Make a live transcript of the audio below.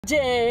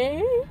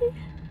Today,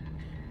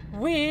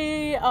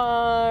 we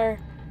are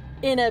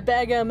in a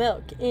bag of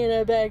milk,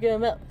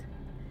 Yippee!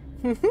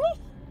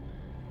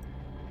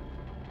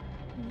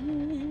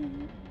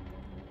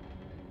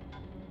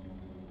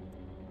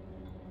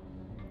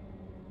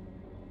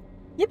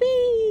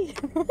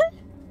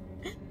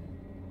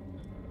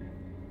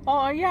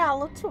 Oh yeah,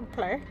 let's go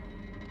play.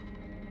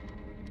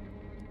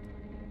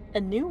 A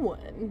new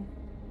one.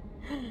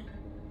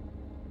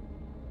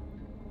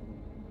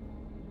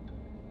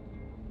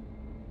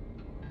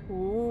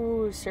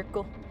 Ooh,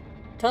 circle.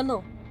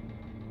 Tunnel.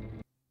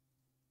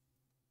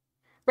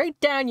 Write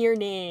down your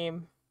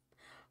name.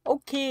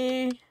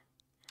 Okay.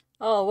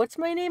 Oh, what's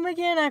my name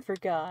again? I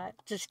forgot.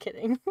 Just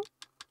kidding.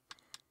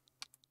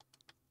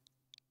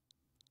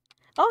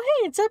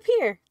 Oh, hey, it's up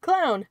here.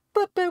 Clown.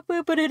 Boop, boop,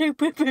 boop, boop, boop,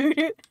 boop,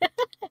 boop,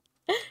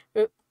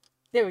 boop.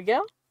 There we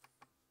go.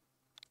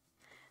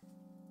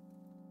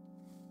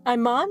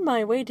 I'm on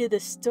my way to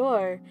the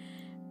store,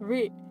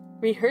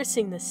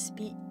 rehearsing the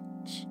speech.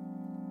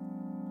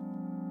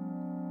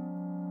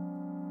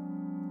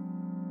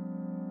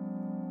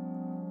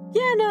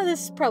 Yeah, no,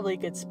 this is probably a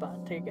good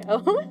spot to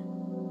go.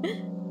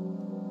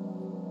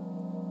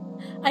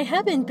 I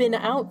haven't been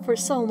out for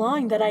so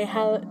long that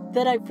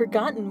I've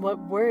forgotten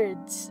what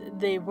words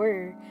they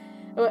were.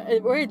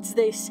 Words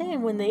they say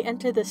when they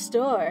enter the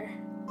store.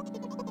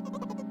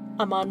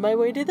 I'm on my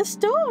way to the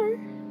store.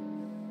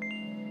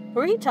 Who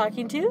are you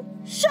talking to?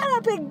 Shut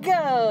up and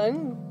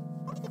go!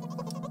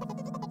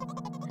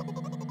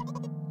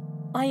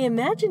 I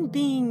imagine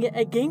being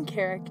a game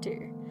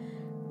character.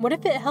 What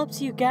if it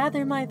helps you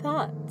gather my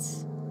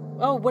thoughts?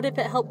 Oh, what if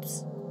it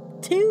helps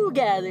to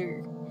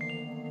gather?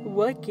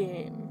 What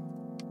game?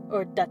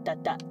 Or ...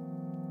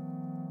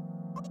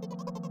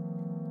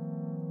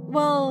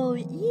 Well,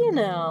 you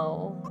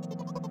know,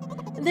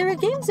 there are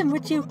games in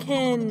which you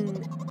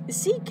can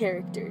see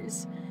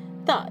characters'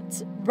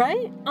 thoughts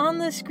right on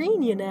the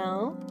screen, you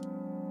know.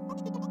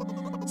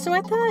 So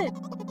I thought,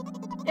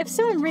 if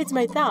someone reads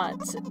my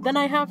thoughts, then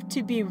I have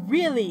to be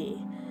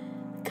really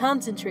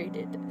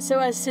concentrated so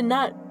as to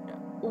not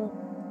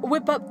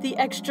whip up the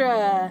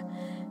extra...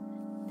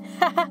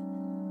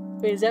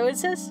 Wait, is that what it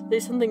says?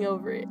 There's something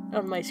over it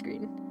on my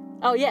screen.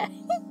 Oh, yeah.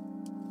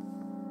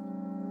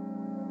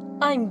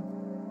 I'm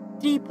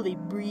deeply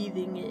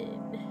breathing in.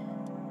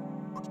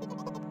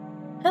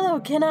 Hello,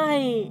 can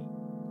I...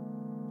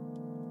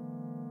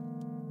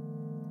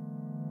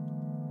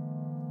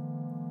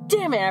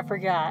 Damn it, I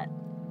forgot.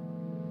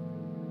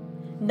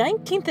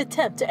 19th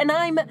attempt, and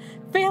I'm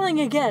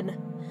failing again.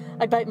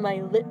 I bite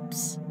my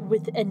lips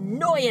with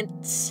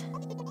annoyance.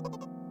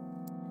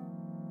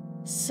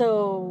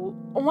 So,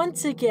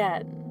 once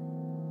again.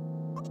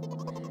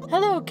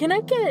 Hello, can I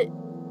get...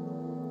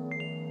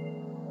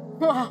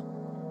 Wow,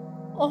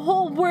 a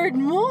whole word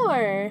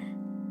more.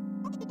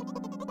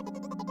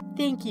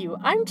 Thank you,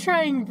 I'm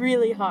trying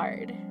really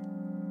hard.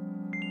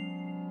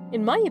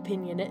 In my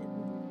opinion,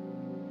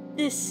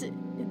 this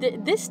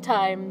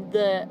time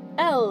the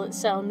L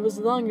sound was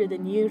longer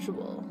than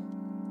usual.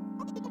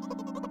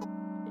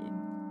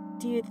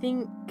 Do you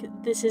think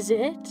this is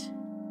it?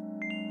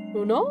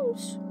 Who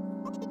knows?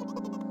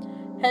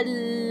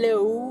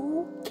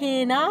 Hello?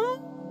 Can I?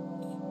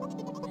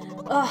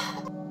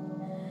 Ugh.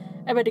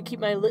 I better keep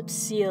my lips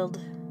sealed.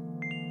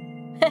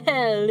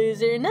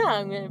 Loser, now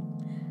I'm gonna...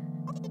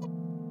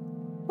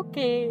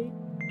 Okay.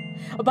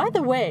 Oh, by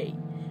the way,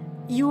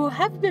 you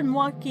have been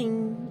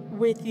walking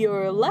with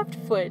your left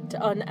foot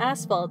on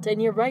asphalt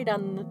and your right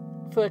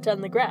foot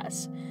on the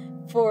grass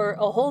for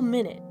a whole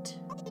minute.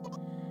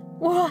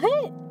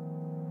 What?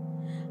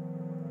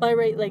 My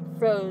right leg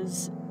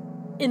froze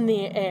in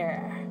the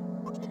air.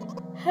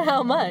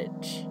 How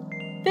much?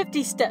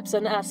 50 steps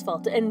on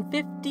asphalt and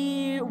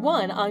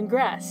 51 on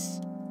grass.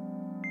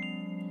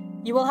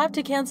 You will have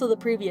to cancel the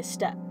previous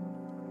step.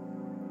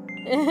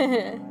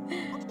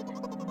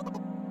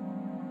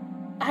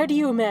 How do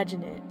you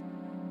imagine it?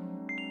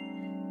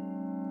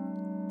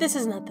 This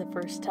is not the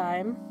first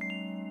time.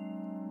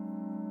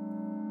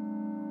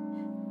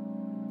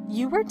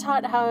 You were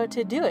taught how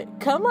to do it.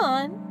 Come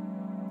on.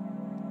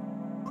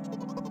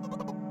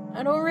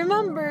 I don't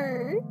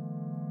remember.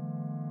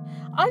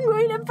 I'm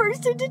going to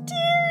burst into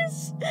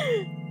tears.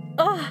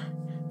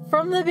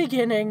 From the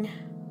beginning.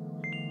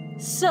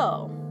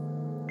 So,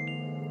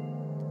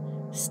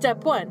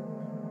 step 1.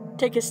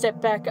 Take a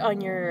step back on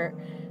your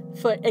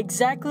foot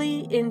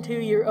exactly into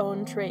your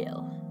own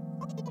trail.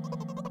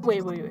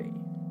 Wait.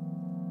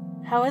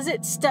 How is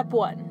it? Step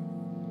 1.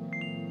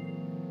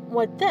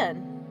 What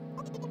then?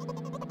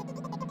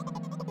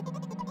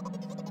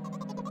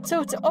 So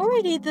it's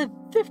already the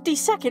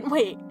 52nd.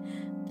 Wait.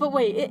 But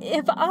wait,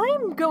 if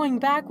I'm going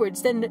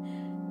backwards, then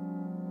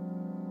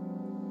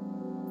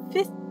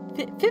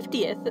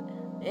 50th,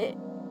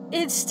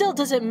 it still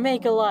doesn't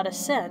make a lot of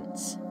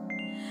sense.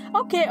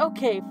 Okay,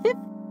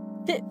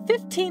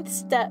 15th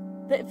step,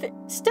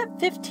 step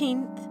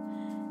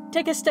 15th,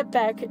 take a step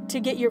back to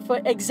get your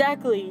foot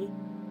exactly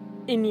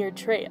in your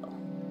trail.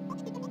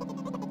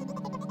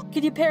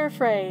 Could you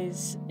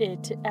paraphrase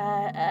it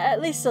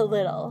at least a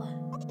little?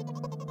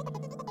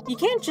 You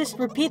can't just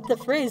repeat the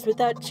phrase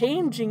without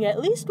changing at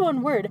least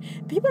one word.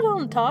 People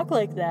don't talk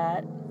like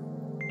that.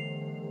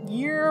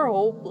 You're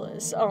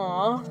hopeless.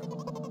 Aw.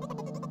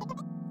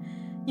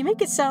 You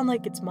make it sound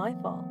like it's my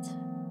fault.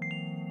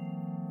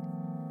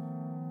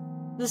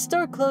 The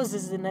store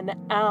closes in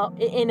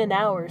an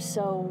hour,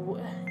 so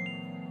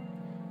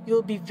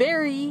you'll be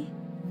very,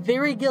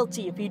 very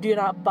guilty if you do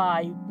not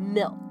buy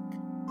milk.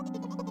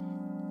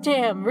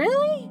 Damn,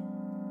 really?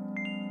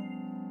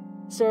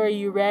 So are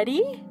you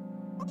ready?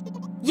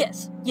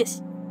 Yes.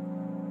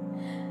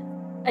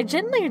 I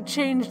gently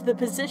changed the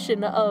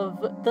position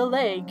of the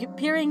leg,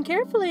 peering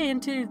carefully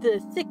into the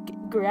thick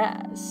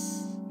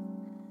grass.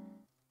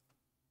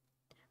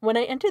 When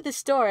I entered the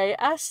store, I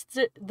asked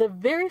the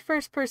very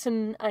first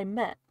person I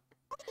met,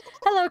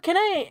 "Hello, can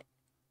I..."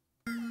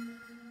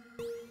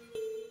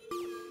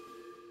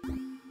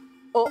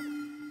 Oh.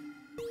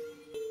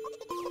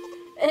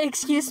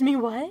 Excuse me,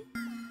 what?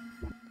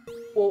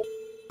 Oh.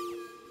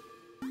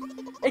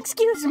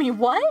 Excuse me,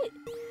 what?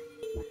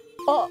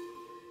 Oh.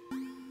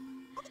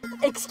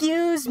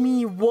 Excuse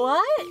me,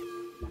 what?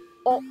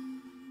 Oh.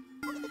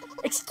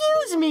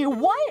 Excuse me,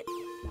 what?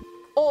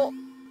 Oh.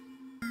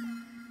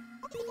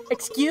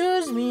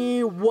 Excuse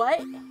me,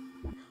 what?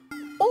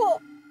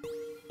 Oh.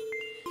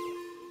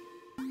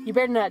 You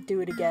better not do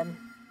it again.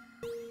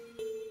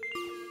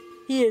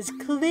 He is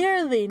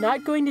clearly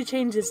not going to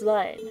change his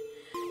line.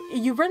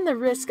 You run the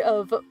risk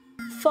of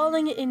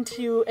falling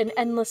into an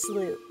endless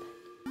loop.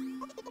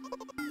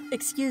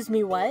 Excuse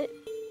me, what?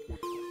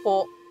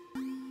 Oh.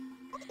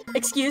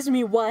 Excuse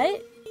me,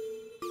 what?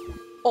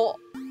 Oh.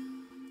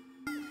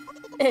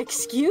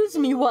 Excuse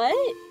me, what?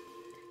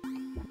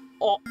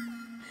 Oh.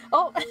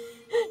 Oh,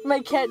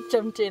 my cat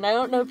jumped in. I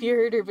don't know if you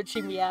heard her, but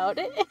she meowed.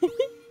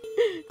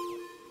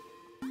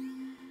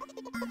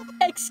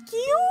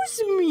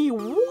 Excuse me,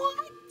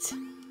 what?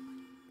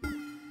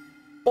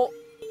 Oh.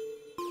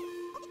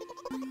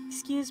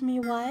 Excuse me,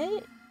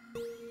 what?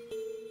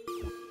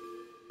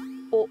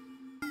 Oh.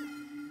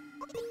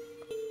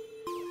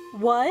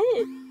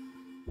 What?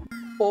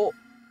 Oh.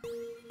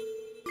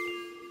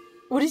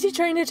 What is he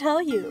trying to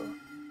tell you?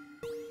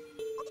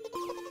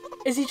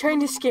 Is he trying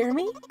to scare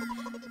me?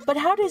 But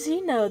how does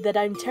he know that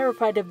I'm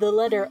terrified of the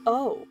letter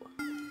O?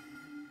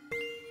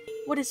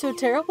 What is so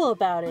terrible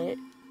about it?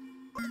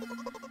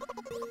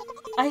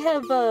 I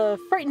have a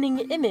frightening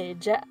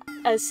image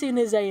as soon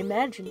as I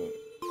imagine it.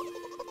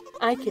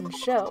 I can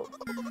show.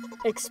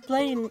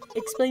 Explaining.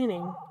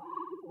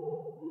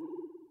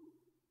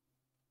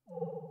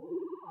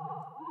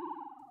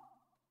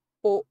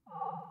 Oh.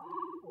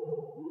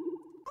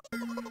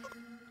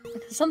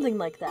 Something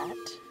like that.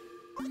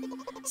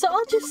 So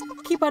I'll just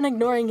keep on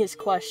ignoring his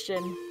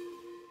question.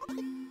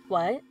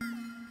 What?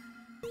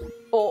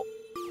 Oh.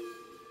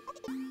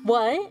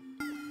 What?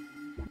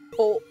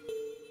 Oh.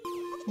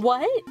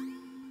 What?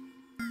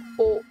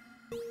 Oh.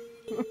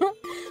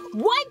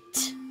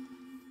 What?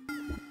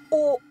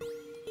 Oh.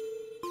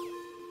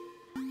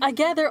 I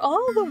gather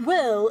all the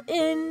will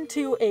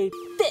into a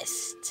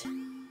fist.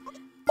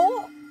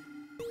 Oh.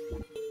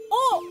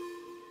 Oh.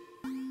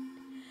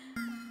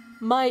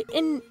 My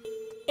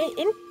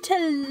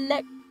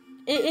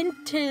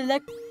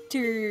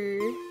intellector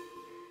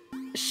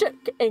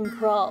shook and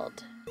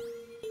crawled.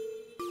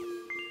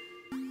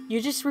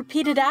 You just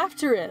repeated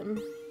after him.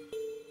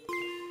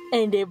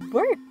 And it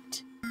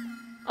worked.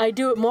 I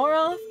do it more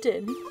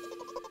often.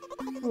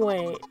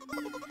 Wait.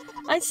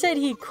 I said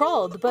he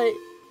crawled, but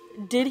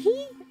did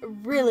he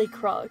really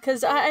crawl?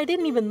 Because I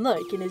didn't even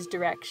look in his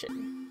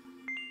direction.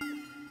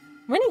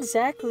 When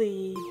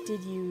exactly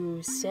did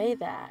you say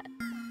that?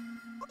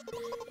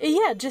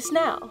 Yeah, just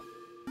now.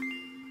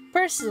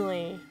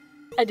 Personally,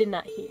 I did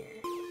not hear.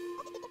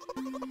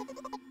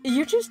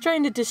 You're just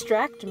trying to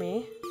distract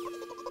me.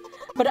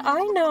 But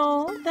I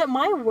know that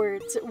my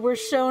words were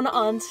shown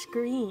on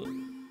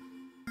screen.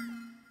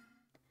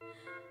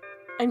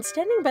 I'm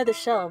standing by the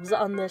shelves.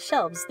 On the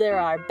shelves, there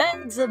are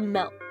bags of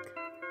milk.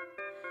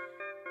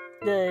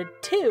 The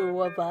two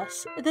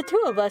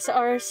of us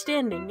are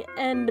standing,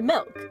 and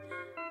milk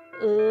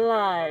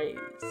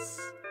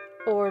lies.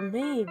 Or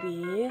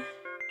maybe...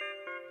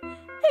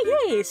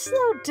 Hey,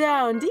 slow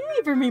down. Do you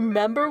even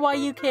remember why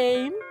you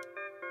came?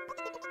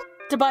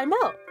 To buy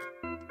milk.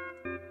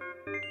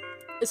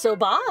 So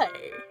buy.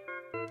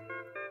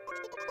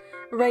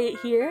 Right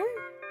here?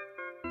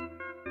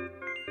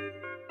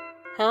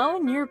 How,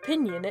 in your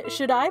opinion,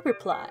 should I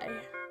reply?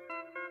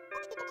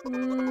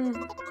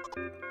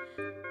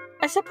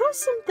 I suppose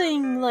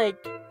something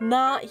like,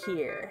 not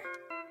here.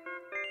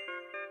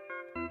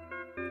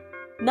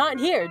 Not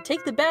here.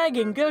 Take the bag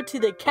and go to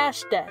the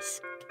cash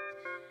desk.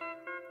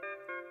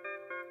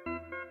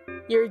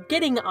 You're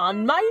getting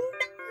on my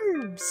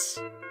nerves.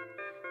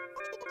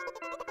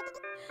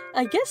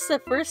 I guess the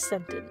first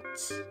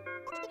sentence.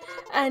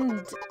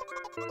 And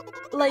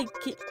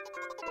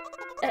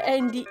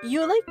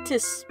you like to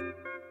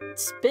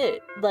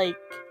spit,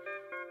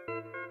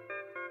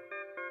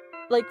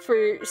 like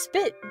for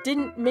spit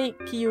didn't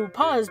make you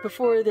pause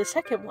before the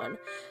second one.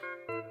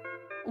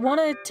 Want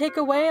to take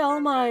away all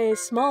my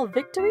small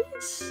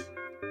victories?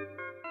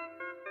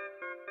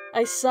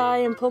 I sigh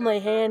and pull my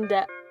hand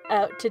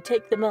out to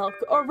take the milk,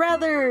 or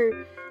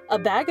rather, a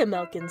bag of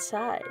milk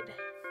inside.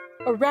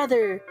 Or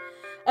rather,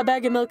 a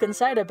bag of milk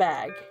inside a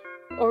bag.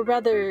 Or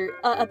rather,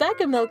 a bag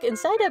of milk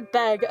inside a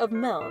bag of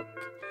milk.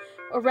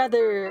 Or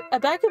rather, a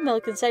bag of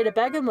milk inside a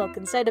bag of milk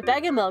inside a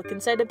bag of milk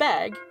inside a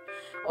bag.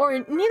 Or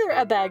neither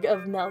a bag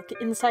of milk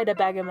inside a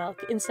bag of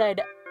milk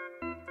inside...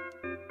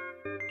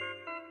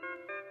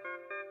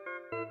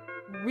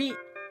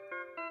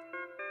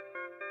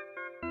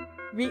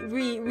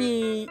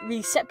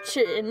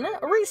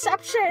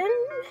 Reception.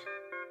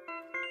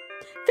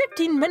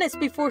 15 minutes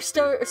before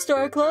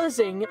store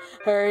closing.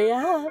 Hurry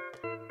up.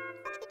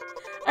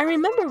 I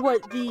remember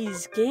what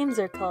these games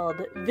are called.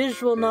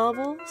 Visual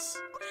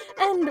novels.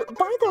 And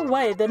by the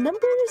way, the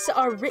numbers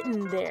are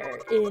written there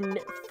in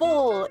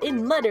full,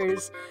 in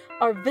letters,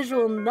 are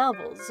visual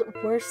novels.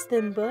 Worse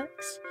than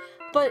books.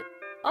 But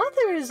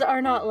authors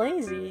are not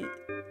lazy.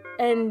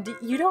 And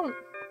you don't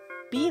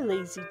be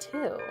lazy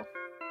too.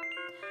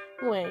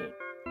 Wait,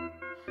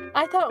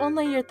 I thought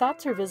only your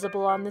thoughts were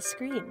visible on the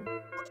screen.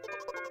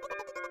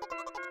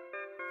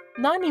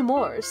 Not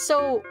anymore,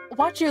 so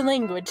watch your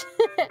language.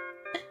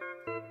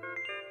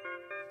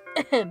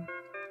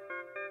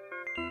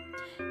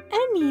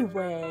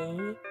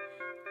 Anyway,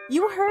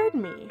 you heard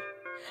me.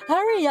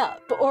 Hurry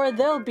up, or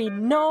there'll be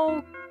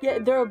no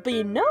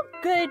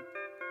good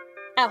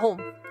at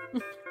home.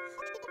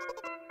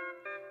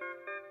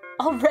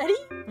 Already?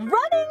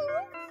 Running?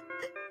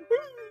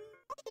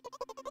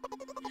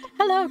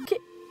 Hello,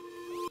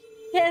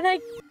 can I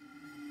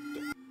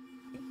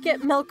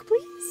get milk,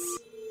 please?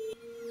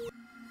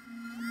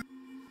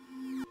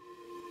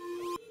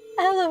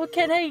 Hello,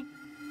 can I...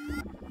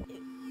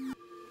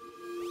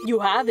 You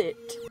have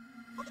it.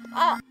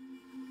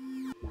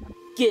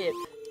 Give.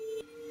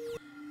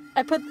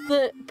 I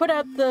put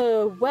out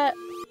the wet...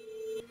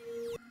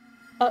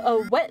 A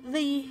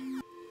wetly...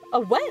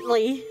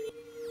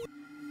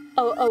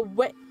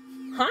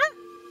 Huh?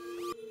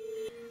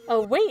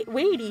 A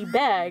weighty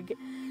bag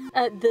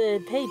at the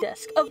pay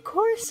desk. Of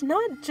course,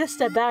 not just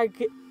a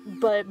bag,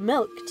 but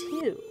milk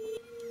too.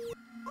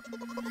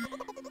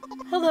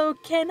 Hello,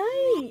 can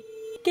I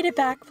get it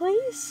back,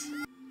 please?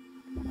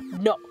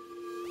 No.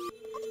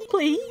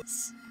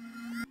 Please?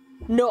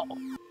 No.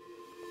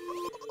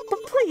 But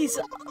please,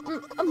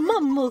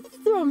 Mom will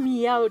throw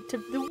me out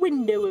of the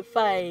window if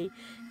I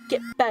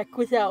get back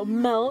without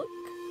milk.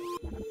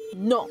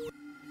 No.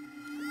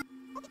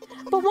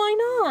 But why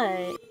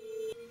not?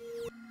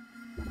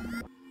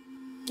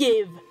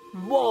 Give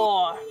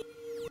more.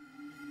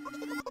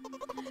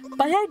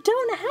 But I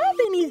don't have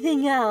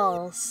anything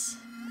else.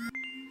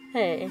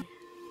 Hey.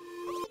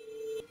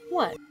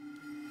 What?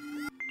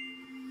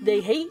 They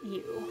hate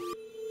you.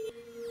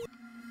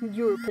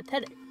 You're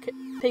pathetic.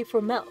 Pay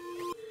for milk.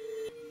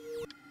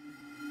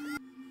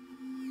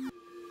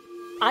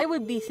 I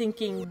would be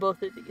thinking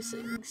both of these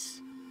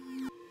things.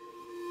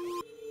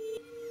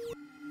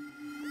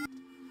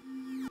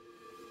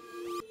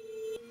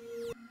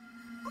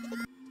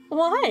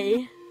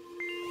 Why?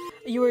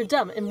 You are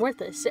dumb and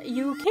worthless.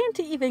 You can't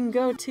even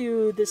go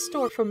to the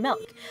store for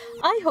milk.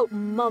 I hope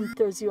Mom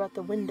throws you out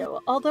the window.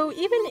 Although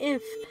even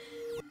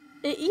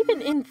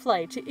in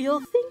flight, you'll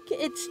think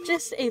it's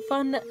just a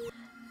fun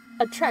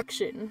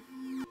attraction.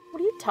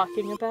 What are you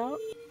talking about?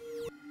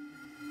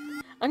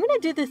 I'm gonna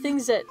do the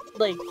things that,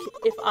 like,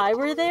 if I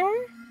were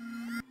there,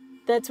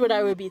 that's what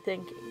I would be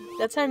thinking.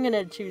 That's how I'm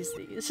gonna choose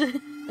these.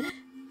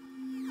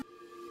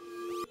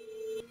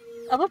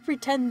 I will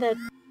pretend that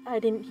I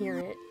didn't hear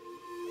it.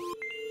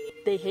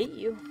 They hate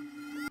you.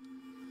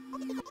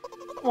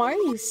 Why are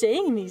you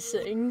saying these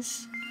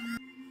things?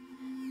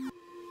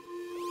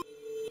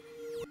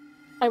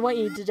 I want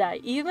you to die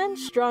even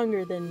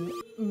stronger than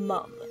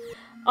Mom.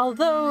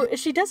 Although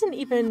she doesn't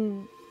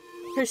even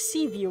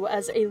perceive you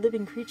as a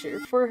living creature.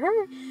 For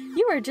her,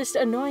 you are just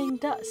annoying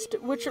dust,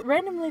 which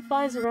randomly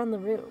flies around the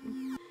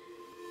room.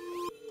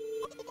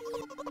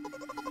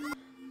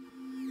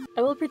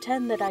 I will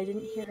pretend that I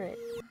didn't hear it.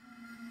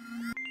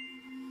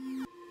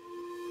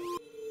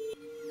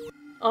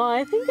 Oh,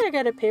 I think I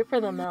gotta pay for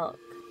the milk.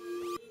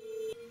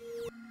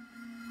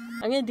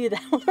 I'm gonna do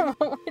that one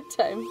more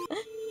time.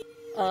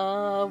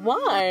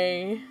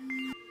 Why?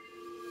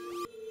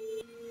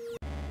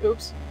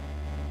 Oops.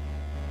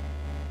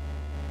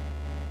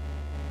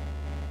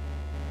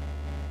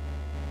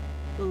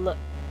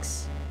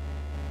 Looks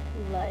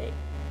like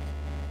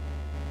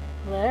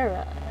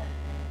Clara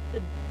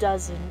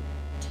doesn't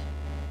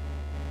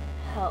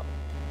help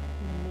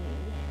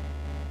me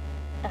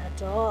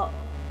at all.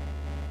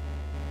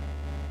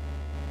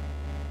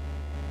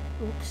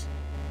 Oops.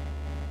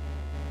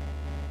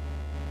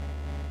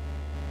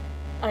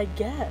 I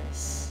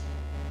guess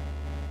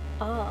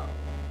I'll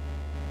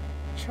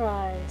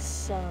try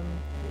something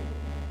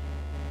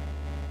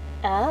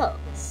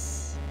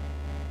else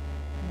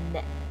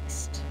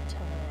next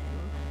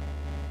time.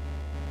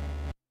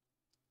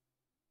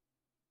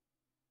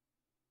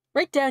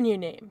 Write down your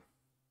name.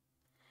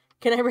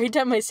 Can I write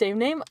down my save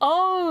name?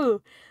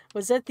 Oh,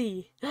 was that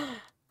the...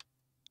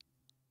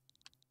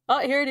 Oh,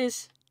 here it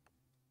is.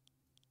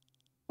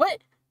 What?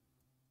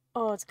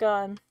 Oh, it's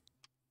gone.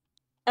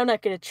 I'm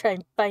not gonna try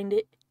and find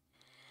it.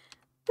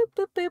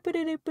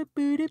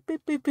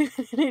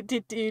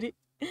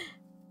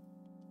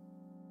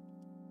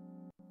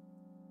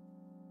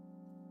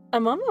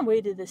 I'm on my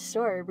way to the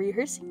store,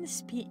 rehearsing the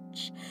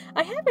speech.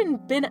 I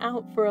haven't been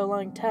out for a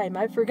long time.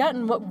 I've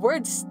forgotten what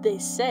words they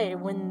say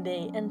when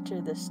they enter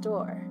the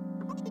store.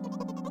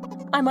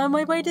 I'm on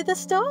my way to the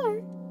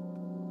store.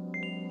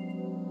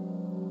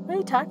 What are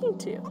you talking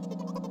to?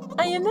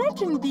 I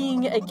imagine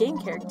being a game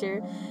character.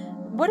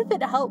 What if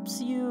it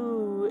helps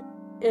you...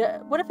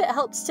 what if it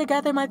helps to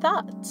gather my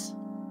thoughts?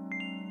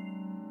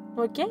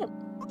 What game?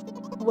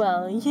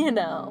 Well, you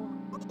know.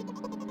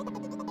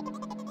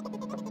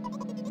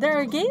 There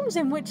are games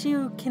in which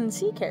you can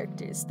see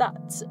characters'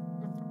 thoughts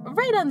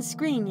right on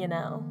screen, you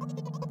know.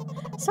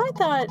 So I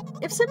thought,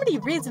 if somebody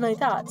reads my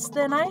thoughts,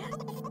 then I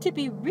have to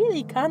be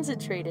really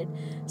concentrated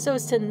so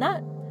as to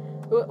not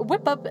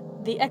whip up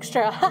the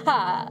extra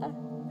haha.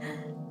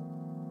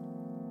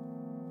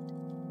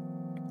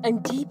 I'm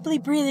deeply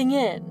breathing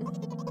in.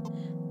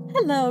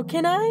 Hello,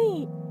 can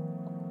I...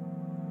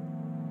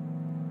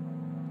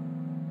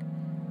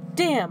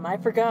 Damn, I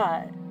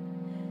forgot.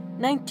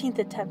 19th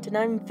attempt, and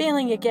I'm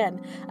failing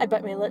again. I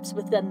bite my lips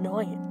with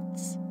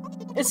annoyance.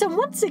 So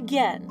once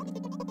again,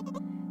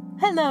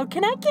 hello,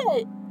 can I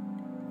get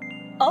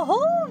a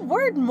whole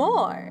word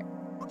more?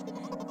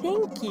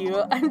 Thank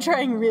you. I'm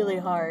trying really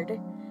hard.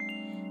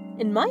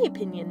 In my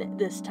opinion,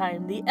 this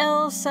time, the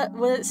L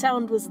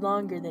sound was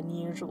longer than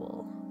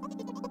usual.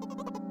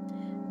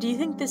 Do you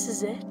think this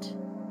is it?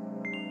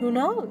 Who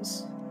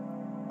knows?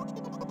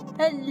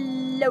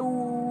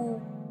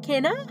 Hello,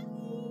 can I?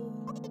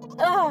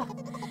 Ah.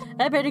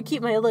 I better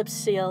keep my lips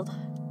sealed.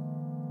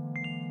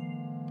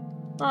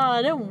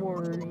 Ah, don't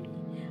worry.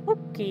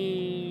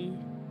 Okay.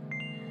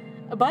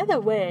 By the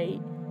way,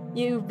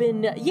 you've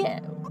been... yeah,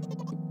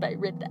 I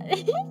read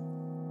that.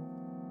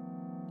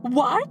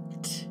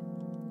 What?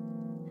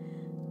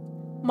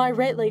 My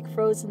right leg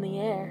froze in the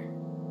air.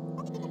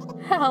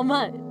 How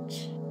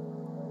much?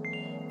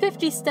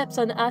 50 steps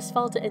on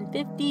asphalt and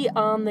 50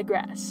 on the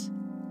grass.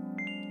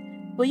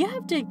 Well, you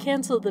have to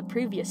cancel the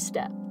previous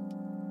step.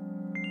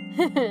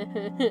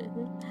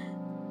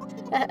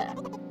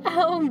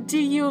 How do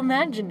you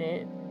imagine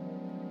it?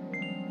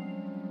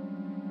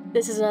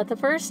 This is not the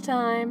first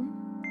time.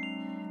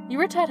 You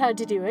were taught how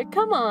to do it.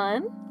 Come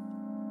on.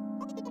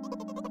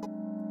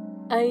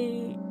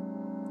 I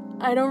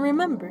don't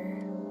remember.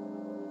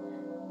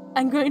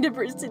 I'm going to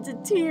burst into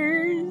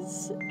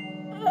tears.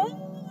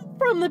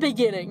 From the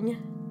beginning.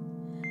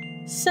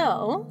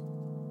 So,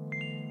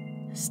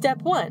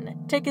 step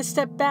 1. Take a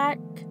step back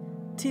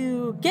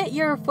to get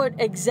your foot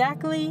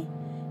exactly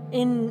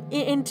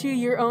into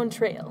your own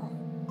trail.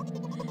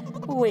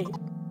 Wait,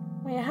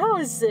 how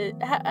is it?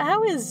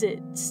 How is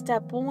it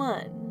step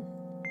 1?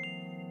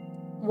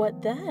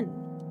 What then?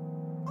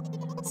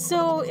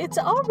 So it's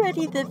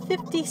already the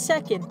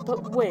 52nd,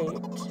 but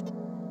wait.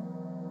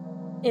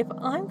 If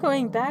I'm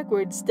going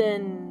backwards,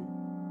 then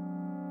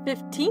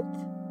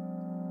 15th?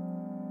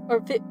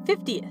 Or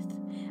 50th?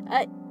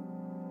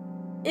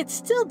 It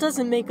still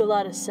doesn't make a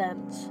lot of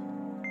sense.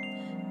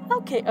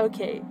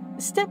 Okay.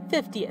 Step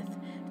 50th.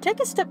 Take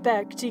a step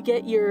back to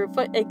get your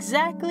foot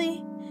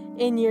exactly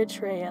in your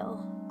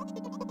trail.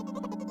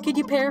 Could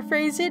you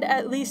paraphrase it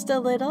at least a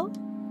little?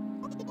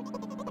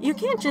 You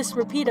can't just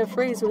repeat a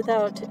phrase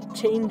without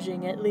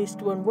changing at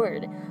least one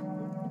word.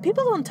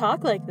 People don't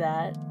talk like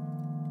that.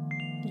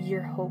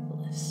 You're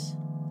hopeless.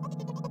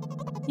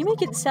 You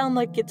make it sound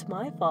like it's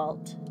my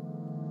fault.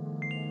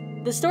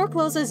 The store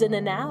closes in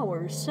an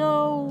hour,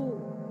 so...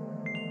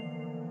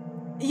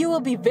 You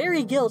will be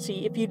very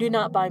guilty if you do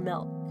not buy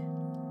milk.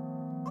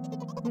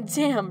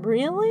 Damn,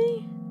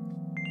 really?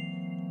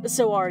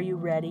 So are you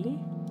ready?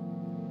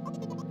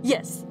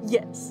 Yes.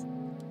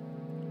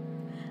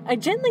 I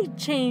gently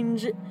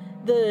change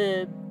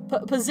the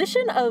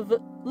position of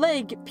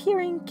leg,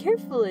 peering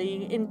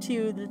carefully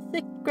into the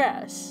thick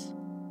grass.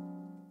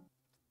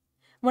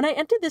 When I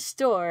entered the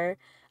store,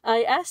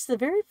 I asked the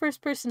very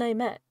first person I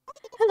met,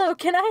 "Hello,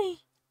 can I..."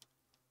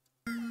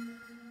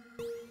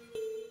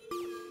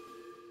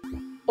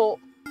 Oh.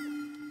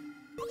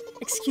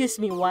 Excuse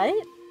me, what?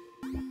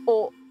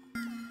 Oh.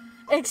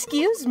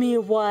 Excuse me,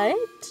 what?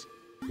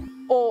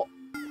 Oh.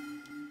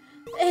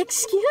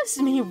 Excuse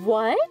me,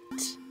 what?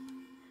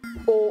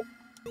 Oh.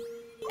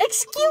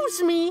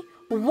 Excuse me,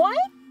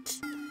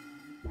 what?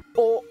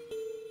 Oh.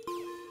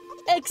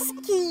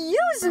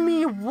 Excuse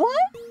me,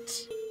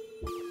 what?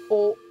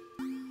 Oh.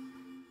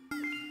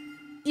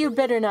 You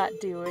better not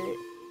do it.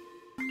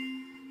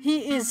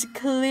 He is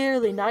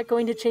clearly not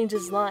going to change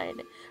his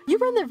line. You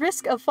run the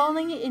risk of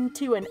falling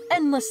into an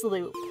endless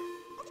loop.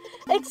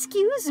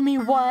 Excuse me,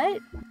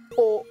 what?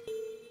 Oh.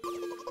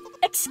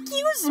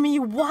 Excuse me,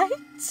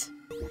 what?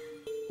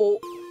 Oh.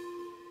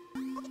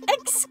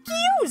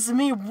 Excuse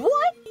me,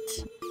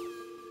 what?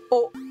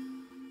 Oh.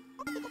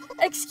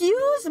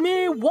 Excuse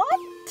me,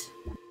 what?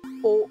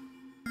 Oh.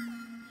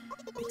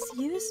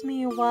 Excuse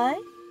me, what?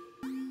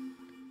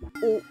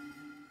 Oh.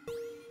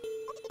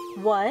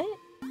 What?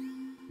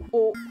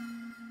 Oh.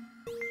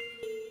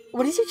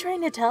 What is he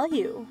trying to tell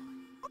you?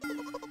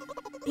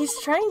 He's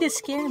trying to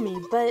scare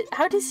me, but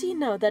how does he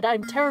know that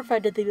I'm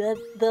terrified of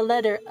the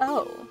letter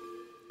O?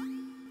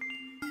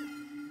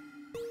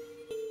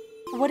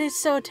 What is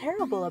so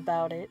terrible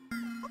about it?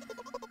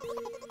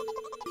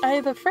 I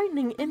have a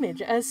frightening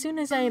image as soon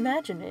as I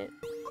imagine it.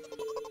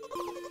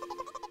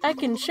 I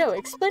can show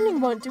explaining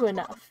won't do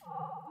enough.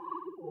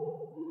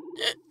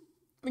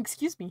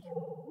 Excuse me.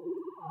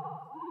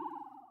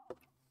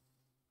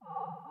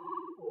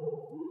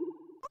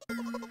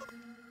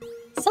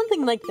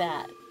 Something like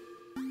that.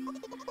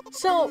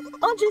 So,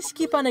 I'll just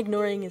keep on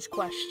ignoring his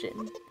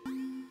question.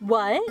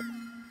 What?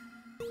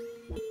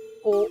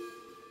 Oh.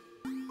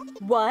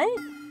 What?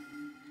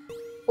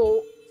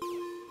 Oh.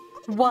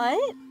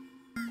 What?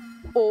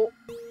 Oh.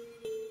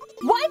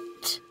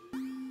 What?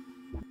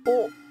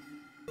 Oh.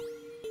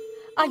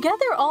 I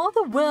gather all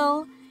the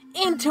will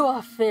into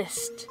a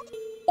fist.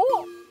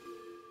 Oh.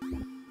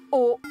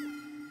 Oh.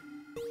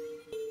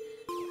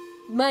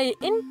 My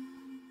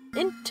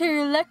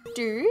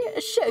interlocutor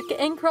shook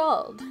and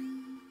crawled.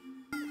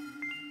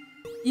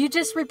 You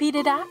just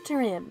repeated after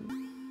him.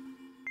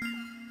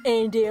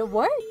 And it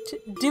worked.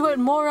 Do it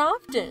more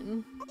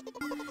often.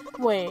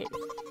 Wait.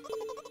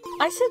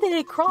 I said that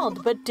he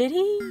crawled, but did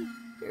he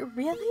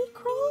really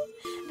crawl?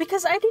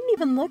 Because I didn't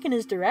even look in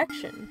his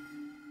direction.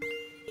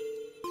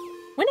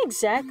 When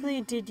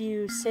exactly did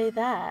you say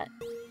that?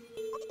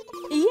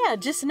 Yeah,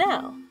 just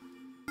now.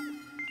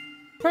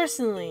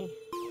 Personally,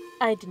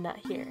 I did not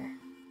hear.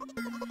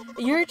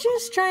 You're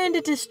just trying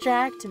to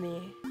distract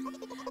me.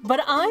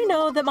 But I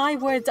know that my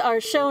words are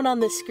shown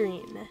on the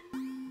screen.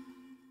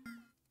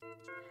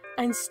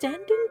 I'm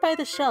standing by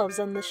the shelves.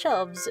 On the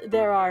shelves,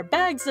 there are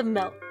bags of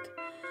milk.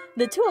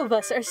 The two of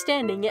us are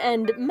standing,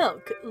 and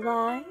milk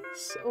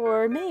lies,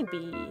 or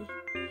maybe...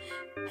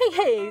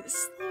 Hey,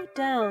 slow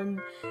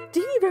down. Do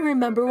you even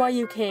remember why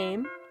you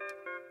came?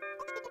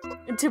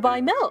 To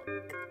buy milk.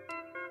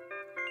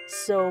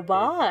 So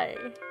buy.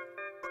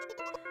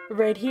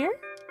 Right here?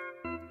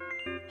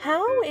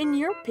 How, in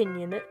your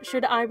opinion,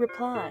 should I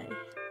reply?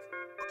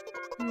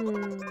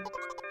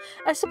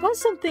 I suppose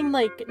something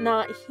like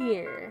not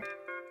here.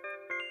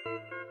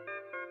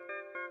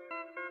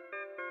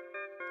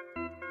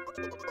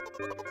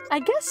 I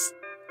guess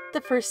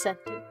the first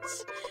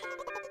sentence.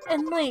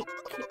 And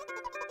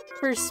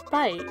for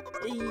spite,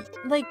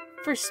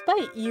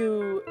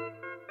 you...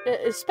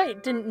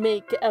 Spite didn't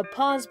make a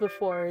pause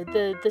before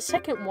the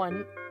second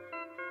one.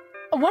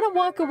 I want to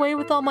walk away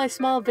with all my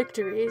small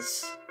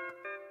victories.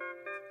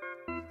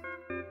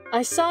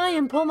 I sigh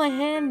and pull my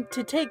hand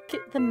to take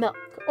the milk,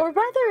 or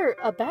rather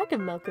a bag of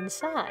milk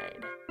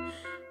inside.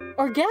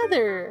 Or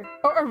rather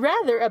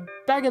a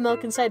bag of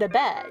milk inside a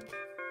bag.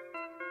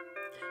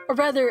 Or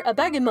rather a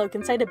bag of milk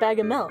inside a bag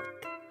of milk.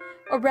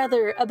 Or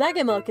rather a bag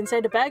of milk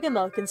inside a bag of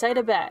milk inside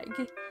a bag.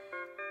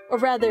 Or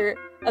rather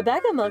a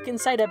bag of milk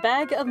inside a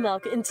bag of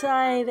milk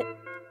inside...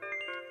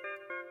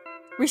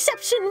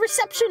 Reception!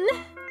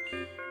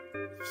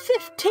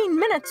 15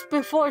 minutes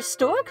before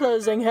store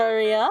closing,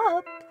 hurry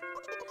up!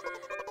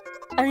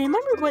 I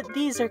remember what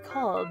these are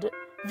called,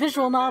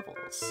 visual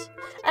novels.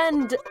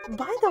 And,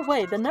 by the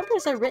way, the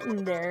numbers are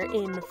written there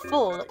in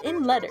full,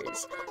 in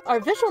letters. Are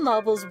visual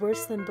novels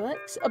worse than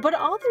books? But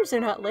authors are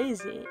not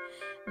lazy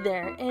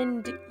there,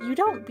 and you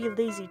don't be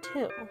lazy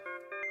too.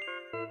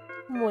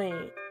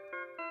 Wait.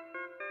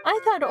 I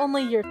thought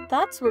only your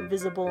thoughts were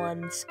visible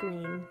on the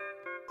screen.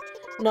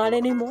 Not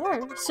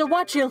anymore, so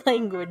watch your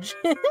language.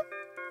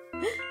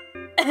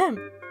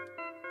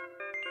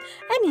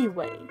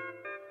 Anyway,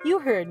 you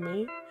heard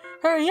me.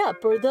 Hurry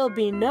up, or there'll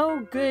be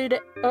no good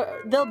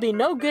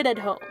at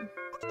home.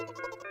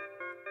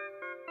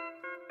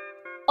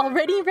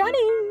 Already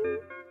running.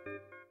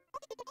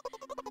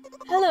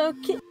 Hello,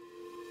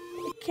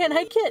 can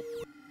I get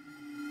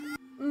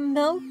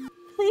milk,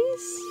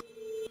 please?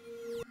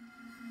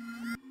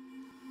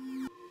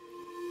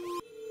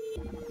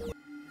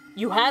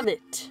 You have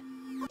it.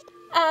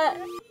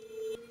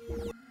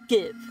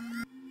 Give.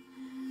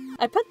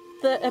 I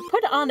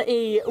put on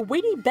a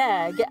weighty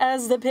bag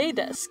as the pay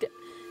desk.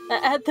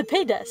 At the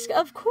pay desk,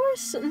 of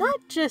course,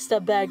 not just a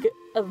bag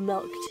of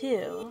milk,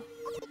 too.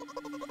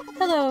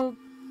 Hello,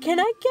 can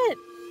I get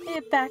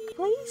it back,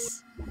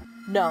 please?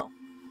 No.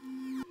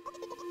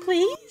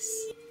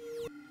 Please?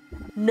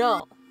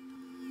 No.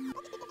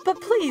 But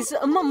please,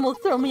 Mom will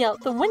throw me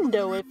out the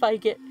window if I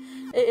get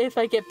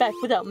back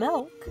without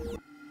milk.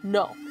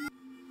 No.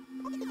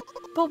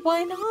 But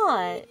why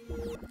not?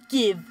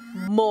 Give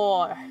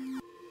more.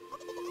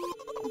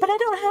 But I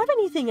don't have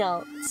anything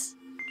else.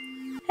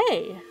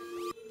 Hey.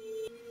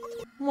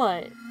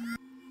 What?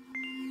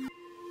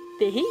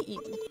 They hate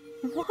you.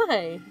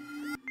 Why?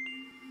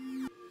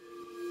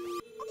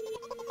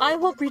 I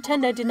will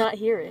pretend I did not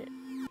hear it.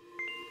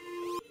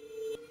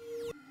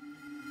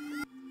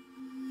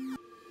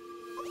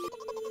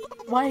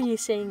 Why are you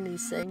saying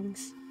these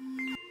things?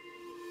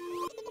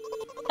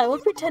 I will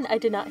pretend I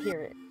did not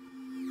hear it.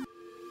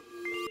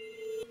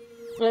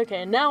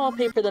 Okay, now I'll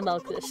pay for the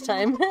milk this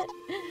time.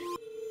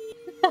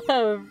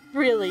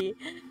 Really?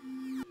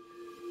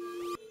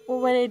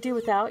 What would I do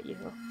without you?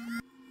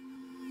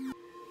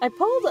 I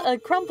pulled a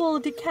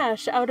crumpled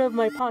cash out of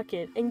my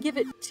pocket and give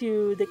it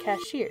to the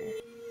cashier.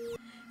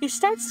 He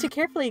starts to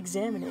carefully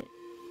examine it.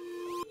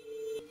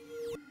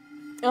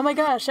 Oh my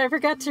gosh, I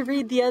forgot to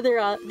read the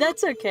other,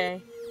 that's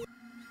okay.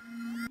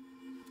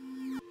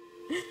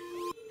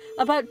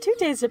 About 2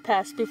 days have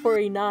passed before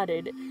he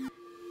nodded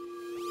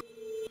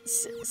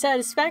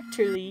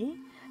satisfactorily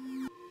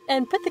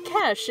and put the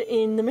cash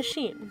in the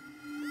machine.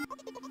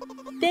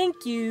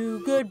 Thank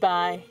you,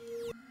 goodbye.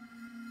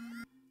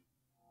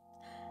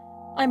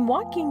 I'm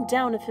walking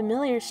down a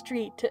familiar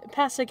street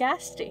past a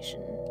gas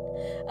station.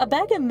 A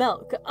bag of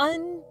milk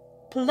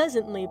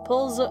unpleasantly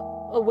pulls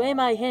away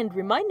my hand,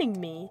 reminding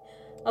me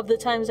of the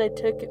times I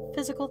took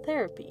physical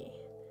therapy.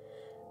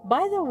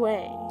 By the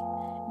way,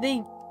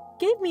 they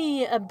gave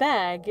me a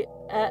bag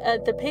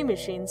at the pay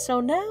machine,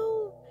 so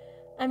now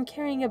I'm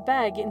carrying a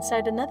bag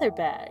inside another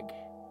bag.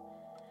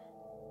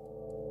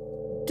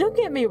 Don't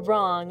get me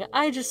wrong,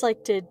 I just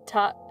like to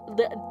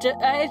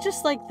I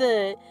just like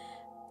the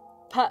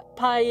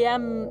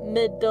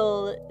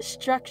pyramidal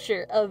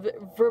structure of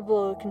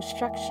verbal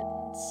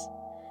constructions.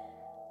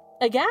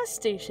 A gas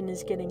station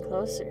is getting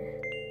closer.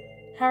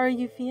 How are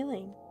you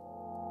feeling?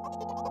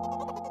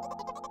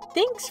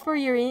 Thanks for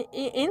your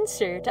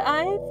insert.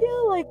 I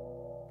feel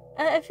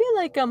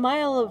like a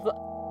mile of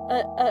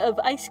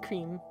ice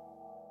cream.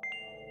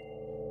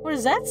 What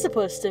is that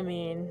supposed to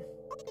mean?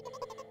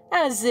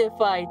 As if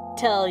I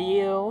tell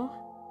you.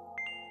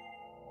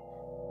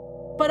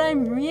 But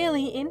I'm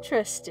really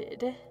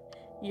interested.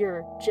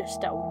 You're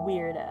just a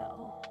weirdo.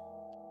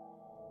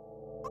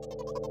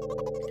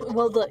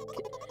 Well, look.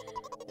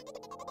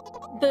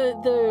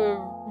 The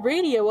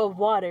ratio of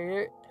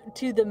water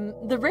to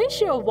the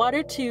ratio of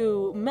water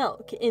to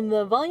milk in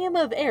the volume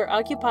of air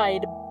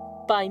occupied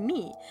by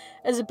me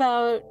is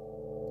about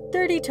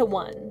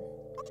 30-1.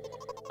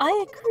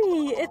 I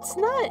agree, it's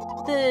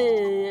not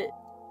the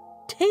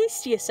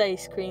tastiest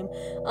ice cream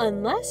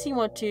unless you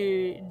want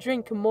to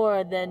drink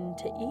more than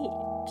to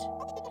eat.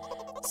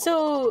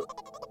 So,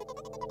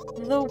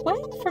 the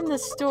way from the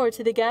store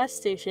to the gas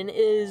station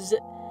is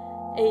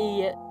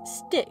a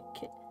stick,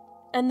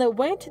 and the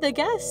way to the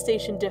gas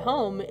station to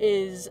home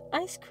is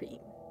ice cream.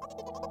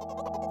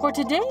 For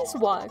today's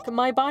walk,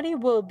 my body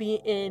will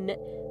be in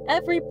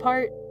every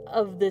part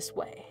of this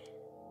way.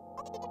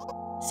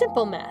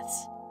 Simple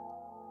maths.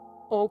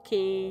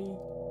 Okay.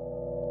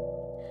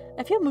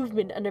 I feel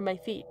movement under my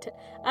feet.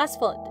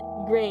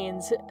 Asphalt,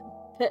 grains,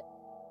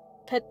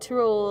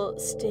 petrol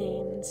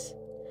stains.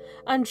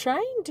 I'm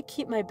trying to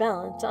keep my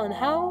balance on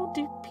how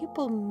do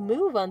people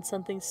move on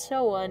something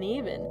so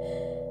uneven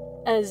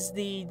as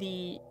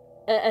the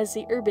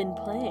urban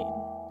plain.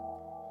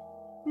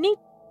 Neat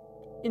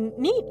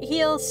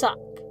heel sock.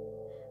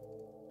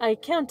 I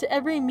count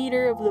every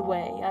meter of the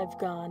way I've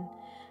gone.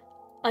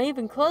 I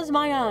even close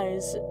my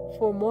eyes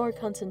for more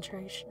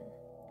concentration.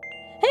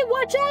 Hey,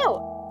 watch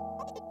out!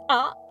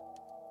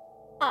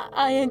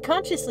 I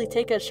unconsciously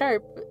take a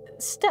sharp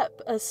step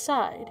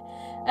aside.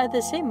 At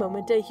the same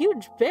moment, a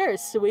huge bear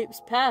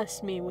sweeps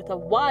past me with a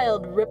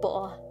wild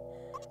ripple.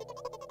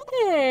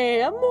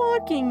 Hey, I'm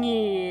walking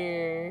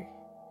here.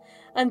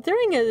 I'm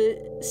throwing a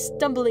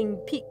stumbling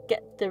peek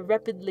at the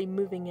rapidly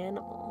moving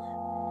animal.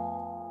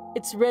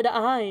 Its red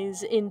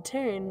eyes, in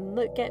turn,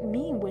 look at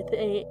me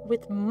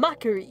with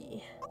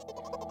mockery.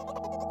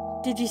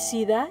 Did you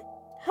see that?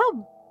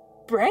 How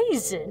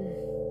brazen!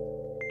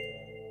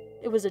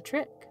 It was a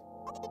trick.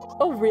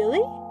 Oh,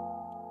 really?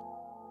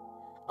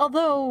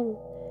 Although,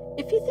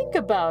 if you think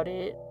about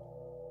it,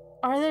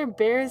 are there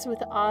bears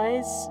with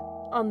eyes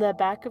on the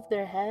back of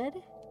their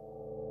head?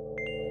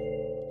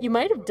 You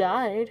might have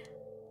died.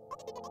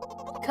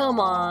 Come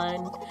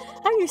on.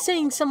 How are you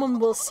saying someone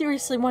will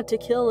seriously want to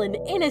kill an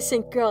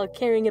innocent girl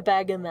carrying a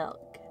bag of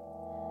milk?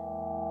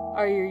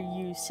 Are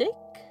you sick?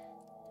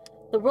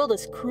 The world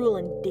is cruel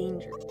and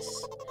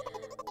dangerous.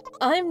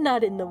 I'm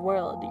not in the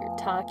world you're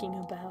talking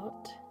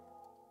about.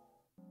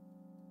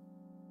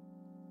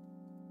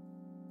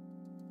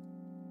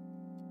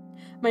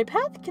 My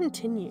path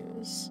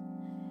continues.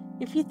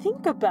 If you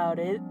think about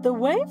it, the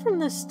way from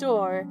the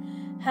store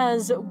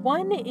has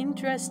one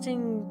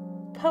interesting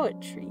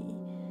poetry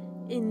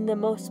in the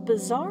most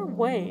bizarre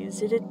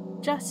ways it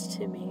adjusts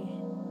to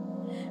me.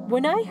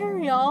 When I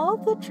hurry, all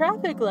the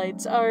traffic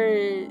lights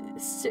are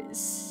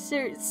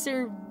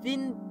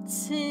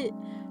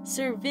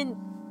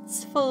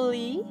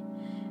servantfully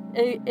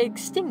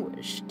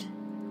extinguished.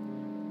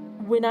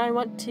 When I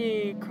want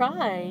to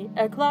cry,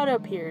 a cloud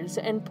appears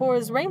and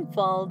pours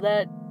rainfall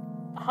that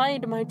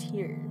hide my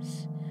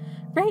tears.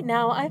 Right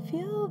now, I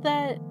feel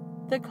that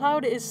the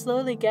cloud is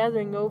slowly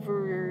gathering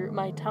over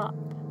my top.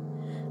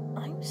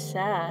 I'm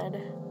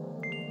sad.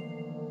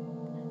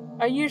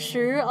 Are you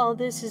sure all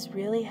this is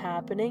really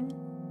happening?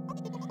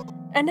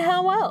 And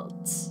how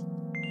else?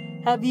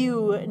 Have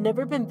you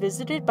never been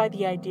visited by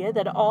the idea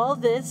that all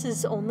this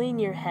is only in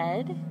your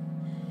head? ...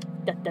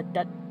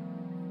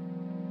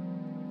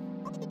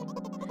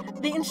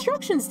 The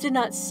instructions did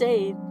not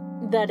say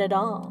that at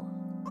all.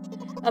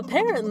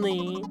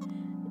 Apparently,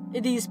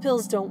 these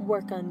pills don't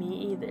work on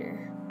me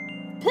either.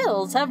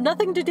 Pills have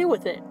nothing to do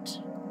with it.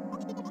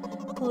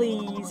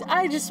 Please,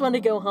 I just want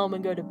to go home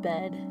and go to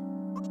bed.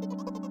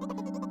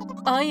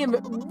 I am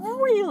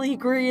really,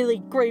 really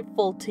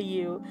grateful to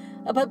you,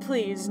 but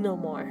please, no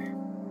more.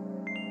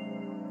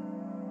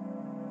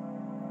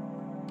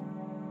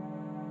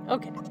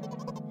 Okay.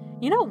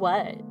 You know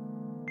what?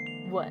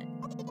 What?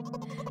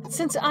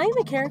 Since I am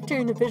a character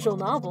in a visual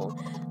novel,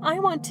 I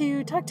want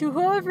to talk to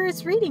whoever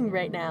is reading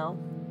right now.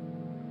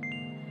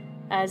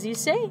 As you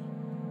say,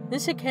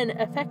 this can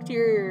affect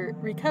your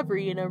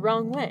recovery in a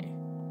wrong way.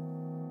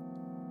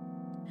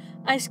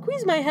 I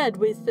squeeze my head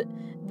with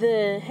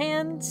the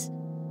hands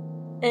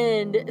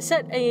and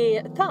set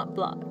a thought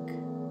block.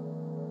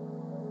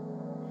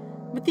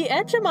 With the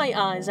edge of my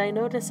eyes, I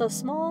notice a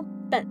small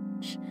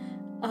bench.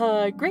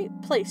 A great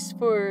place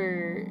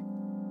for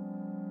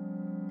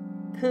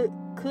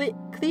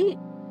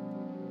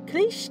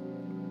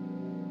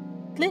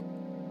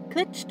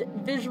glitched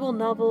visual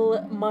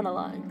novel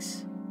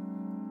monologues.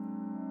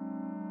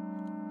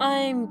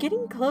 I'm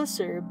getting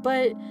closer,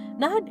 but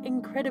not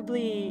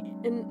incredibly,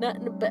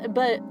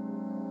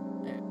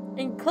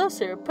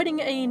 closer, putting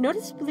a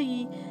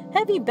noticeably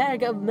heavy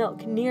bag of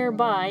milk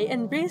nearby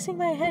and raising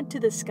my head to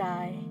the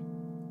sky.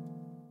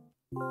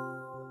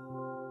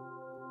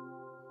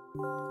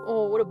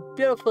 Oh, what a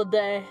beautiful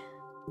day.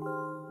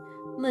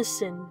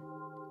 Listen,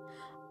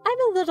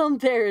 I'm a little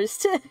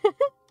embarrassed.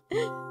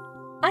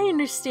 I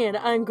understand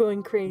I'm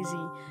going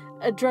crazy.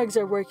 Drugs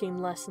are working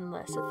less and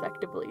less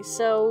effectively,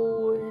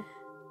 so...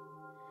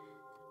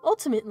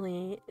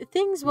 Ultimately,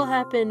 things will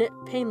happen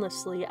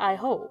painlessly, I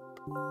hope.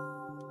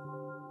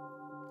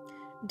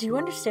 Do you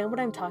understand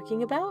what I'm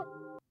talking about?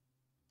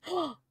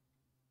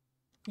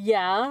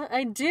 Yeah,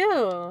 I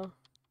do.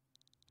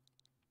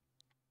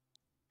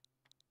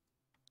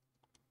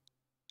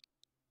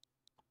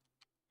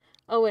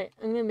 Oh wait,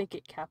 I'm gonna make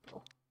it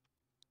capital.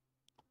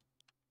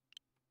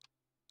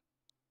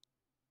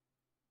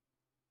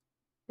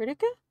 Where'd it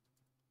go?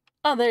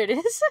 Oh, there it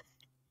is.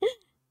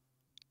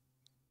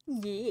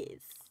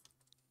 Yes.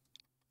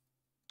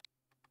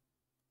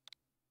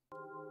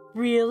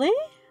 Really?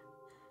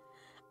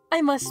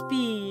 I must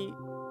be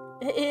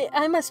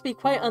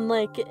quite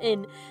unlike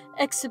an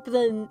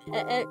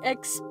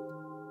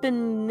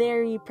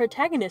extraordinary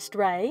protagonist,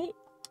 right?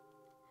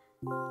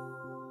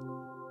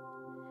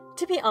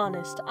 To be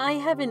honest, I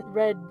haven't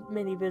read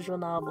many visual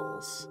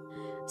novels.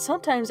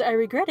 Sometimes I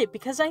regret it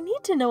because I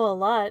need to know a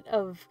lot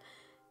of...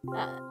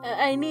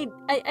 I need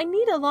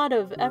a lot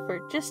of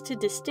effort just to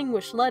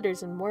distinguish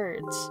letters and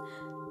words.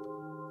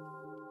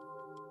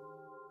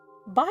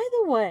 By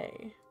the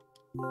way,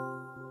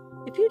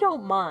 if you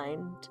don't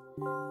mind,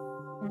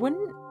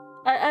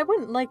 I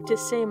wouldn't like to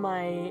say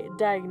my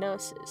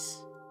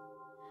diagnosis.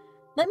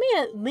 Let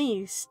at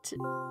least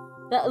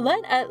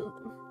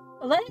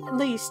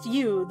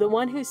you, the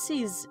one who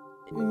sees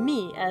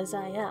me as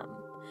I am,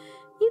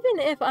 even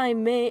if I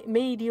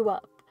made you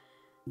up,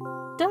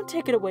 don't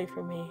take it away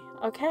from me,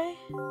 okay?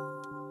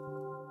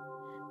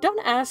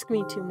 Don't ask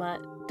me too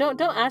much. Don't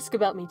ask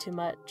about me too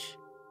much.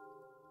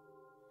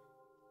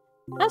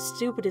 How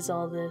stupid is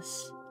all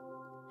this?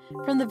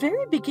 From the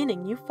very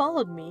beginning, you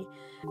followed me,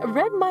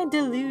 read my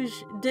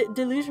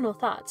delusional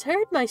thoughts,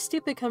 heard my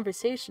stupid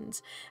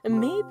conversations,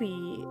 and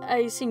maybe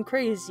I seem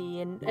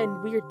crazy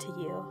and weird to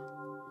you.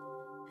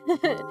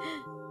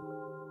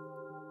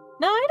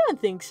 No, I don't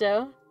think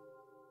so.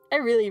 I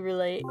really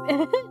relate.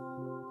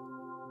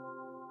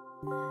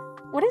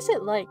 What is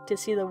it like to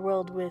see the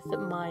world with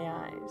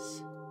my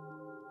eyes?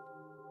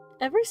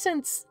 Ever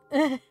since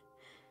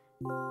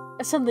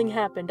something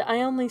happened,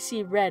 I only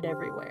see red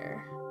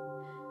everywhere.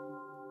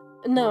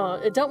 No,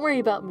 don't worry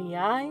about me.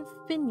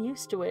 I've been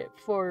used to it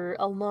for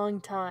a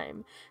long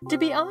time. To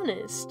be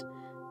honest,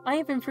 I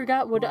even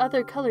forgot what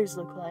other colors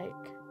look like.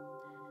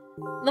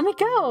 Let me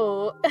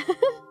go!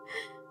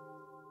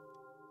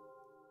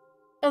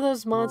 Oh,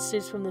 those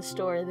monsters from the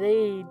store,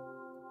 they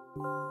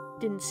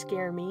didn't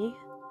scare me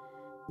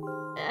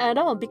at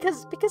all,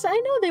 because I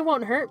know they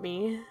won't hurt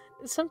me.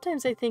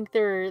 Sometimes I think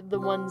they're the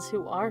ones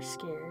who are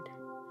scared.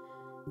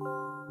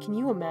 Can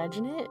you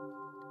imagine it?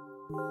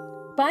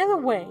 By the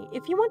way,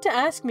 if you want to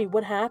ask me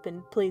what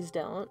happened, please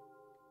don't.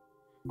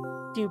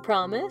 Do you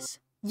promise?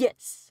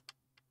 Yes.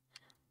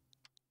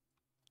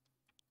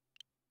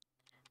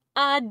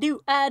 I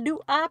do,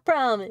 I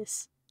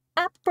promise.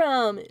 I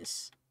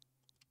promise.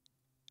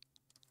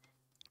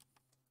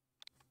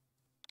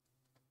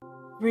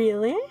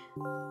 Really?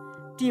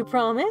 Do you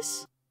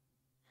promise?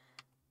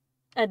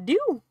 I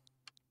do.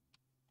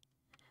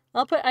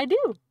 I'll put I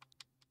do.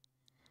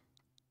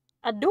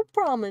 I do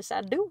promise.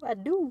 I do. I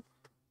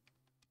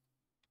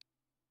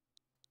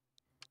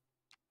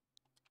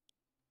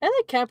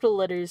like capital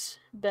letters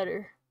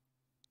better.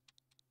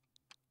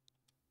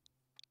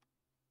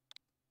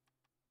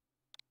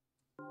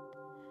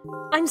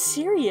 I'm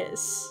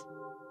serious.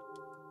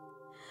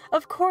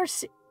 Of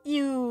course,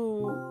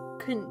 you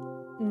could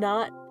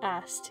not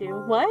ask to.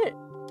 What?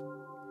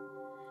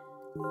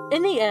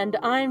 In the end,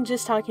 I'm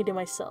just talking to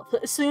myself.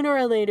 Sooner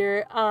or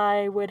later,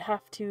 I would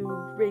have to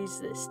raise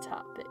this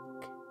topic.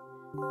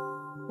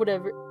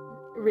 Whatever,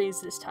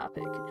 raise this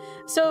topic.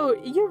 So,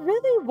 you're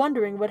really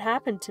wondering what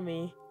happened to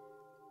me?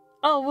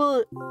 Oh,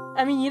 well,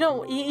 I mean, you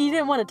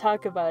didn't want to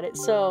talk about it,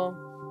 so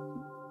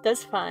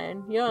that's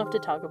fine. You don't have to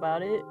talk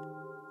about it.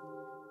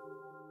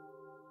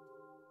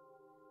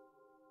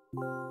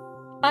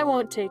 I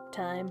won't take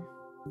time.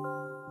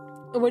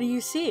 What do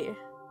you see?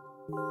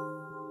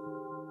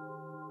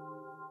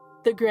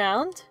 The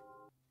ground?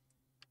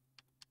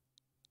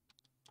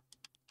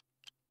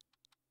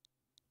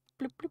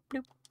 Bloop, bloop,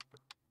 bloop.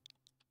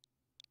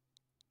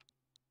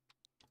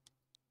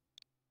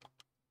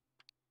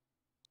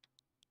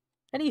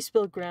 How do you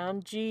spell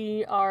ground?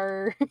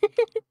 G-R...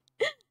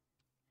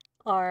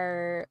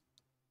 R...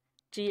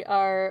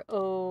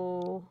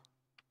 G-R-O-N-D.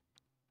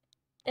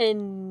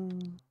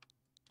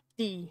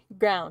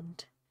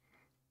 Ground.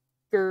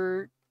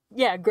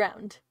 Yeah,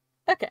 ground.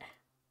 Okay.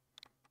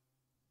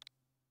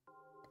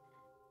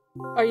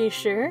 Are you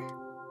sure?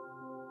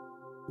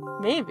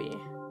 Maybe.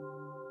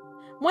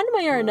 One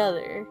way or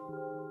another,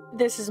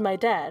 this is my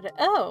dad.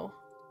 Oh.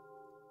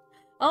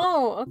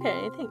 Oh,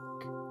 okay, I think.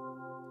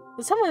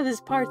 Some of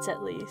his parts,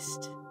 at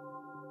least.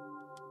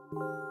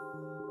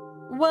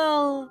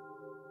 Well...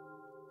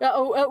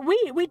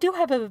 we do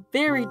have a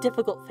very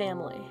difficult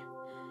family.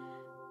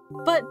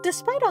 But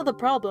despite all the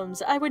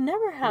problems, I would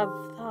never have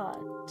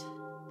thought...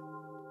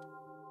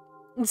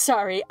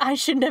 Sorry, I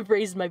shouldn't have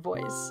raised my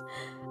voice.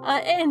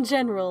 In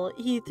general,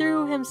 he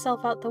threw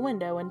himself out the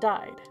window and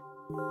died.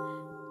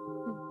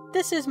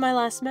 This is my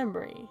last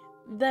memory.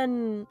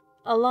 Then,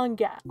 a long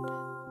gap.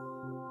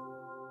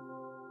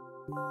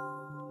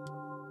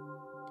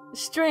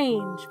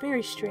 Strange,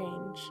 very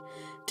strange.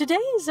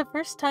 Today is the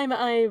first time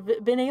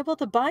I've been able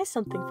to buy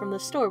something from the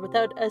store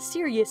without a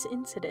serious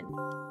incident.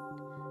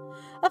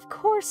 Of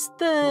course,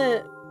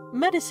 the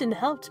medicine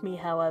helped me,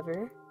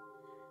 however.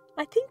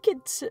 I think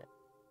it's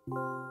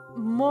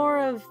more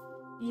of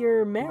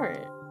your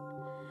merit.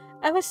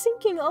 I was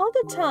thinking all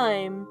the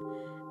time,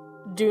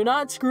 do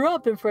not screw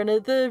up in front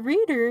of the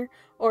reader,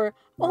 or,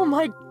 oh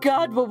my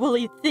god, what will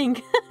he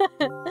think?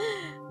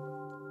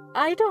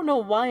 I don't know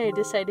why I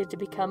decided to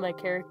become a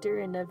character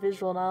in a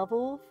visual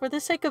novel for the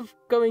sake of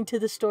going to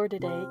the store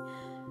today,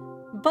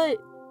 but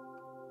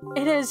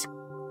it has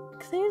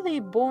clearly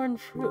borne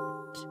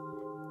fruit.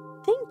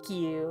 Thank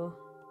you.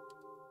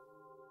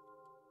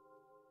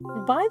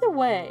 By the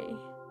way,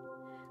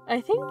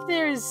 I think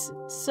there's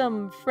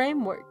some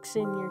frameworks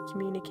in your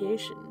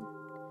communication.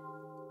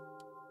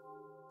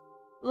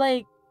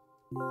 Like,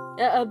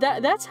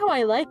 that's how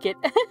I like it.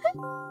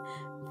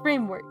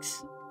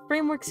 Frameworks.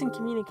 Frameworks in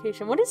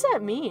communication. What does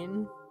that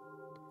mean?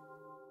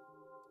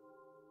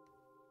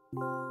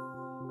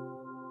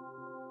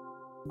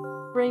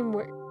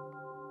 Framework.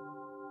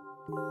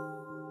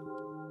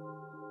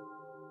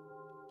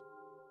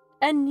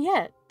 And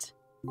yet,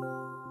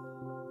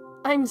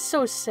 I'm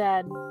so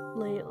sad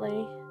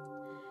lately.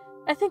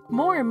 I think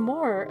more and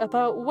more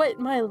about what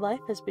my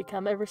life has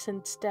become ever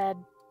since Dad...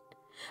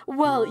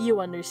 Well, you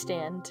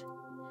understand.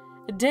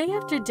 Day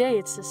after day,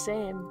 it's the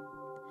same.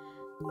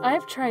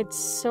 I've tried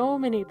so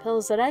many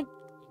pills that I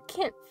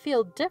can't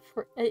feel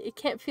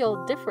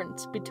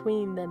difference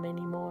between them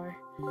anymore.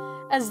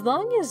 As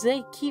long as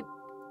they keep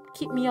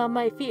me on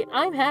my feet,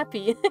 I'm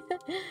happy.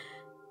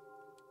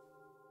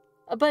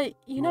 But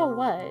you know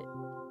what?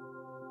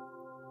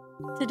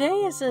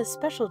 Today is a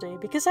special day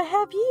because I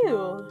have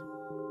you.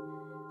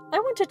 I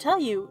want to tell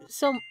you,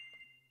 so...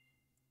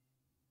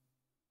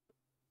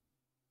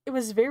 It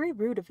was very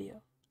rude of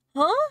you.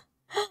 Huh?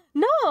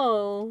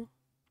 No!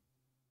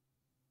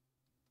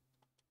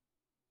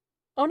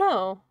 Oh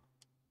no.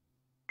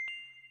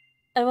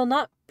 I will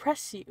not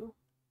press you.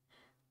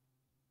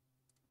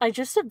 I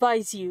just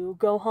advise you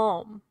go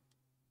home.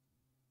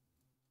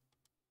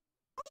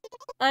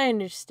 I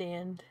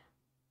understand.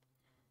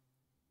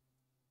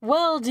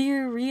 Well,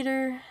 dear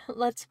reader,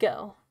 let's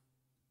go.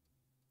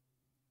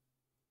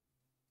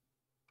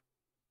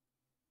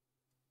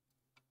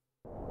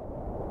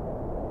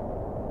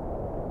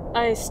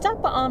 I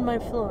step on my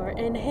floor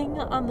and hang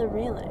on the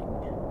railing.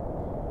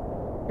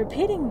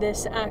 Repeating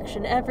this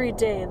action every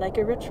day like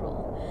a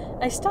ritual,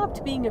 I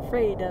stopped being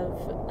afraid of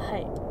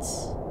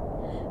heights.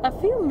 A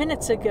few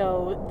minutes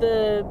ago,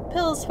 the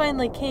pills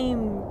finally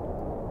came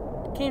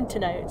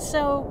tonight,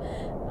 so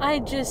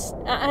I'm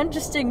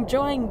just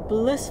enjoying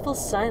blissful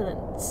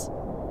silence.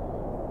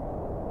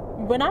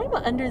 When I'm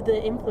under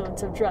the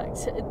influence of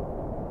drugs,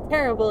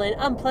 terrible and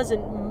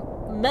unpleasant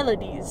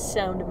melodies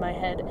sound in my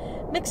head,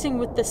 mixing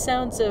with the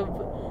sounds of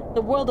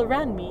the world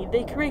around me.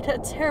 They create a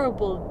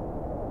terrible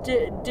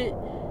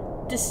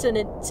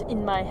dissonance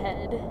in my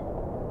head.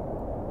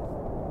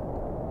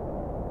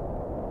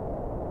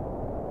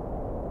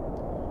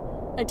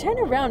 I turn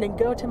around and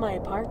go to my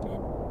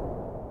apartment.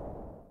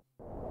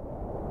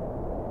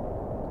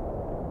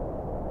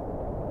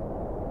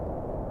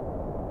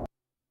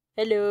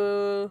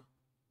 Hello.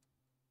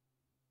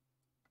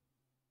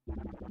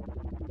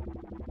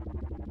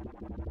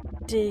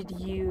 Did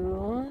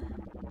you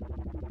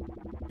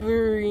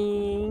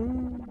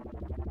bring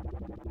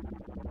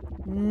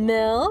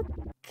milk?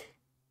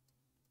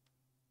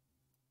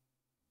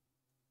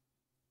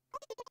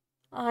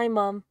 Hi,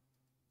 Mom.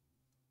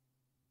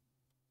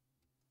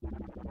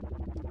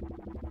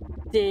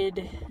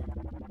 Did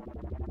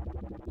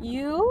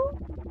you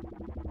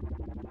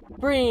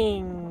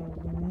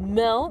bring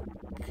milk?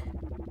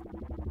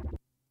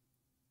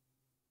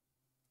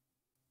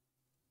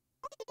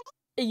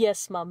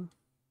 Yes, Mom.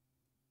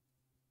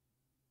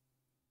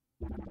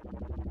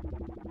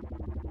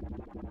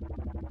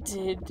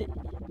 Did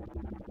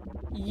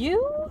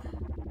you?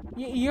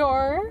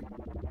 Your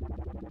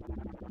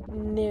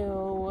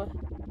new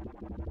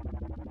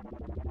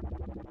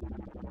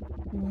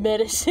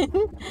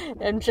medicine?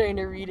 I'm trying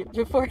to read it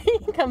before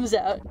it comes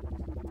out.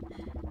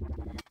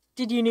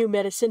 Did your new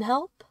medicine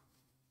help?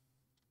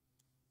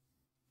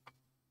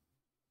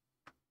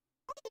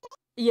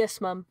 Yes,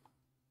 Mom.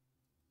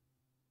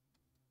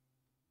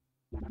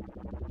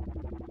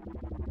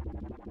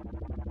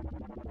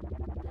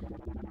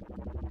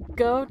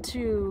 Go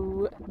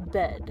to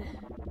bed.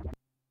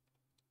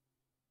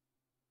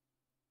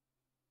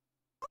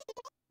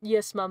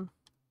 Yes, Mom.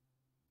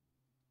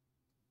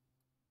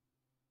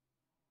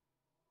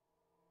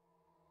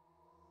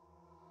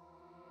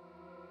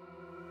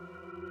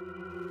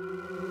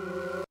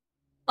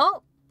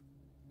 Oh!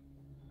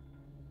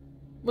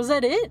 Was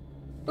that it?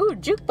 Ooh,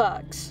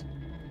 jukebox.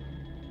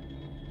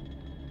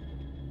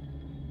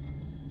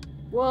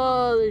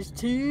 Whoa, there's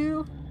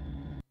two.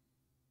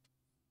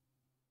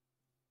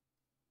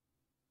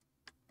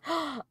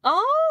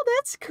 Oh,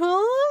 that's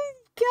cool.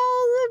 Got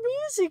all the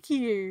music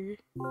here.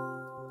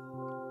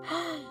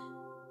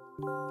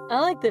 I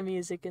like the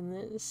music in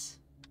this.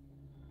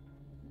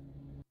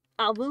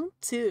 Album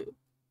 2.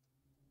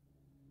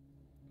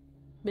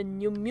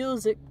 Menu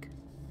music.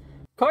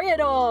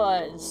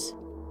 Corridors!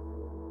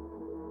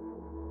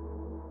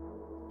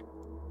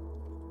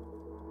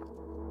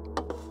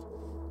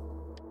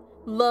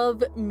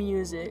 Love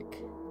music.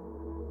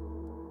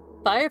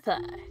 Firefly.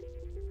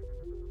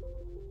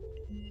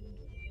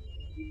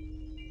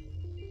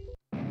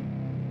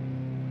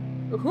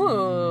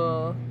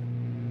 Ooh.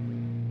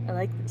 I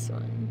like this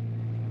one.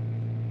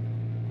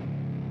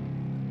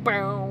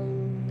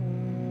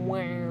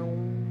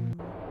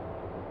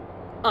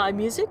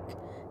 Music?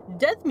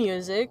 Death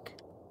music?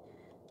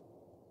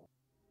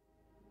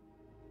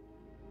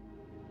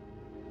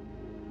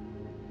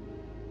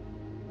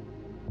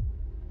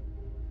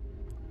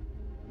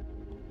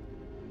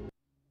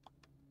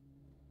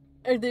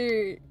 Are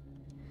there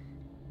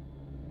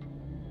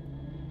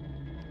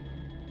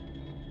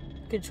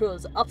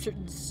controls?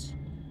 Options?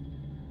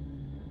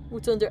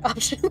 What's under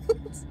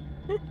options?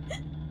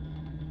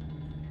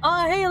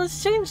 Oh, hey,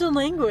 let's change the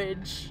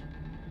language.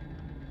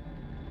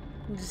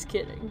 I'm just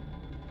kidding.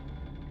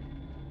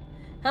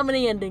 How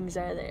many endings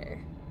are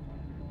there?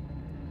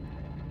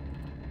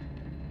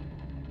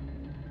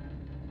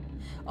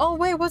 Oh,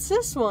 wait, what's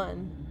this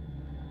one?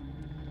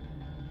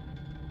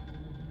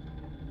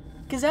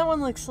 Because that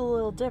one looks a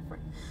little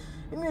different.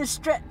 I'm gonna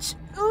stretch.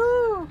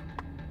 Ooh!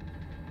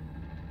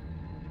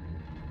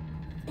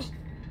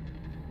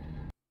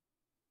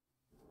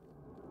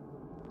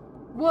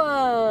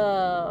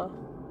 Whoa!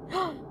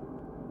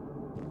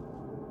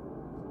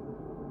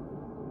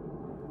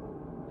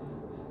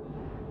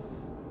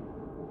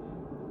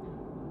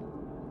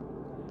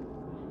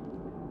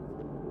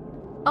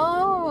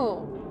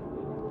 Oh!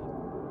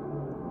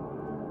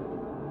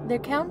 They're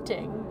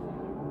counting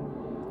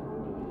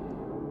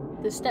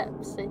the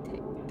steps they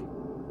take.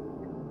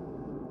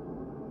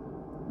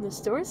 The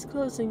store's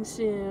closing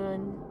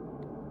soon.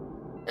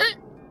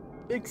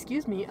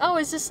 Excuse me. Oh,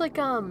 is this like,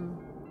 a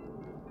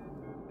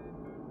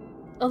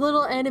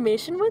little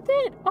animation with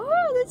it?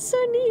 Oh, that's so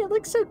neat. It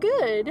looks so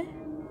good.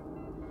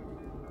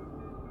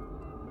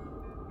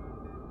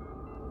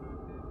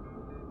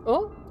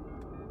 Oh.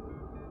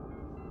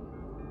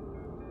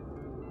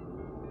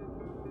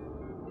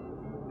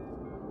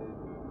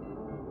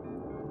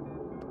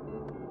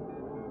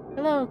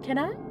 Hello, can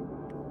I?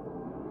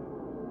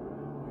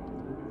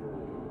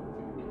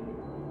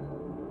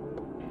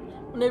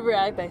 Whenever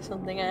I buy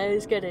something, I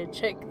always gotta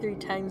check 3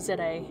 times that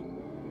I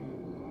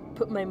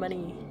put my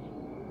money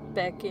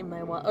back in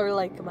my wallet, or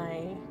like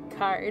my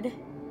card.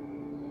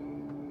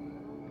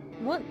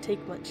 Won't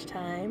take much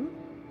time.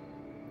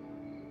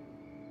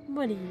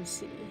 What do you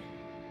see?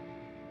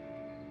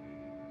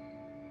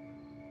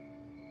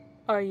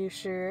 Are you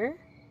sure?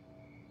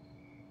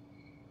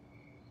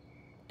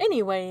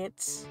 Anyway,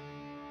 it's...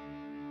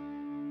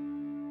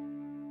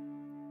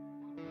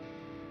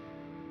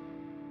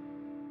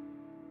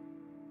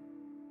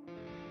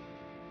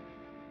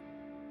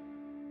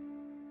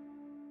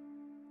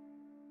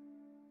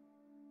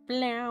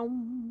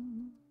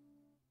 Bloom.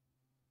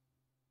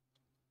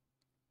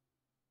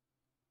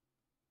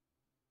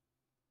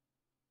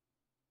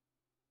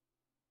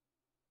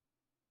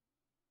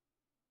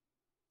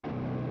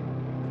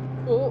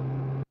 Oh.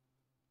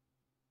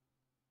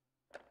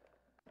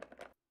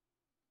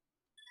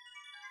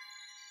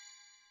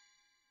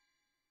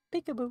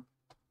 Peekaboo.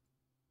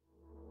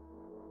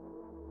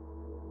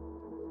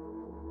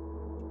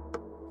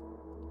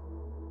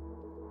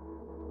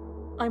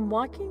 I'm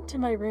walking to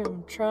my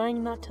room,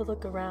 trying not to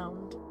look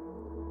around.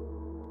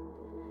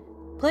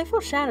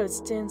 Playful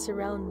shadows dance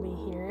around me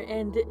here,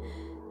 and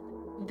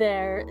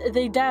there,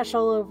 they dash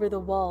all over the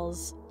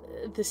walls,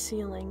 the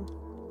ceiling.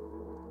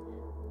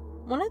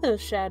 One of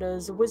those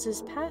shadows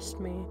whizzes past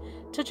me,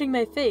 touching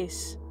my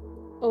face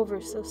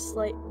ever so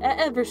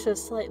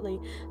slightly.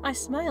 I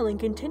smile and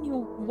continue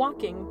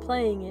walking,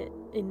 paying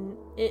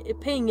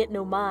it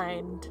no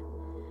mind.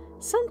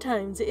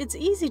 Sometimes it's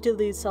easy to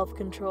lose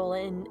self-control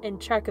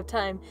and track of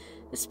time,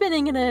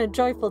 spinning in a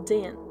joyful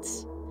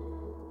dance.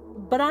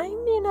 But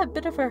I'm in a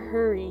bit of a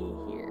hurry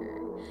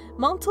here.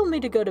 Mom told me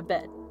to go to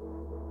bed.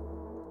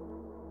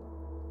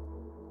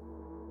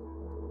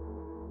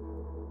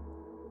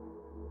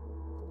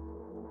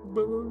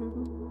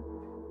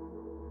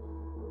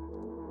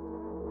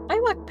 I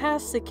walk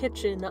past the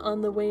kitchen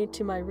on the way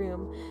to my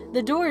room.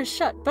 The door is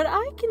shut, but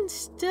I can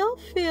still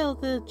feel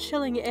the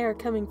chilling air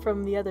coming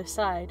from the other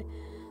side.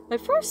 My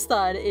first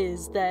thought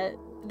is that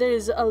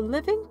there's a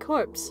living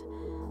corpse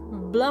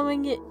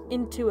blowing it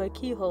into a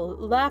keyhole,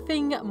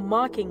 laughing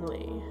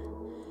mockingly.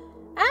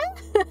 Ah!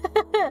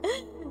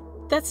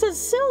 That's so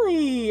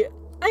silly!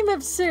 I'm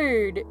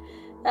absurd!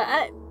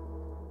 I'm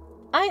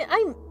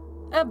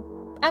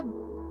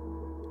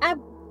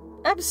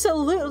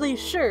absolutely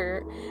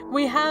sure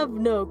we have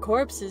no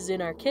corpses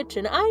in our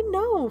kitchen. I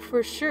know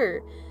for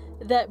sure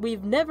that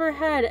we've never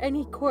had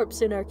any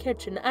corpse in our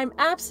kitchen. I'm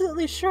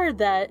absolutely sure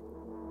that...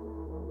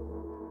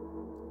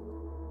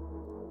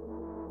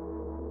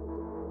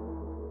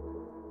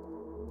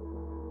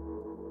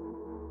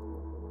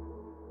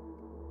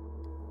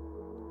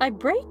 I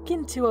break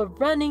into a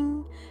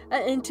run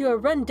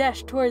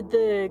dash toward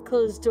the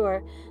closed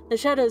door. The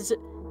shadows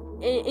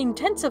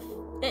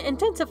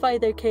intensify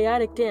their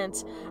chaotic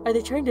dance. Are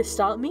they trying to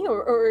stop me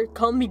or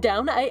calm me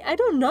down? I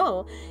don't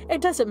know.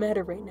 It doesn't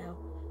matter right now.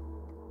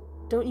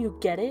 Don't you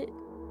get it?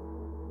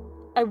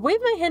 I wave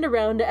my hand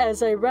around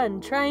as I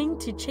run, trying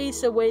to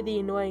chase away the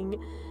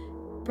annoying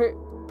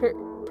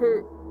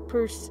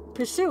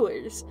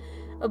pursuers.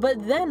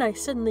 But then I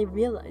suddenly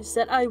realize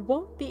that I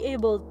won't be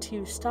able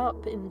to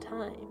stop in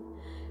time.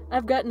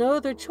 I've got no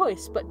other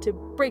choice but to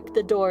break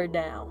the door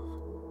now.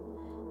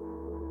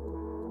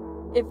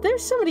 If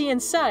there's somebody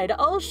inside,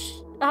 I'll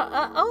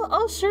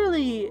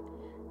surely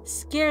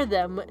scare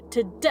them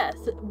to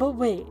death. But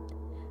wait,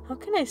 how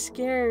can I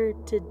scare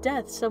to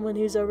death someone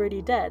who's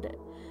already dead?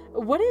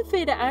 What if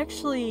it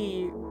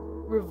actually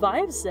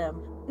revives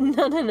them?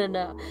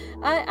 No.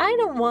 I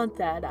don't want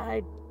that.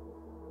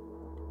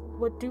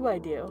 What do I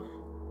do?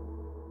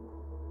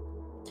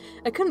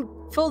 I couldn't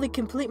fully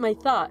complete my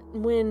thought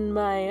when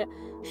my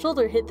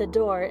shoulder hit the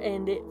door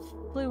and it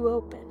flew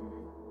open.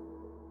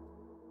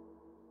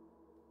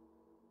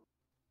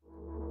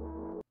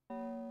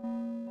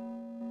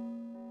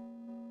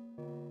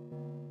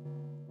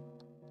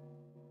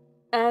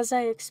 As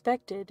I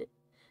expected,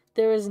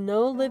 there was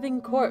no living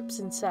corpse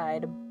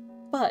inside,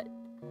 but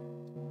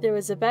there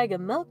was a bag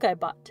of milk I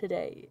bought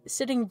today,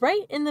 sitting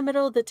right in the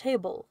middle of the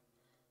table,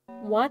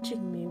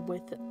 watching me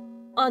with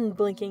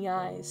unblinking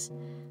eyes.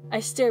 I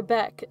stare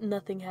back,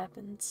 nothing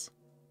happens.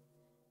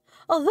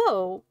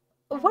 Although,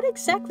 what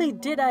exactly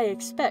did I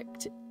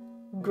expect?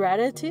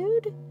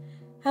 Gratitude?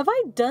 Have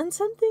I done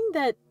something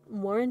that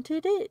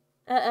warranted it?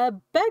 A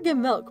bag of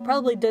milk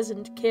probably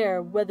doesn't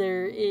care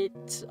whether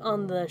it's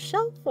on the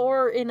shelf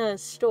or in a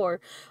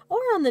store or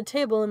on the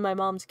table in my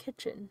mom's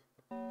kitchen.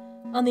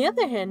 On the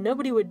other hand,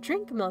 nobody would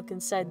drink milk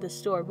inside the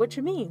store, which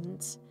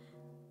means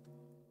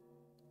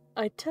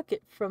I took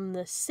it from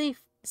the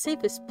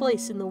safest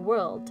place in the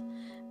world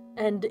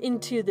and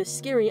into the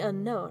scary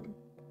unknown.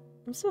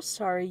 I'm so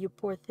sorry, you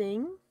poor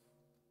thing.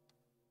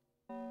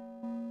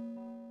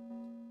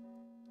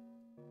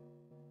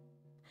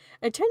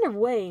 I turn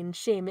away in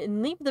shame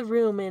and leave the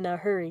room in a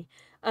hurry.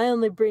 I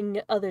only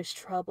bring others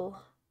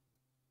trouble.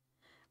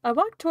 I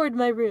walk toward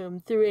my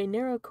room through a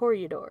narrow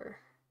corridor.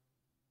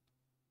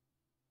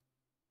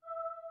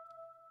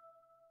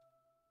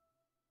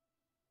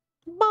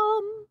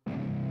 Bomb!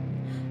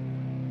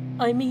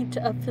 I meet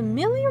a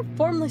familiar,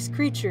 formless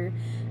creature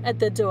at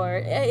the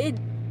door. It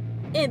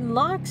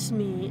locks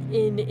me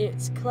in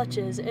its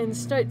clutches and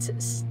starts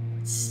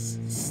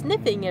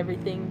sniffing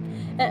everything.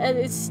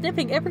 It's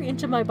sniffing every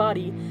inch of my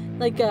body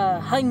like a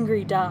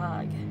hungry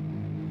dog.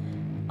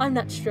 I'm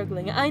not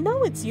struggling. I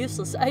know it's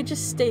useless. I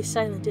just stay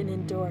silent and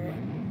endure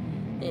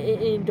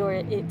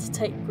its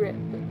tight grip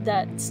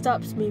that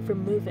stops me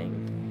from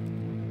moving.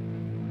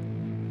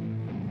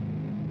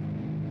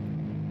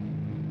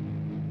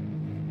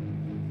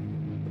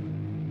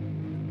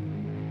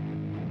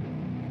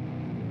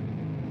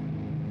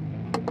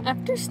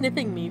 After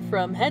sniffing me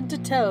from head to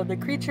toe, the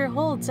creature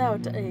holds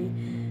out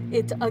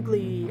its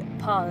ugly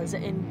paws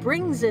and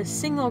brings a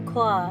single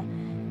claw,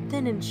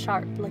 thin and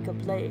sharp like a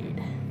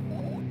blade.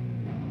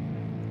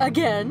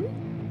 Again?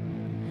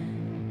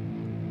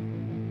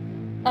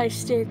 I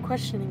stare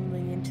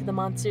questioningly into the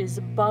monster's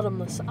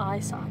bottomless eye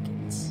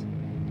sockets.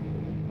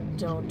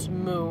 Don't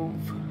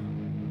move.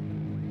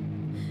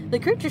 The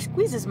creature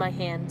squeezes my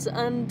hands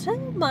until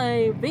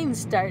my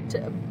veins start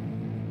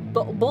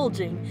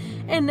bulging,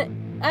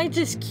 and I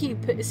just keep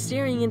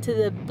staring into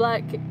the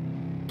black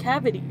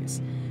cavities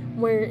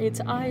where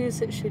its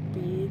eyes should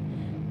be,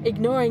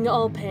 ignoring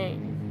all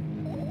pain.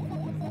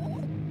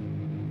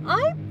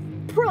 I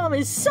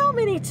promised so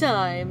many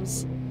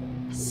times.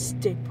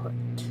 Stay put.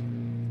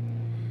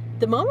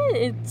 The moment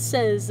it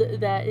says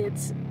that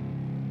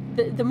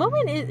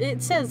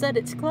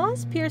it's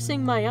claws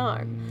piercing my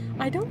arm,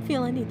 I don't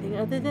feel anything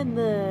other than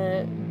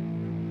the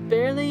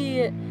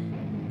barely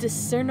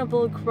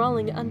discernible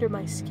crawling under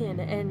my skin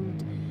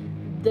and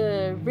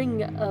the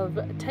ring of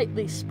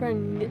tightly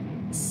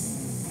sprung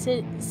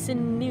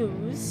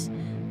sinews.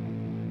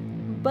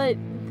 But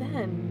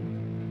then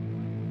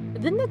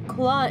the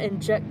claw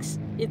injects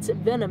its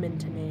venom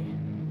into me.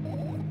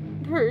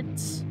 It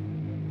hurts.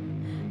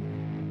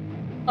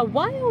 A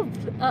white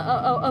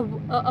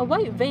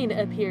vein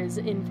appears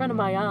in front of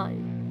my eye,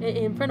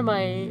 in front of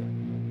my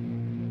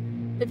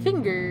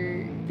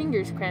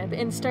fingers cramp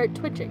and start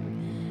twitching.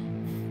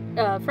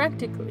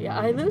 Frantically,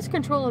 I lose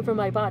control over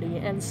my body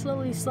and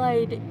slowly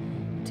slide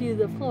to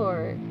the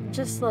floor,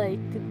 just like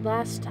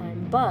last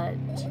time, but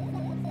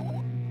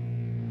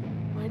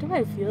why do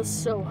I feel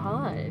so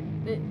hot?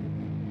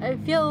 I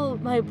feel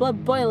my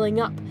blood boiling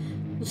up.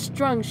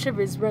 Strong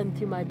shivers run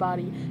through my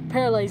body,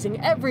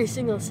 paralyzing every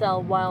single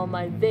cell while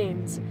my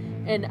veins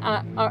and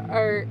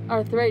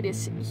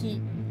arthritis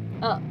heat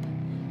up,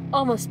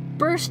 almost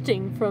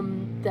bursting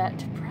from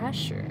that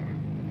pressure.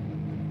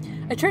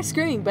 I try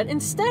screaming, but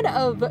instead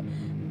of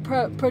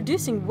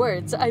producing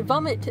words, I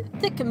vomit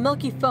thick,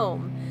 milky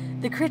foam.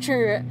 The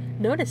creature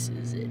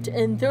notices it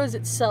and throws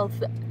itself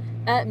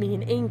at me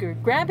in anger,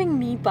 grabbing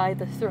me by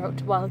the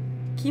throat while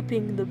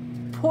keeping the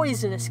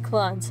poisonous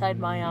claw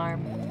inside my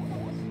arm.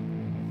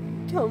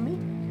 Kill me.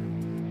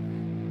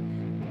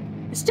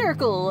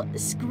 Hysterical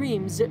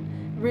screams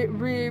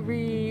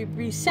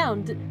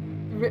resound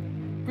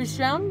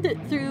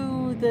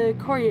through the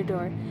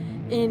corridor.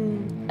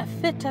 In a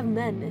fit of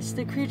madness,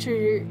 the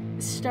creature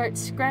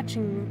starts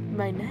scratching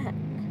my neck.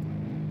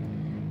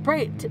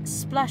 Bright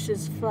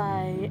splashes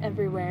fly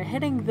everywhere,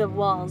 hitting the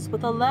walls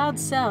with a loud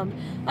sound.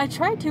 I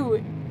try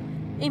to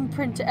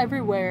imprint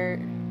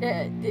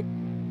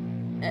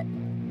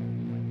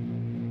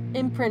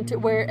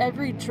where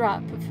every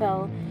drop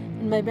fell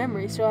in my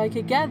memory so I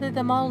could gather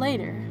them all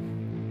later.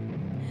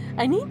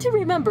 I need to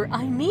remember.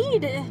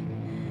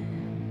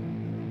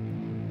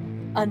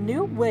 A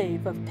new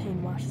wave of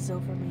pain washes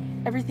over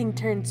me. Everything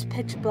turns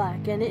pitch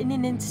black, and in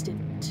an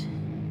instant,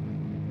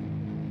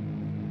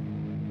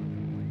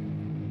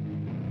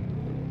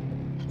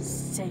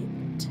 say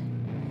it.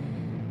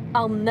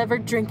 I'll never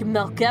drink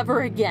milk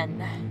ever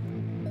again.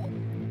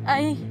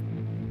 I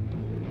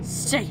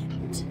say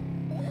it.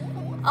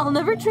 I'll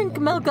never drink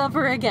milk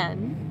ever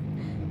again.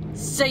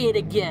 Say it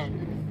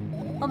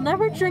again. I'll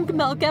never drink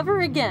milk ever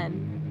again.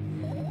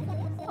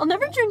 I'll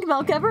never drink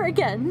milk ever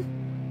again.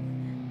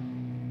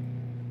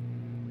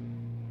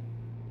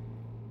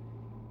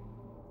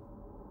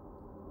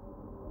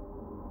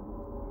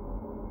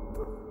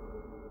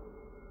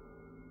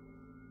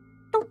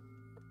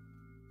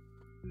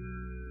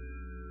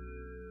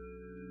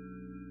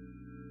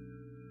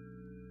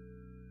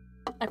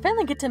 I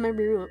finally get to my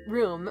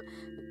room.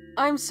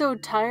 I'm so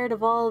tired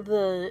of all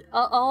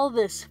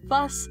this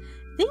fuss.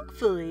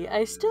 Thankfully,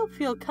 I still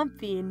feel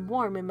comfy and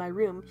warm in my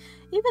room.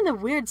 Even the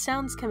weird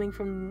sounds coming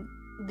from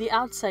the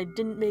outside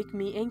didn't make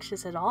me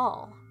anxious at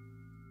all.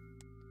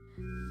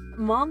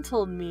 Mom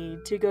told me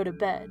to go to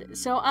bed,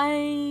 so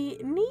I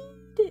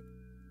need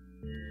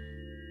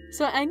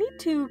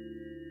to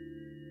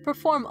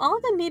perform all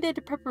the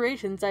needed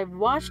preparations. I've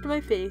washed my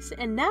face,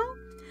 and now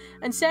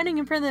I'm standing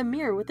in front of the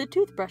mirror with a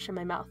toothbrush in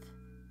my mouth.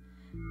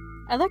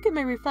 I look at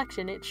my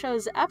reflection. It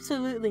shows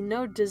absolutely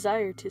no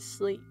desire to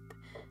sleep.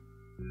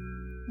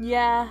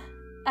 Yeah,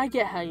 I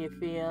get how you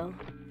feel.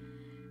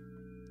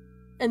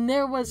 And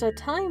there was a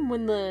time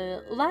when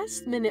the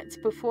last minutes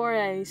before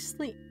I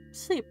sleep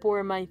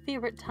were my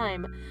favorite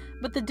time.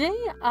 But the day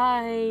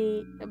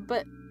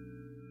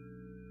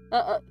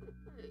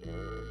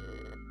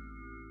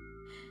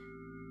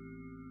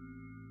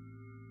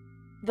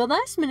the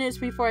last minutes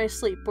before I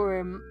sleep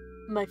were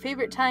my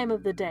favorite time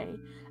of the day.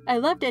 I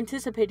loved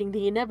anticipating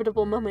the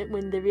inevitable moment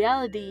when the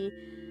reality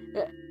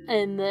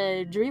and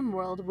the dream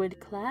world would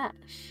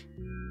clash.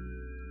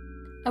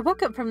 I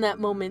woke up from that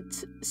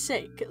moment's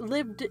sake,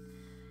 lived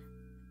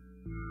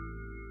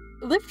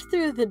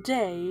through the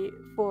day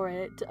for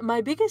it.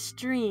 My biggest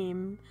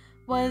dream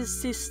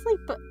was to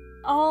sleep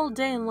all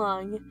day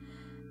long.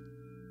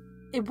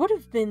 It would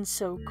have been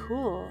so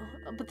cool,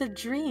 but the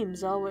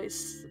dreams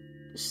always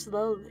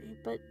slowly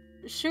but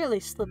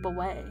surely slip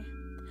away.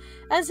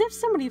 As if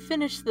somebody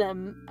finished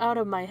them out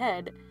of my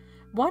head,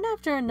 one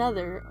after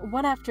another,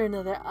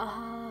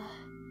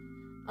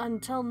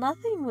 until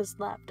nothing was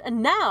left.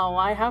 And now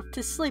I have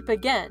to sleep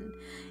again,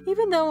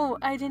 even though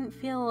I didn't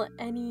feel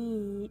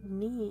any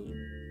need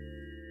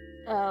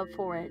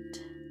for it.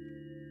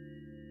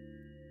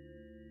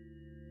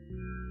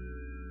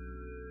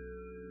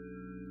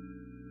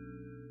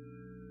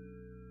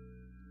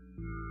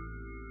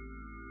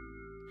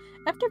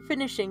 After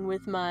finishing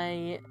with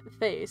my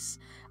face,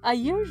 I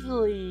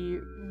usually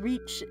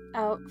reach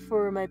out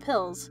for my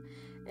pills.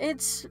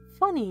 It's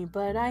funny,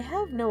 but I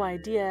have no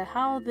idea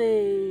how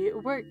they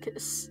work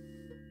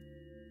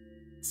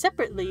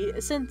separately,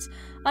 since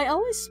I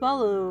always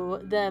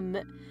swallow them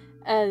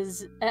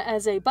as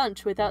a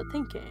bunch without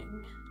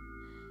thinking.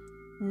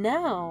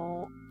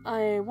 Now,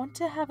 I want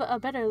to have a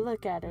better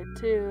look at it,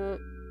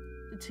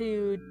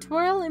 to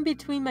twirl in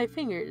between my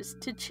fingers,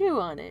 to chew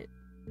on it.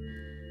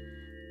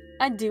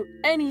 I'd do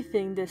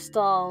anything to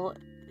stall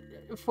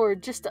for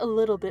just a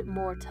little bit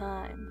more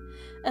time.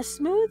 A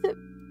smooth,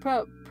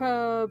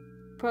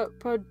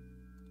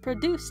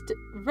 produced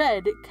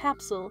red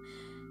capsule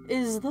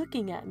is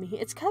looking at me.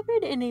 It's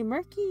covered in a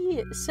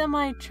murky,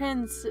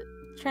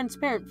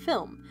 transparent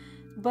film,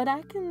 but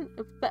I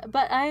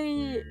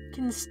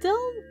can still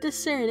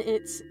discern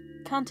its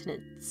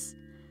contents.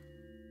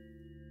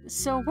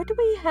 So what do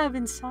we have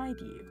inside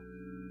you?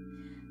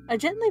 I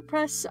gently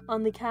press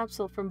on the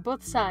capsule from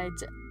both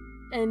sides,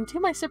 and to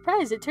my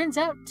surprise, it turns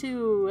out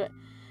to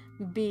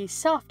be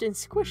soft and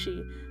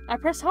squishy. I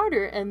press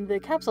harder, and the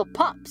capsule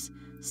pops.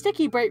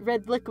 Sticky, bright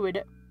red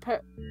liquid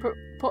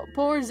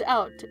pours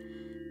out.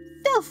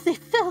 Filthy,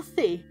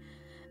 filthy!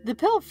 The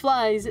pill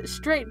flies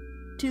straight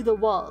to the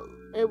wall,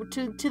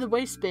 to the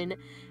waste bin,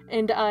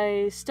 and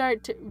I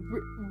start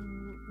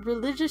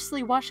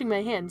religiously washing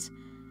my hands.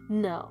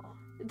 No,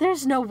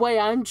 there's no way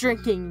I'm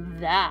drinking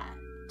that.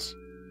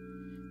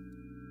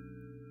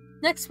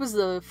 Next was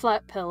the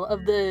flat pill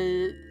of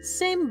the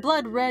same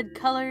blood red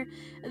color.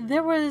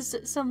 There was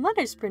some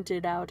letters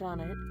printed out on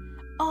it.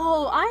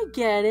 Oh, I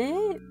get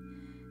it.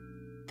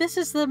 This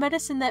is the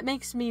medicine that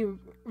makes me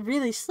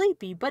really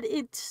sleepy, but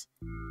it's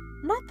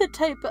not the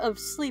type of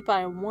sleep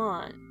I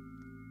want.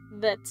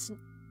 That's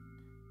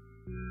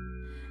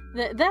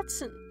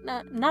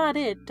not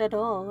it at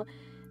all.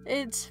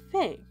 It's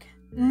fake.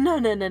 No,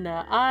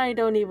 I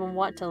don't even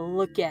want to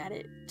look at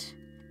it.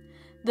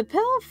 The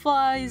pill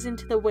flies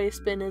into the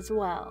waste bin as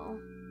well.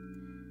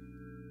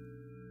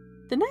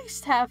 The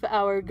next half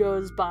hour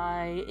goes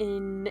by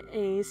in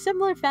a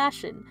similar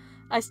fashion.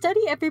 I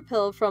study every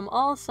pill from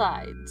all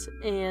sides,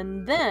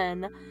 and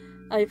then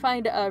I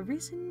find a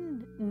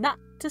reason not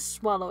to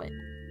swallow it.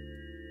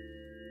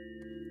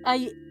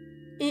 I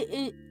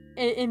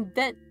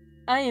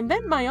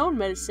invent my own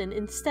medicine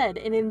instead,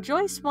 and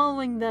enjoy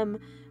swallowing them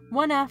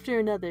one after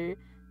another,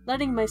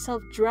 letting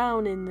myself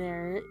drown in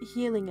their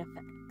healing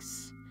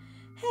effects.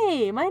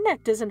 Hey, my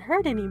neck doesn't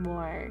hurt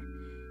anymore.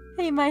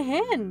 Hey, my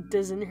hand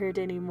doesn't hurt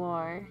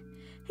anymore.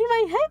 Hey,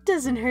 my head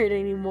doesn't hurt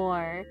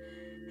anymore.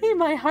 Hey,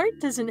 my heart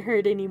doesn't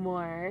hurt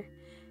anymore.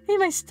 Hey,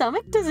 my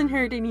stomach doesn't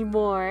hurt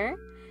anymore.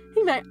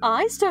 Hey, my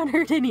eyes don't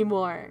hurt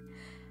anymore.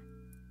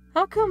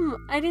 How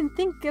come I didn't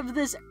think of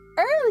this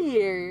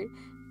earlier?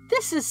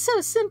 This is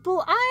so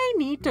simple, I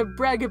need to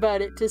brag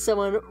about it to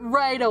someone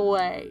right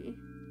away.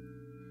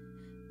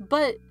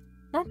 But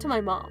not to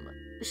my mom.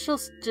 She'll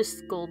just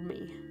scold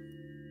me.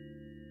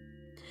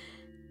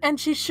 And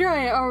she's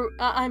sure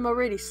I'm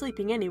already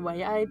sleeping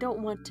anyway. I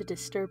don't want to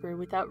disturb her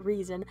without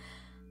reason.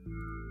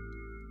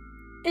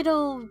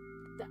 I'll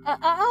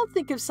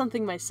think of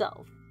something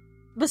myself.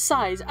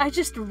 Besides, I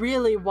just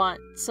really want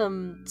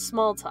some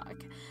small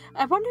talk.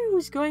 I wonder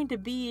who's going to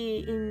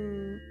be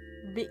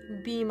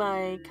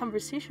my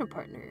conversation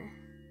partner.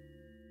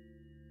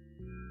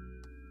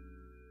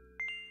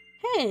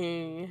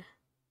 Hey.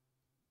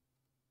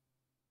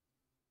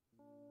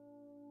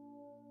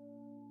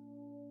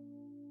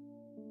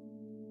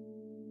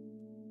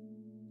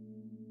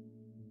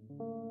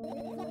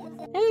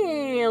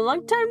 Hey,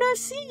 long time no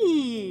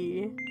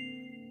see.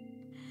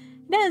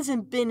 It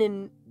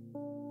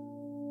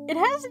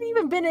hasn't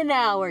even been an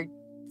hour,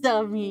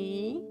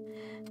 dummy.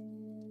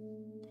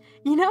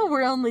 You know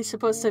we're only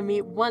supposed to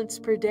meet once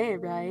per day,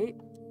 right?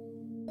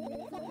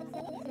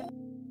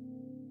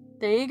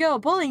 There you go,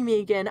 bullying me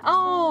again.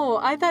 Oh,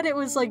 I thought it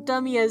was like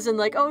dummy as in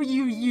like, oh,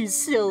 you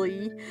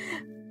silly.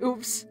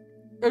 Oops.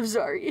 I'm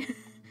sorry.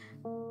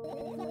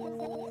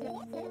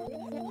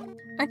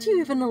 Aren't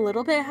you even a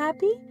little bit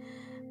happy?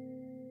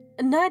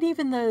 Not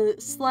even the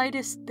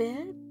slightest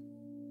bit?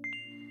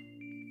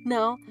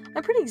 No,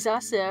 I'm pretty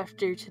exhausted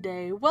after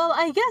today. Well,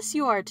 I guess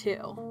you are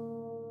too.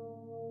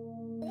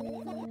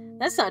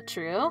 That's not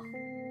true.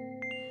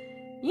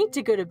 You need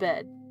to go to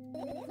bed.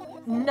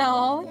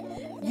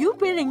 No, you've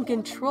been in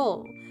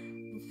control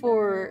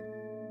for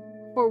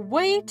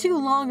way too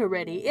long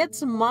already.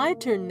 It's my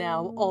turn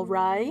now,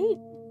 alright?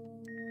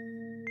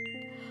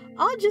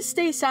 I'll just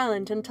stay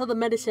silent until the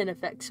medicine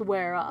effects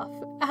wear off.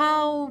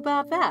 How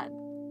about that?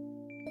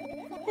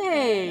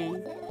 Hey,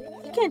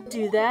 you can't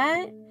do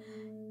that.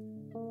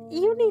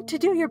 You need to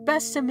do your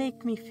best to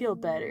make me feel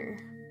better.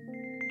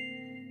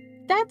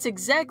 That's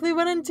exactly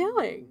what I'm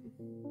doing.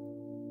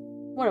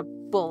 What a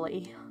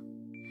bully.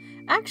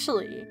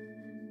 Actually,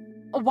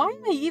 why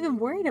am I even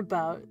worried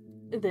about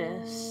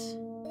this?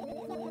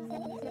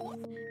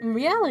 In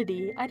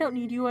reality, I don't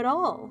need you at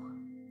all.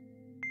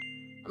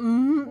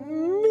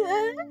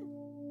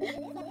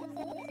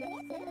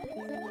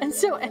 I'm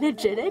so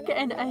energetic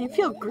and I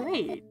feel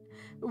great.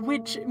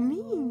 which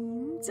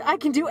means I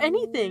can do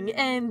anything,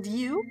 and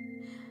you?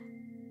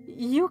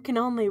 You can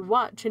only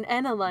watch and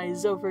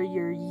analyze over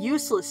your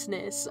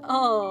uselessness.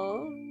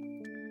 Oh.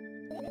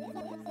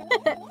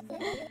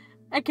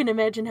 I can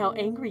imagine how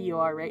angry you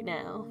are right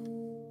now.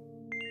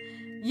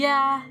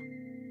 Yeah,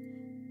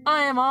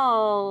 I'm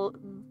all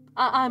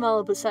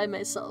beside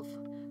myself.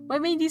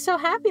 What made you so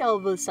happy all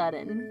of a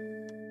sudden?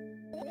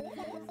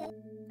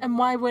 And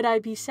why would I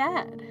be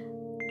sad?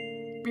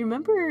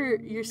 Remember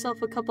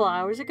yourself a couple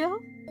hours ago?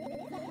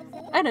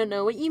 I don't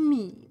know what you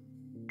mean.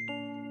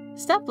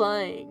 Stop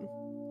lying.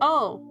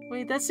 Oh,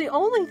 wait, that's the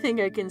only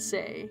thing I can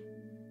say.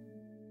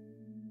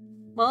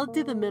 Well, I'll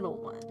do the middle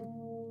one.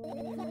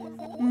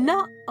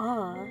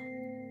 Nuh-uh.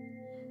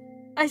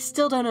 I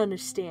still don't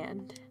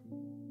understand.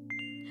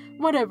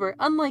 Whatever,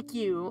 unlike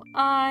you,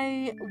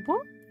 I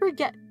won't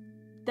forget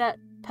that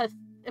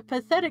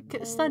pathetic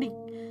study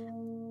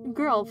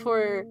girl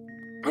for...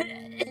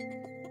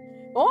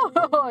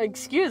 Oh,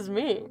 excuse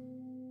me.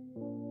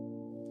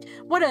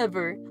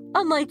 Whatever,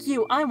 unlike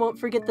you, I won't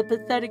forget the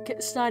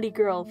pathetic snotty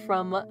girl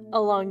from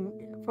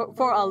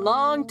for a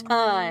long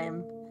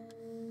time.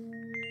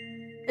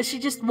 She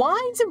just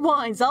whines and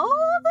whines all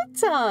the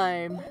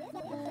time.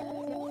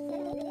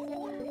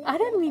 I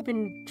didn't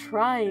even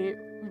try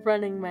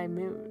running my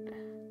mood.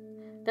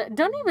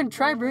 Don't even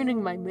try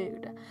ruining my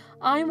mood.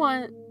 I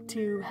want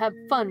to have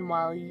fun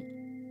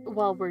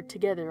while we're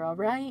together,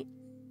 alright?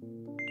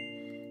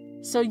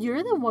 So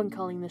you're the one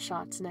calling the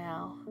shots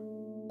now.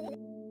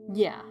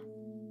 Yeah.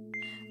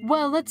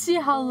 Well, let's see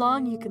how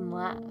long you can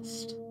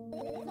last.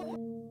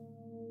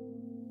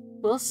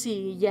 We'll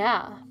see,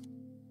 yeah.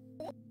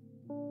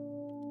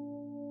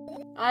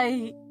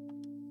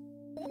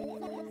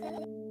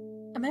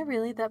 Am I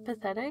really that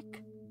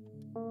pathetic?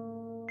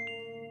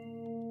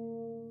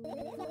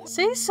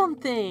 Say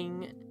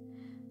something!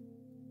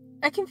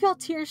 I can feel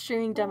tears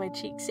streaming down my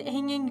cheeks,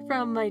 hanging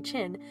from my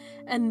chin,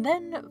 and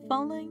then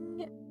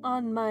falling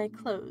on my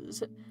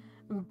clothes,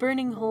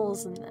 burning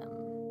holes in them.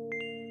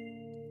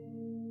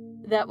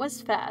 That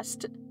was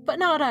fast, but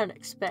not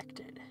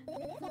unexpected.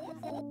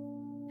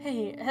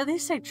 Hey, at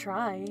least I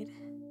tried.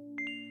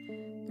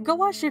 Go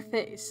wash your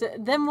face,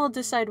 then we'll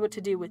decide what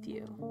to do with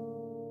you.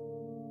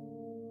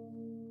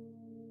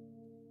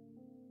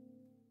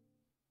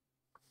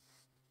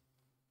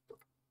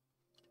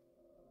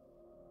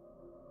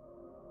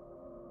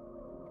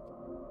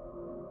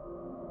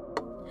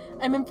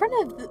 I'm in front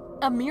of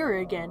a mirror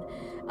again.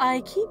 I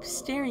keep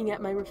staring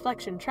at my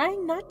reflection,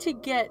 trying not to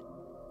get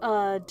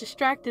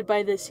distracted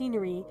by the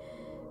scenery,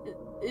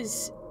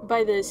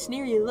 by the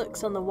sneery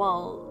looks on the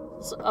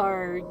walls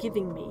are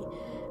giving me.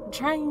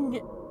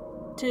 Trying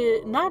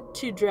to not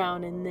to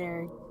drown in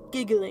their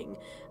giggling,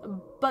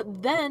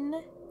 but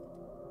then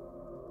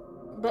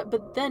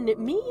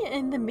me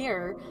in the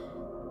mirror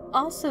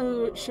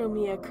also show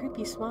me a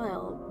creepy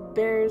smile,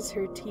 bares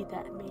her teeth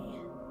at me.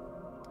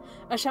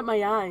 I shut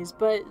my eyes,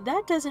 but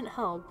that doesn't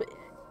help.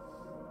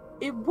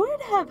 It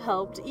would have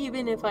helped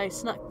even if I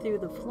snuck through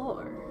the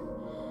floor.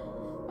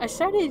 I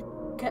started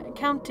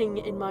counting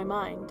in my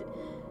mind.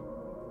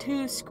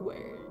 2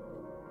 squares.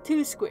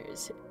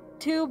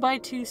 2 by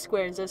 2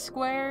 squares. A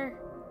square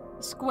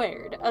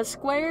squared. A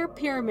square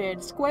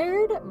pyramid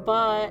squared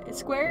by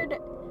squared.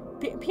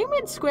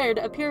 Pyramid squared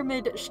a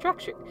pyramid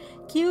structure.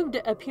 Cubed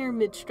a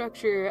pyramid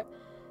structure.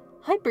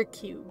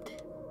 Hypercubed.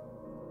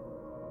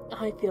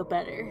 I feel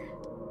better.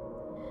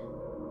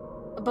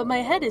 But my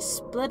head is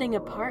splitting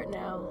apart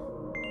now.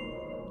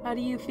 How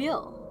do you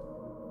feel?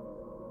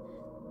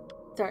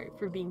 Sorry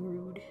for being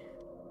rude.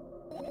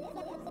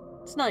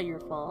 It's not your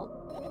fault.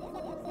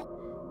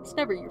 It's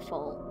never your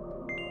fault.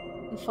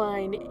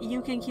 Fine,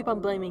 you can keep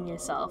on blaming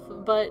yourself,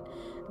 but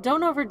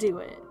don't overdo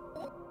it.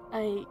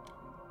 I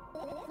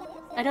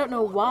don't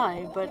know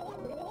why, but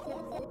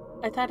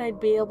I thought I'd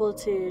be able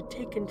to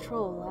take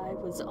control. I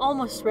was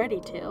almost ready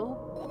to.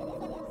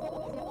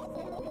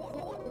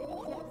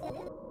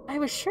 I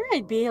was sure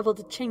I'd be able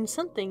to change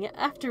something.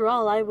 After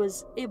all, I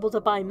was able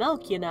to buy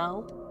milk, you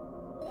know.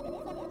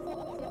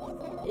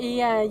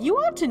 Yeah, you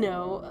ought to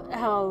know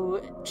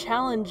how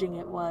challenging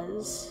it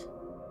was.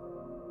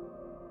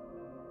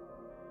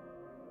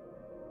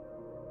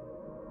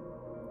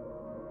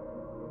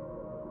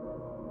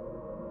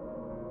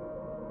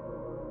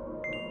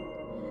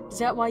 Is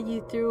that why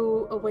you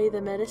threw away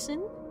the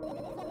medicine?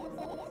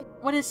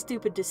 What a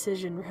stupid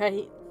decision,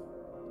 right?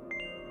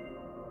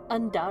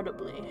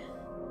 Undoubtedly.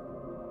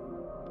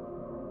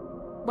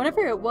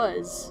 Whatever it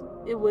was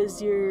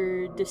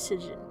your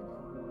decision.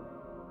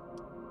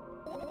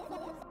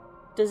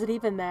 Does it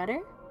even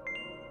matter?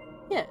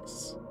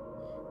 Yes.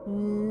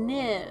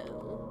 No.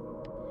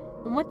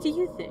 And what do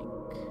you think?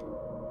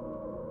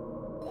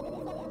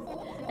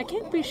 I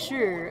can't be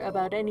sure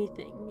about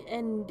anything,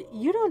 and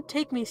you don't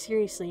take me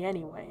seriously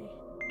anyway.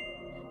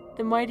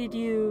 Then why did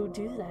you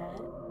do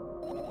that?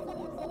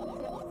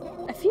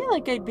 I feel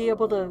like I'd be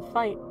able to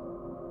fight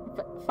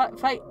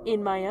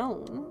in my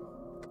own.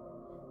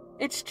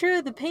 It's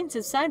true the pain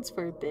subsides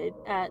for a bit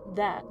at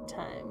that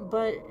time,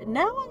 but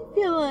now I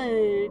feel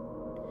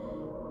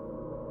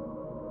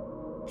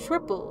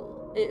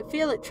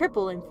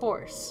triple in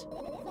force.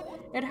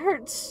 It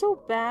hurts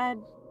so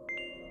bad.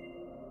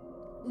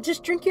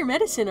 Just drink your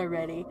medicine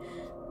already,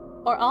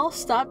 or I'll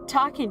stop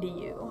talking to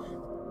you.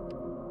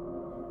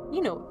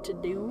 You know what to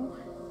do.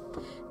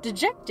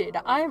 Dejected,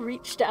 I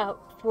reached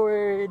out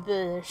for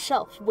the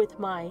shelf with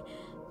my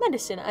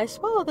medicine. I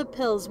swallow the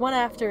pills one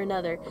after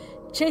another,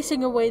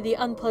 chasing away the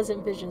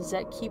unpleasant visions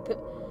that keep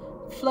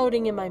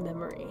floating in my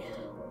memory.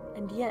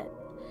 And yet,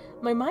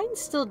 my mind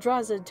still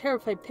draws a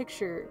terrified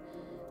picture.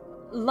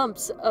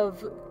 Lumps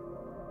of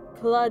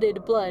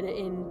clotted blood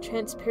in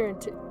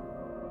transparent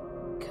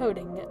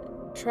coating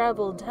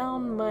travel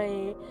down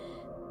my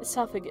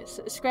esophagus,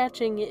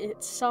 scratching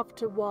its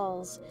soft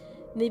walls,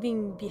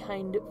 leaving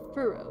behind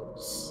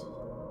furrows.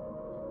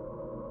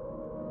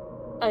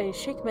 I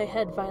shake my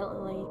head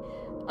violently.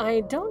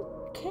 I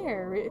don't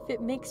care if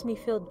it makes me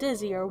feel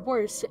dizzy or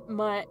worsens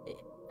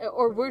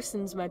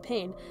my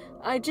pain.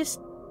 I just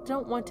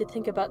don't want to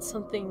think about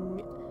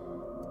something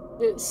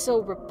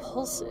so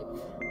repulsive.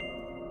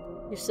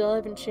 You still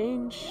haven't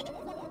changed?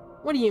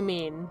 What do you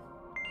mean?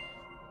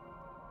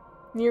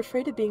 You're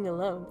afraid of being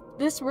alone.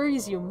 This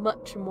worries you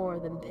much more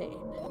than pain.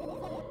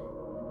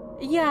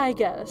 Yeah, I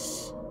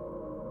guess.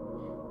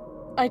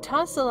 I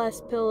toss the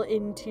last pill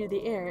into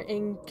the air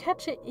and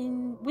catch it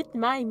in with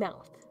my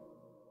mouth.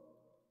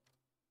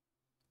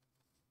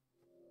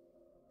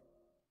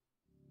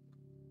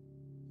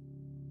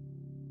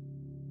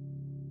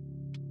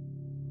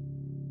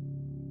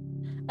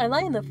 I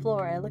lie on the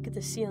floor. I look at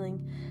the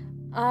ceiling.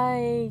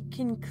 I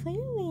can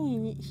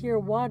clearly hear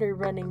water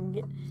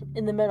running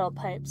in the metal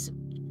pipes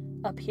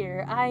up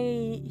here.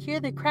 I hear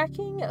the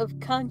cracking of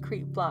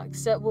concrete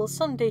blocks that will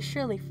someday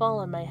surely fall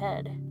on my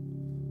head.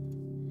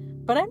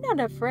 But I'm not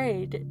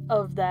afraid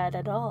of that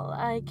at all.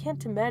 I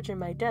can't imagine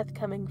my death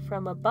coming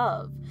from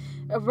above.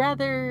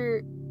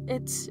 Rather,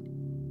 it's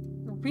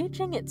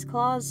reaching its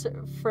claws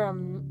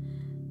from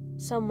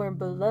somewhere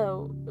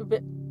below,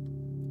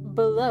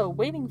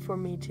 waiting for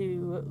me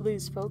to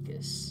lose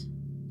focus.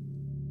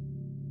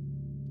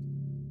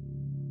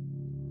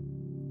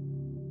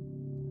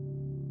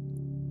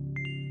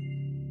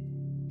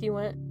 Do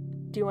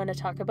you want to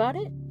talk about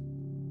it?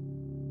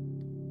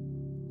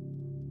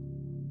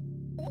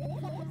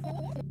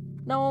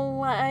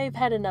 No, I've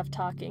had enough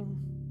talking.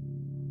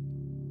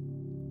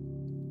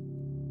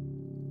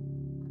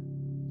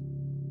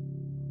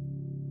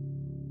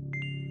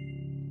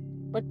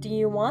 What do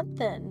you want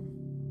then?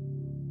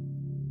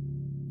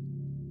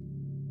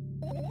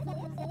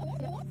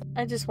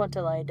 I just want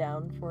to lie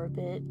down for a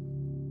bit.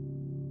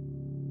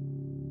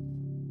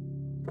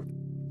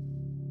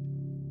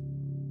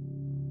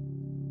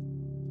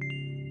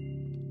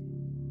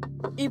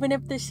 Even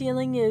if the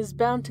ceiling is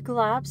bound to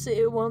collapse,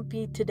 it won't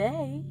be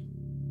today.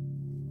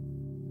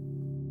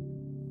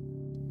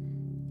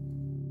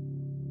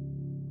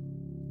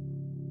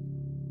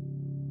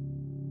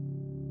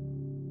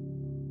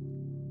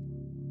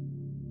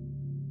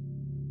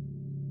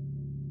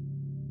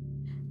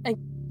 I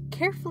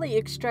carefully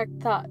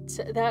extract thoughts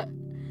that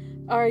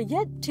are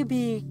yet to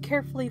be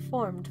carefully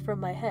formed from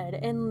my head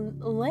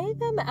and lay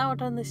them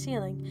out on the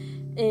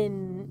ceiling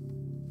in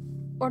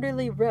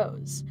orderly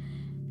rows.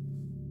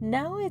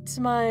 Now it's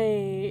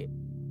my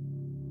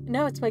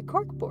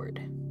corkboard.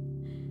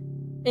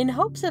 In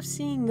hopes of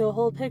seeing the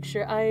whole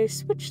picture, I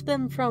switch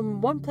them from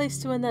one place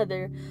to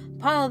another,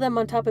 pile them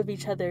on top of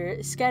each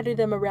other, scatter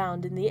them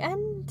around. In the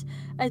end,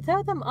 I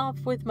throw them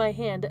off with my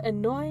hand,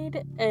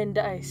 annoyed, and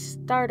I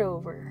start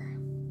over.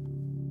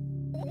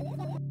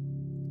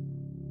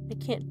 I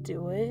can't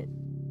do it.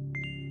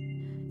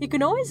 You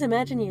can always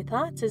imagine your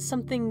thoughts as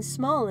something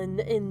small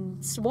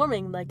and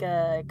swarming like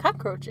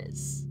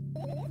cockroaches.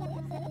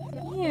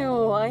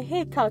 Ew, I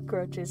hate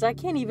cockroaches. I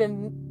can't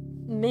even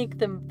make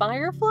them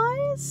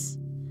fireflies?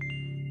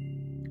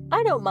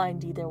 I don't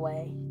mind either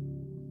way.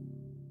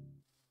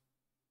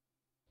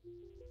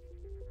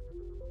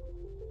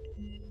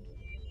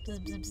 Bzz,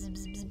 bzz, bzz,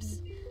 bzz, bzz,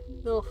 bzz.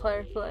 Little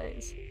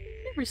fireflies.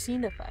 Never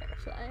seen a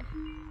firefly.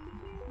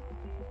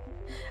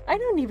 I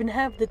don't even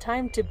have the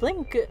time to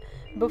blink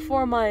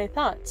before my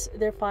thoughts,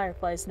 they're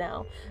fireflies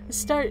now,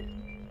 start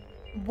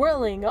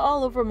whirling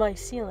all over my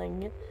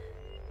ceiling.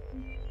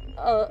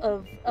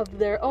 Of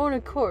their own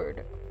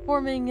accord,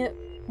 forming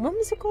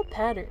whimsical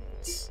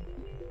patterns.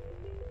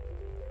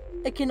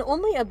 I can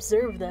only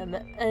observe them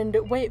and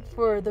wait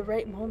for the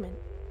right moment.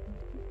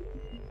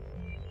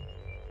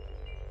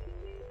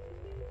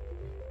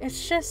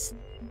 It's just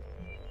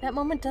that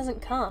moment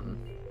doesn't come.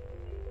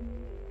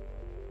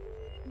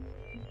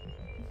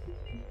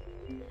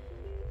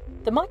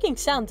 The mocking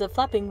sounds of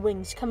flapping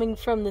wings coming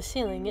from the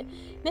ceiling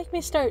make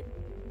me start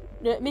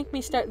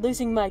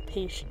losing my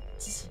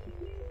patience.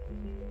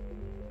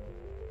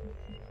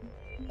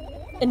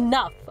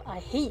 Enough! I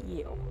hate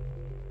you.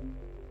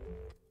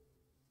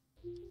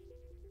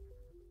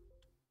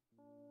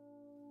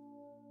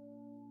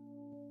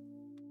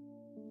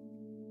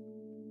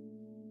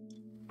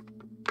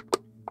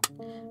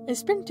 I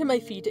spring to my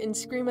feet and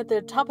scream at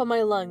the top of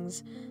my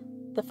lungs.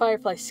 The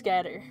fireflies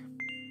scatter.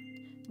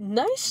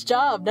 Nice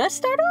job! Now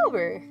start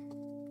over!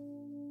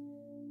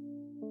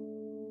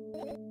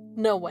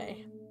 No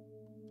way.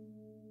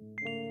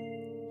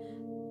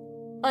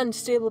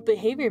 Unstable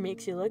behavior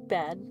makes you look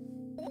bad.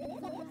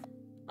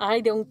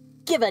 I don't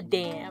give a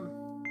damn.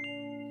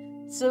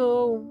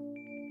 So,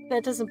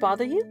 that doesn't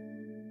bother you?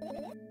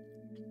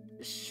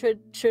 Should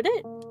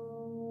it?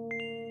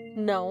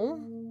 No.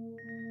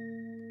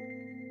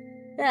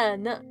 Yeah,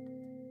 no.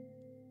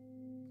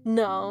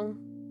 No.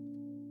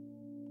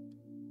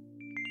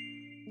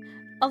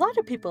 A lot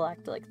of people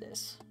act like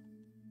this.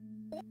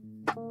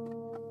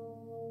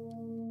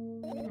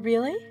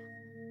 Really?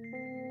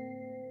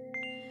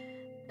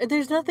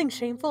 There's nothing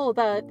shameful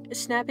about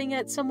snapping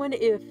at someone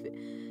if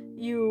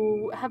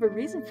you have a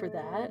reason for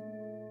that.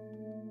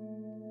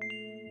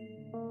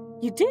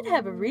 You did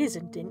have a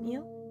reason, didn't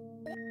you?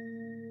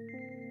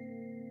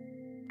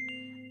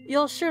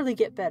 You'll surely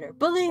get better,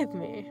 believe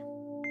me.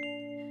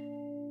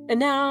 And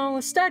now,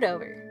 start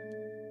over.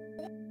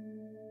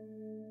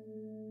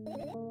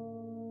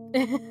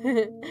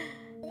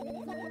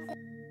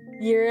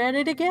 You're at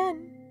it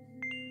again.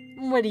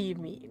 What do you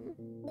mean?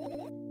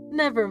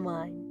 Never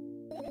mind.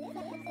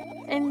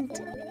 And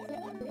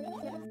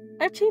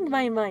I've changed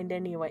my mind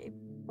anyway.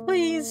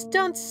 Please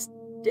don't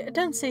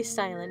stay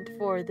silent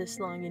for this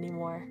long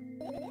anymore.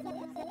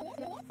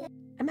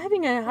 I'm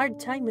having a hard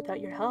time without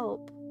your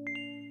help.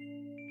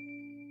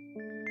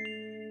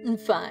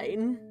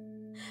 Fine.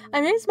 I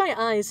raise my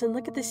eyes and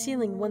look at the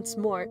ceiling once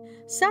more.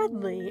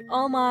 Sadly,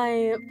 all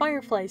my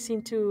fireflies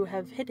seem to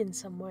have hidden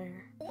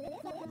somewhere.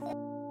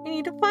 I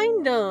need to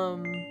find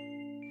them.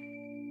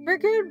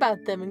 Forget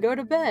about them and go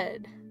to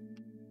bed.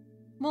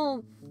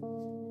 Well,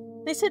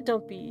 they said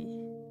don't be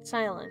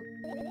silent.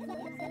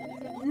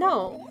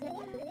 No.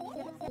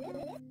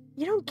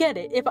 You don't get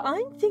it. If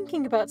I'm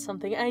thinking about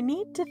something, I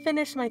need to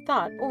finish my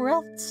thought, or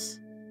else...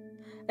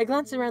 I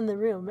glance around the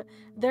room.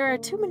 There are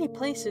too many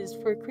places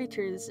for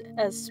creatures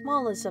as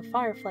small as a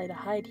firefly to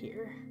hide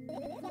here.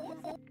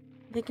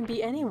 They can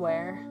be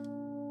anywhere.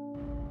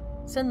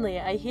 Suddenly,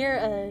 I hear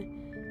a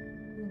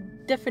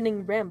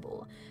deafening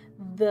ramble.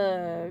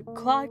 The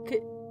clock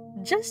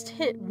just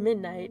hit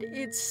midnight.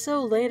 It's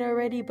so late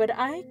already, but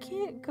I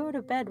can't go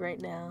to bed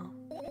right now.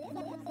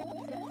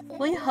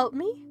 Will you help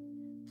me?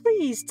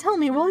 Please, tell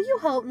me, will you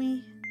help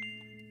me?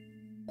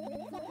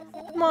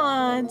 Come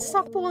on,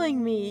 stop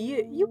bullying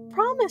me. You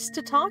promised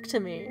to talk to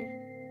me.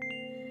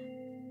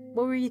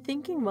 What were you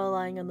thinking while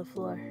lying on the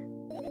floor?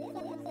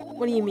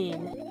 What do you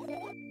mean?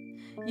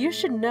 You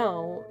should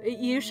know.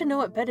 You should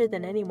know it better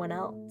than anyone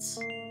else.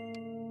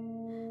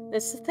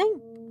 That's the thing.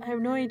 I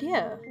have no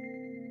idea.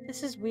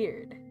 This is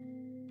weird.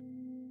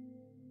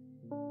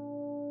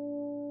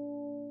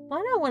 Why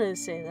do I want to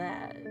say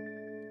that?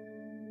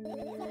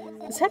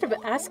 Instead of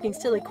asking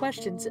silly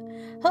questions,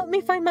 help me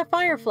find my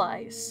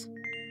fireflies.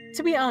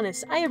 To be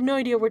honest, I have no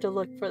idea where to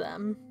look for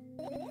them.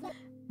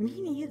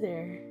 Me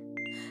neither.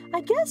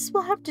 I guess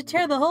we'll have to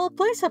tear the whole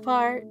place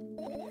apart.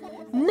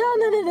 No,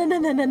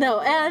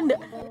 and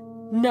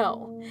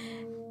no.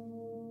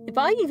 If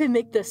I even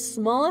make the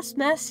smallest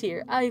mess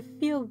here, I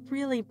feel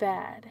really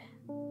bad.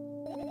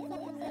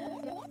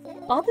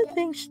 All the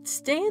things should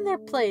stay in their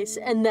place,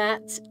 and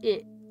that's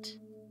it.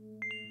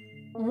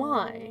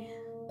 Why?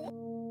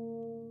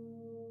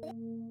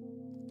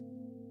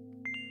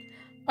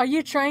 Are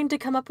you trying to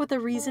come up with a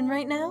reason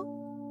right now?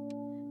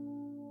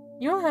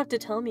 You don't have to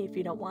tell me if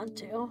you don't want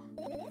to.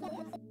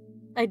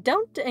 I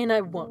don't, and I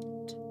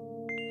won't.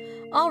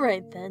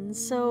 Alright then,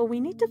 so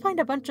we need to find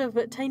a bunch of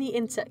tiny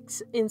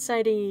insects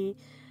inside a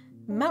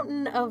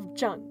mountain of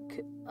junk,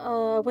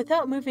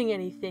 without moving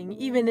anything,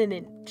 even an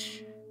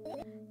inch.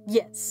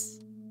 Yes.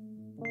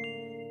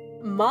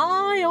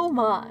 My oh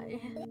my.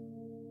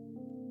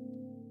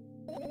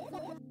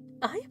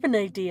 I have an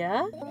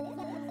idea.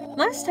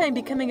 Last time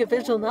becoming a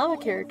visual novel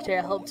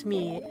character helped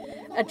me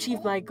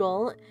achieve my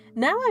goal.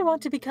 Now I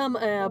want to become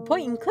a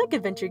point-and-click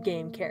adventure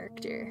game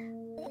character.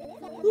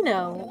 You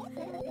know,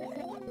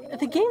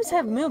 the games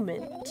have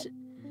movement.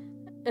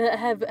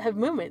 Have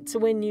movements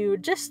when you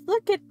just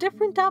look at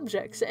different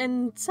objects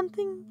and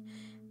something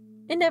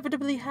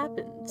inevitably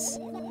happens.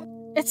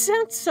 It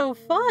sounds so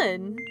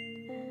fun.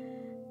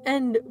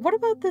 And what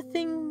about the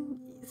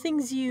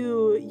things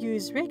you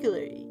use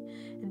regularly?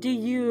 Do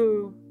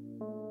you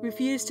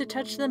refuse to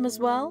touch them as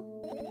well?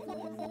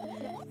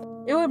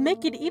 It would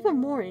make it even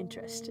more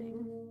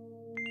interesting.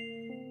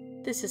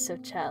 This is so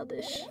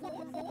childish.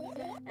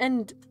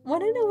 And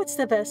wanna know what's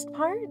the best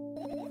part?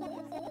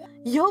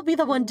 You'll be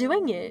the one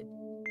doing it.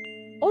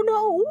 Oh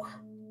no!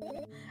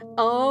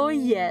 Oh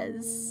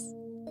yes.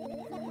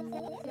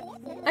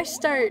 I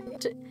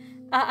start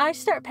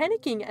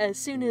panicking as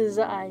soon as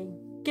I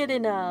get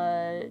in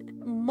a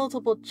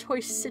multiple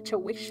choice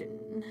situation.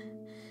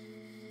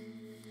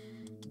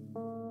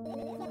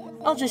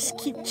 I'll just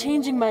keep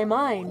changing my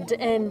mind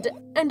and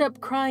end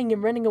up crying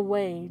and running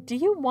away. Do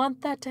you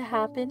want that to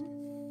happen?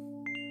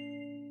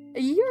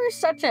 You're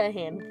such a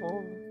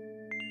handful.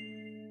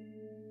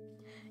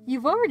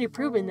 You've already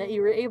proven that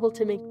you were able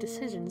to make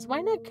decisions.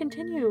 Why not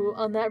continue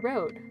on that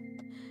road?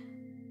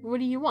 What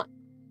do you want?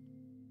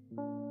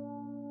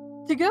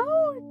 To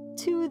go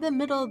to the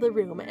middle of the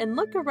room and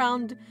look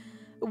around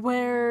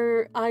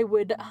where I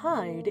would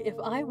hide if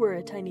I were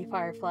a tiny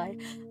firefly.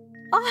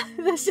 Ah,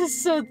 this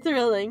is so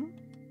thrilling.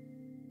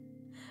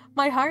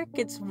 My heart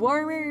gets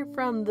warmer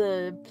from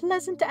the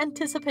pleasant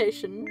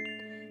anticipation.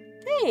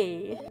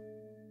 Hey!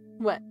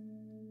 What?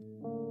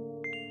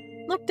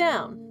 Look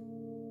down.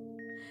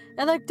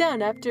 I look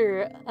down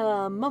after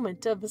a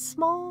moment of a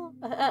small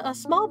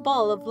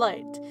ball of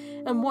light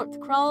and warmth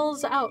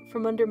crawls out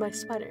from under my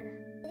sweater.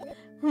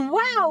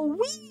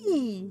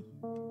 Wow-wee!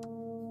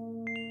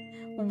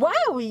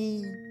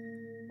 Wowie!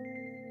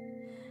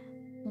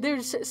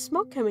 There's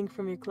smoke coming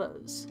from your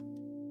clothes.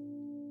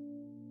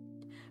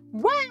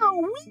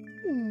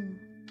 Wow-wee!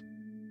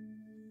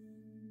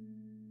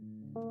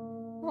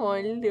 Oh,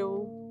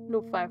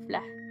 little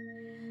firefly.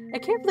 I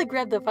carefully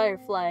grab the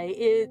firefly.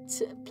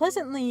 It's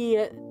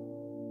pleasantly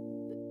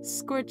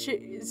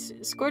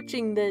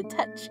scorching the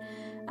touch.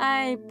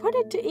 I put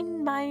it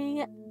in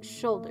my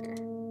shoulder.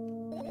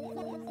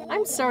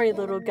 I'm sorry,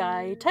 little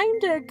guy. Time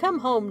to come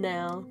home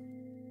now.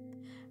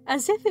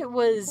 As if it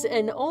was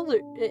an older...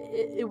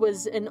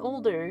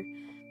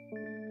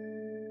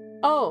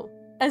 Oh,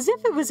 as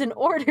if it was an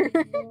order.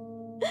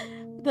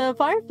 The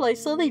firefly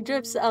slowly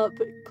drifts up,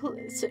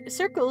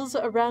 circles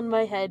around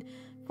my head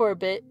for a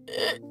bit.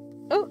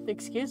 Oh,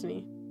 excuse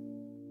me.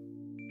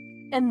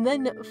 And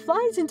then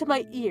flies into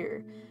my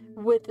ear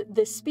with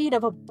the speed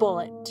of a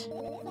bullet.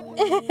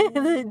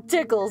 It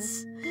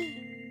tickles.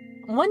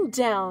 One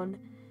down.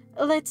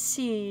 Let's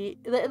see.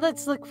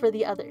 Let's look for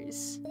the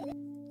others.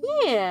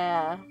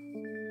 Yeah.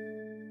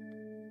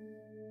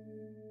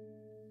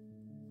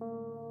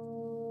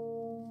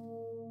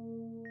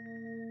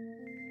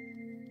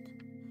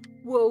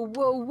 Whoa,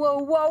 whoa, whoa,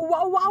 whoa,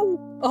 whoa, whoa!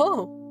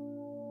 Oh!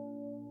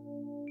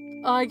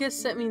 I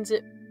guess that means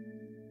it...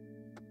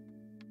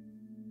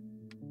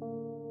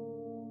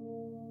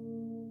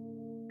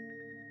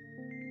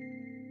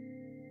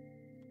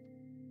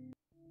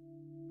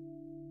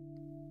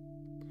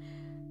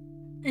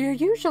 Your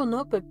usual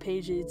notebook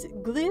pages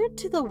glued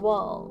to the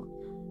wall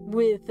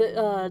with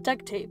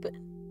duct tape.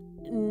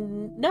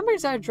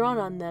 Numbers are drawn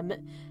on them.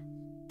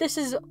 This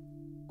is the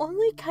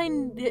only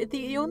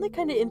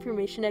kind of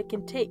information I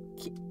can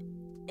take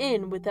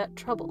in without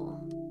trouble.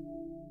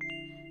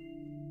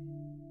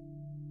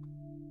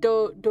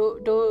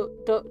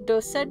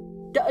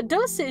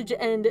 Dosage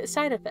and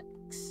side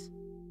effects.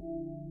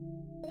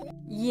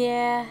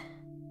 Yeah.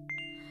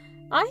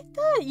 I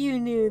thought you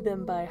knew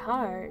them by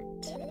heart.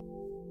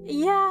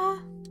 Yeah.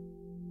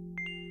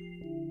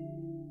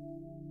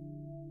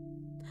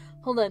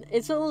 Hold on,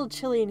 it's a little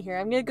chilly in here.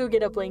 I'm gonna go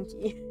get a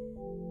blankie.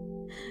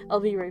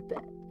 I'll be right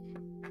back.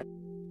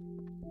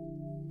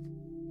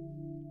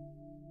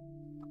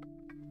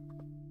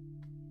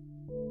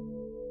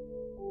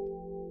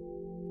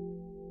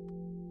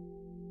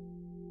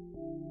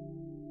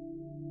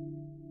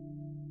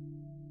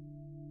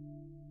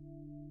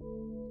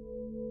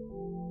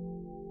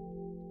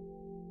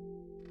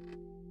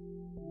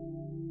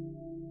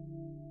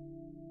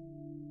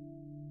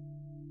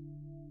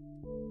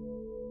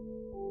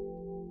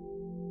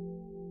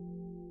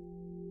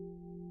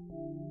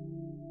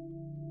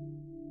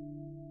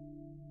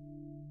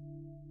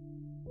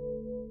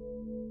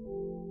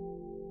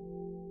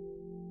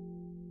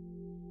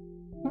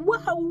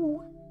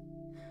 Wow!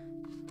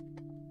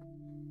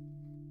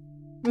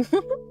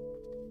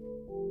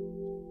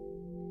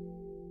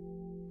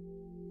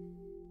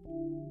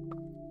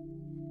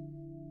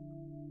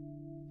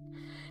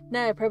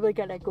 Now I probably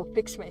gotta go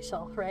fix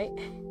myself, right?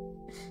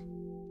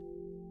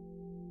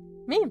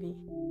 Maybe.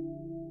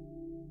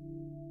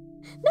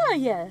 No,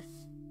 yeah.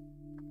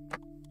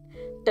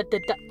 Da, da,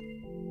 da.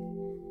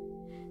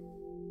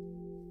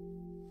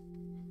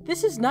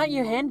 This is not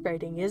your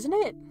handwriting, isn't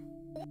it?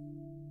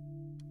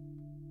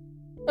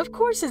 Of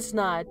course it's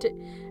not.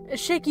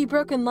 Shaky,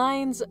 broken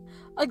lines,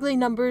 ugly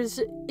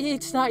numbers.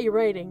 It's not your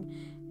writing.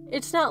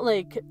 It's not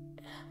like,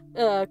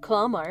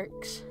 claw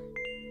marks.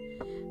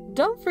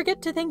 Don't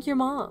forget to thank your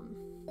mom.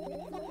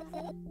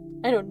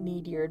 I don't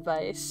need your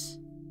advice.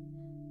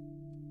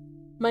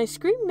 My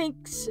scream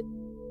makes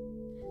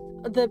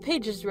the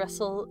pages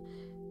rustle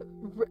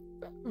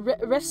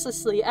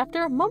restlessly.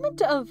 After a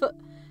moment of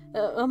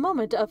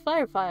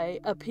firefly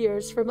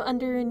appears from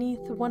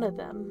underneath one of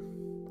them.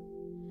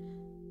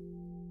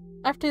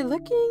 After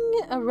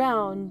looking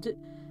around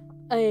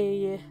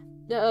a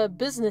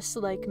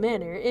business-like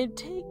manner, it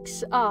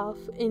takes off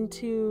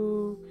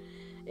into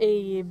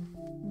a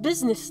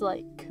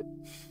business-like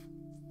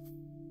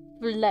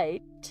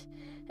flight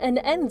and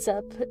ends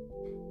up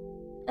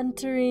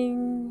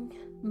entering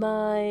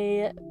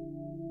my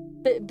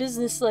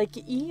business-like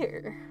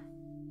ear.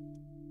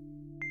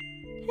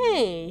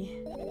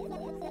 Hey,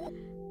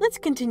 let's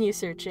continue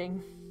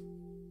searching.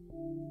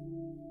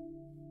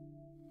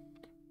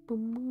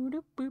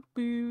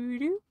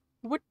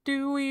 What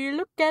do we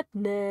look at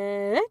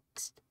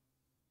next?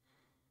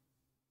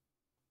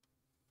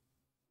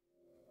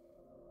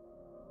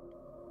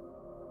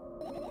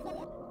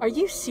 Are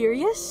you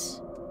serious?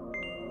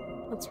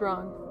 What's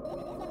wrong?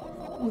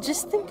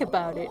 Just think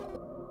about it.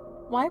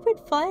 Why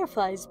would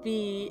fireflies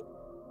be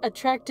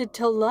attracted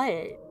to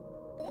light?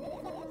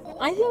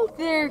 I think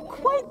they're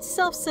quite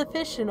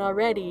self-sufficient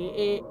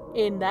already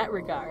in that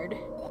regard.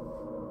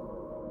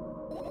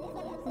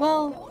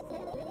 Well,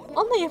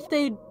 only if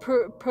they'd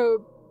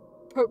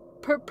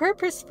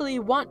purposefully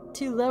want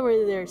to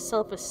lower their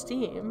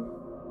self-esteem.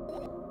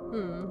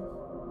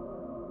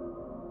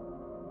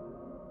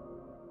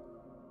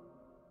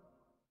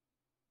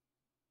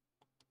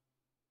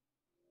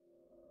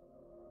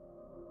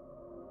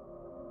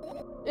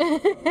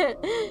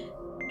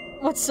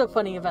 What's so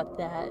funny about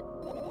that?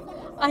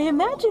 I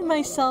imagine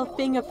myself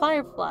being a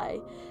firefly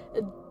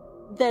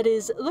that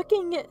is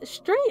looking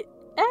straight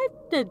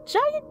at the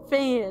giant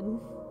fan.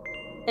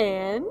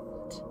 And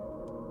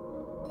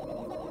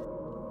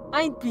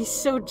I'd be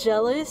so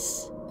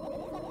jealous.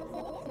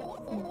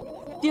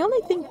 The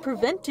only thing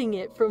preventing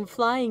it from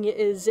flying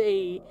is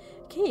a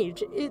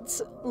cage.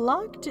 It's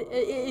locked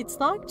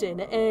in,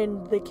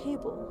 and the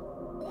cable.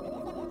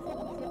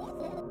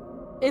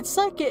 It's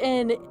like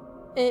an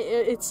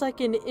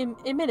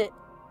inmate,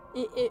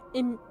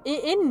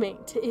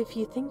 if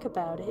you think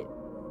about it.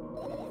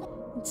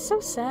 It's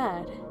so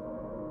sad.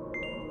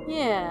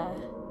 Yeah.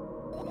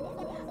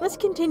 Let's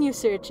continue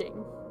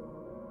searching.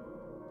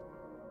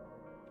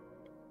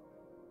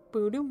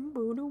 Boodum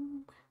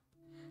boodum.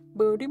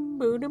 Boodum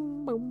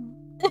boodum boom.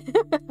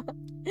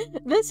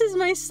 This is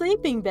my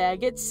sleeping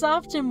bag. It's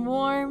soft and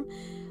warm.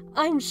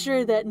 I'm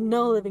sure that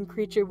no living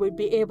creature would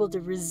be able to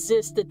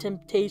resist the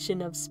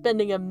temptation of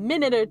spending a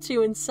minute or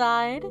two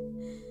inside.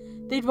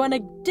 They'd want to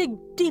dig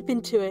deep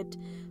into it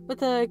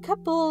with a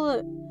couple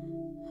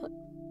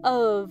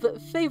of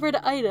favorite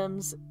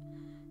items,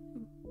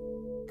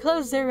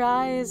 close their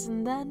eyes,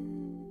 and then...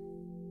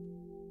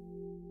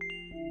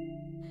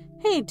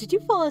 Hey, did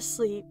you fall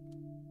asleep?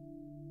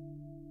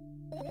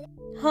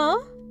 Huh?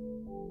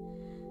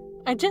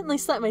 I gently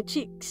slapped my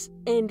cheeks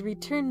and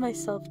returned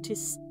myself to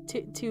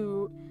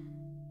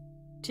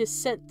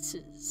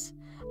senses.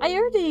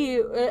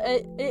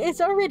 It's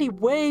already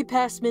way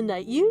past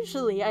midnight.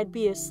 Usually I'd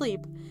be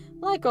asleep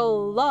like a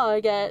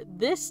log at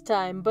this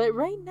time, but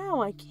right now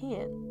I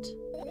can't.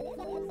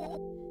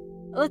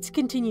 Let's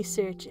continue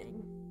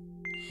searching.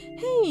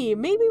 Hey,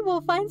 maybe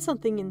we'll find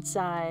something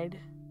inside.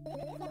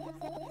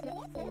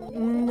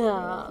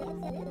 Nah.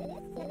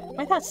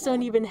 My thoughts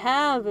don't even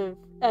have a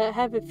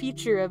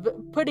feature of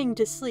putting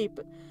to sleep.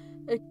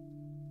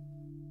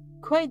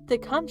 Quite the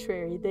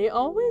contrary, they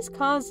always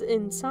cause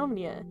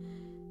insomnia,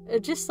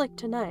 just like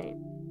tonight.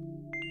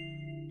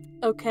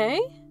 Okay?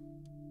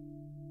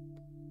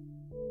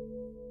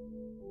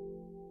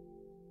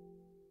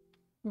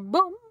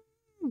 Boom,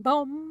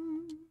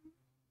 boom.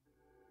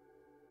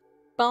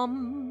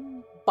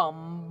 Bum,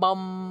 bum,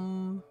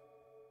 bum.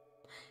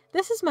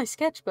 This is my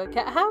sketchbook.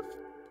 Half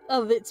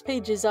of its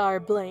pages are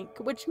blank,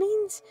 which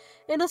means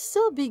it'll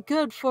still be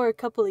good for a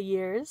couple of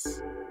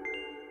years.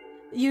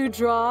 You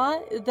draw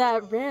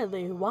that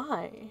rarely.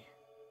 Why?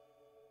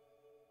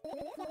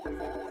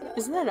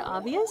 Isn't that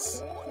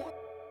obvious?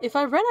 If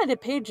I run out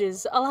of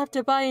pages, I'll have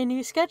to buy a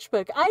new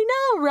sketchbook. I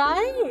know,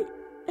 right?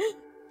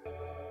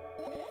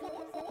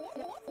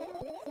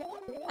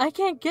 I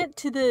can't get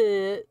to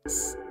the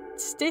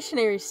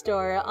stationery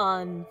store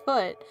on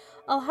foot.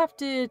 I'll have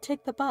to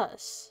take the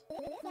bus.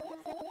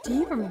 Do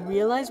you even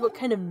realize what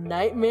kind of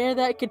nightmare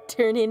that could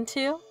turn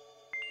into?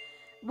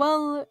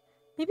 Well,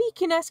 maybe you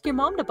can ask your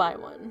mom to buy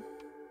one.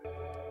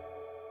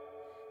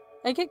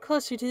 I get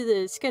closer to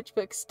the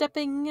sketchbook,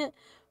 stepping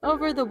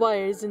over the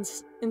wires in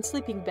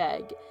sleeping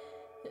bag.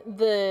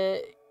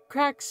 The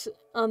cracks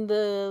on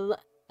the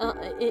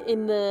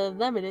in the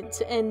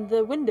laminates and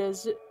the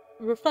window's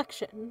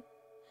reflection.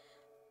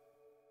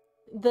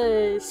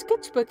 The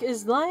sketchbook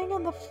is lying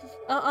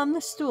on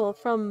the stool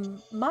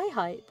from my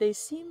height. They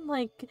seem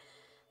like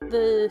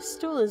the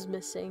stool is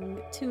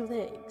missing 2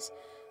 legs.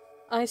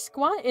 I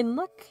squat and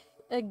look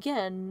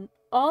again.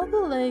 All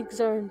the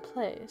legs are in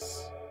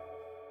place.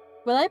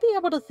 Will I be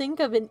able to think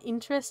of an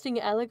interesting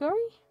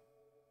allegory?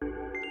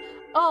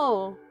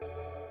 Oh,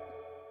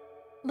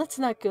 let's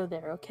not go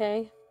there,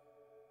 okay?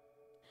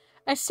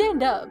 I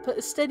stand up,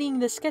 studying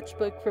the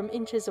sketchbook from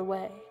inches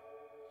away.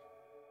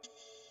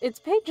 Its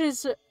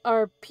pages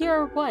are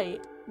pure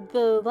white.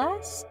 The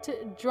last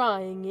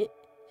drawing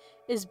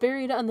is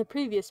buried on the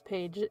previous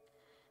page,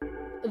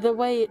 the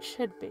way it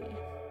should be.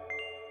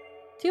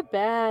 Too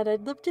bad,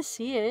 I'd love to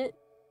see it.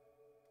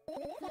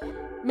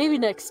 Maybe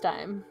next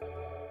time.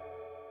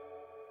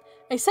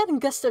 A sudden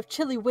gust of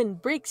chilly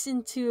wind breaks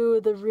into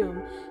the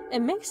room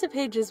and makes the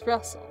pages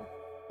rustle.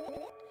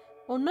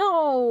 Oh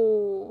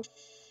no!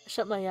 I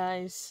shut my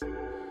eyes.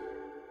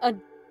 A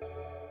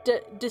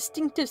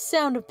distinctive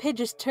sound of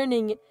pages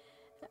turning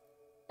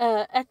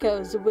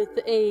echoes with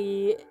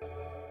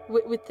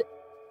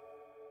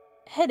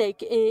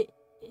headache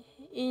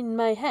in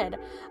my head.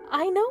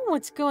 I know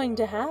what's going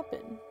to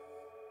happen.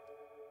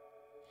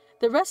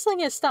 The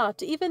rustling has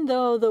stopped, even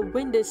though the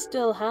wind is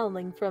still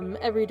howling from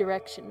every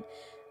direction.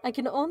 It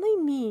can only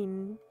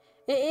mean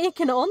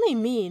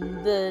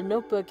the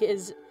notebook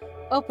is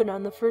open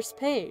on the first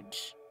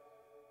page.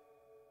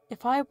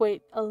 If I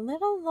wait a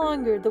little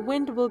longer, the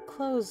wind will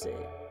close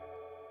it.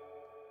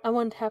 I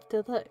won't have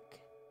to look.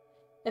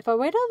 If I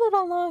wait a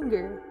little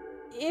longer...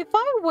 If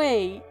I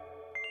wait...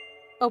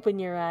 Open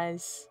your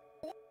eyes.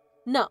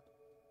 No.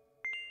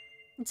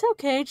 It's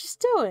okay, just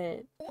do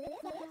it.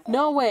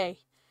 No way.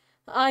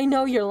 I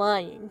know you're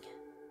lying.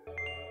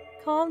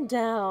 Calm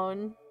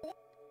down.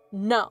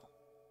 No.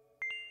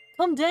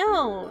 Calm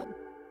down.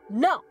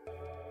 No.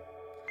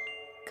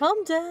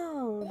 Calm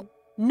down.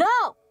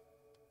 No.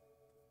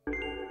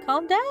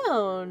 Calm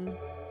down.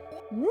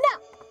 No.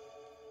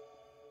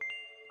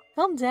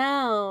 Calm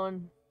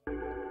down.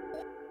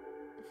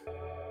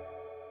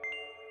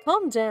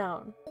 Calm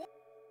down.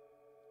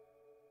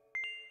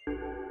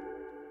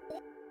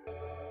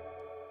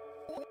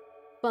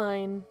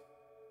 Fine.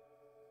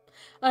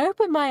 I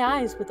open my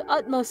eyes with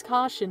utmost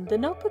caution. The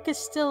notebook is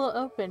still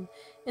open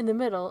in the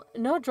middle.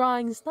 No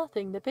drawings,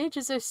 nothing. The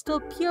pages are still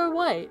pure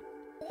white.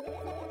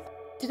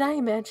 Did I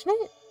imagine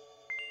it?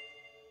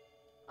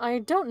 I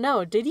don't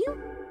know. Did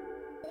you?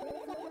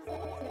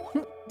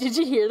 Did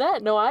you hear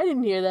that? No, I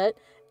didn't hear that.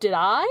 Did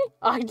I?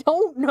 I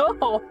don't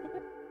know.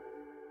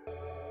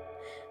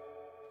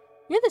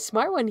 You're the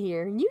smart one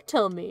here. You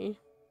tell me.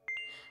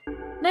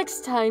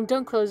 Next time,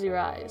 don't close your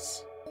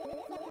eyes.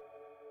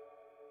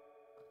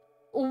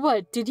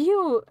 What, did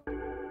you...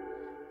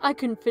 I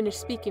couldn't finish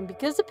speaking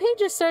because the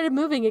pages started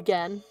moving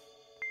again.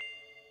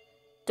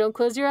 Don't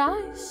close your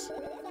eyes.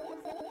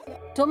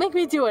 Don't make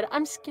me do it.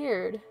 I'm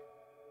scared.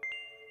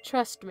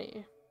 Trust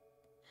me.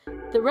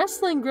 The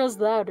rustling grows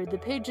louder. The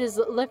pages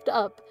lift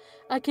up.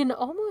 I can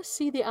almost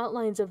see the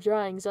outlines of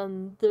drawings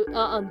on the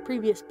on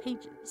previous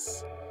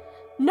pages.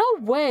 No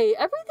way.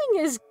 Everything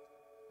is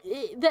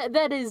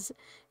that is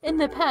in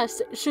the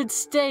past should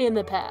stay in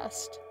the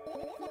past.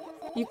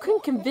 You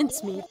couldn't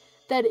convince me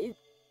that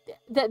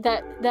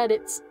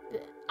it's...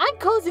 I'm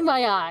closing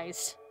my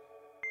eyes.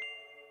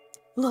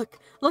 Look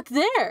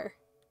there.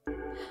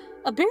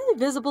 A barely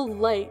visible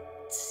light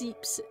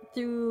seeps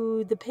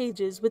through the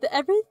pages. With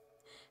every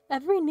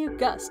new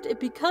gust,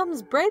 it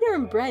becomes brighter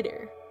and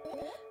brighter.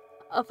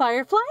 A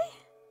firefly?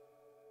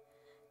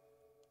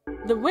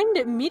 The wind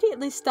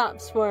immediately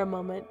stops for a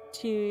moment.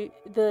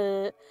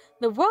 The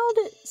world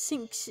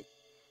sinks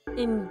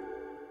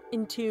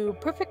into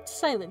perfect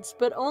silence,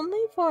 but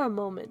only for a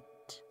moment.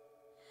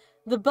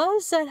 The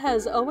buzz that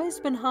has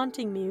always been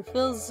haunting me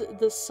fills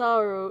the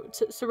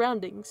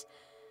surroundings,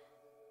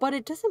 but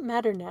it doesn't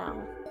matter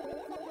now.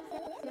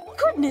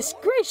 Goodness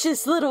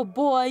gracious, little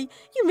boy!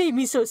 You made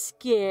me so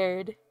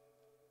scared.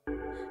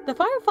 The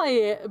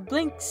firefly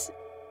blinks,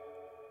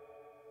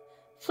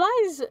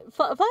 flies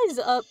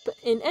up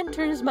and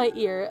enters my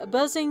ear,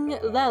 buzzing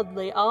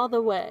loudly all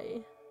the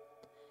way.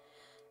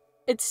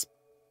 It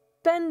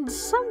spends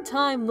some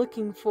time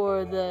looking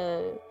for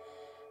the...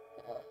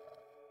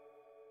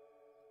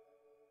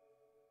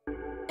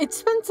 It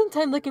spends some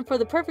time looking for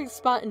the perfect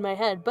spot in my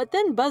head, but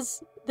then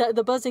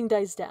the buzzing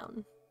dies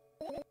down.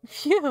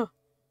 Phew.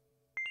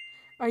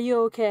 Are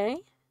you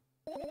okay?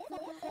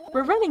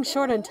 We're running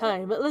short on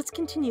time, but let's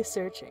continue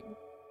searching.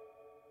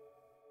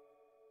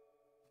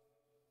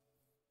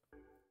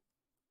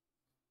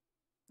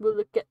 We'll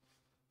look at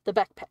the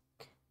backpack.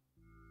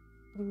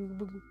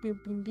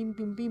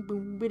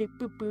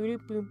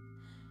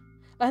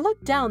 I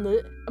look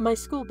down my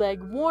school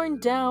bag, worn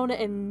down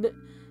and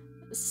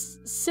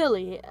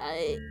silly.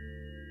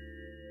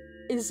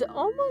 Is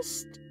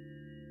almost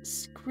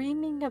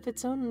screaming of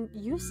its own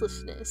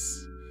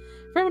uselessness.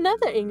 From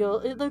another angle,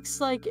 it looks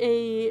like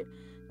a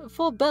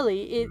full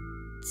belly.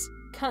 Its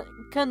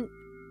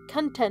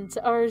contents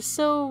are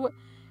so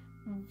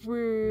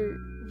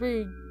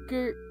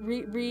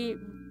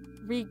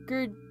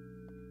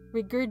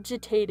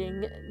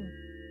regurgitating,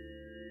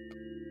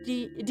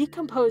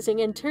 decomposing,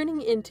 and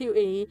turning into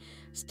a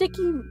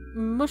sticky,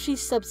 mushy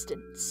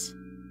substance.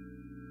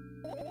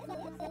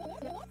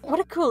 What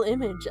a cool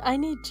image. I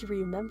need to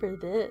remember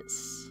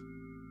this.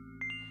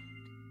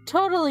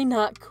 Totally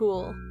not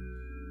cool.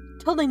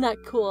 Totally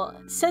not cool.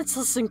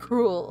 Senseless and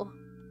cruel.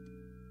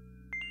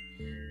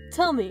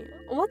 Tell me,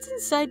 what's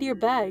inside your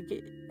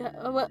bag?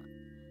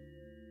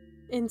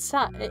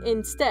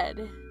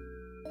 Instead.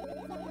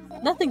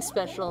 Nothing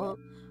special.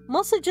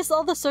 Mostly just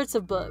all the sorts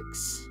of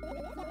books.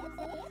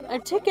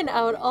 I've taken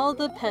out all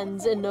the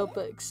pens and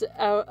notebooks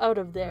out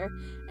of there,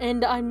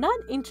 and I'm not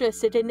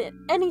interested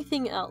in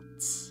anything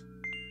else.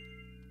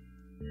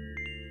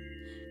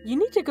 You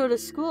need to go to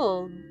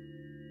school.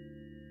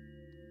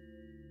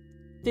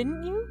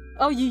 Didn't you?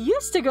 Oh, you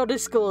used to go to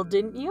school,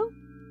 didn't you?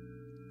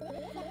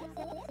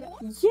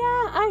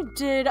 Yeah, I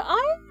did.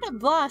 I had a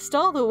blast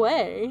all the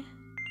way.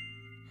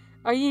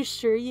 Are you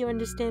sure you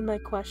understand my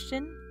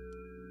question?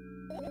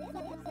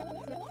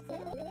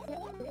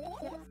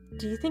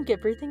 Do you think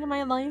everything in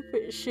my life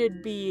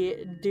should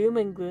be doom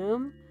and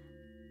gloom?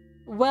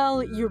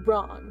 Well, you're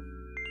wrong.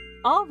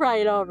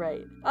 Alright.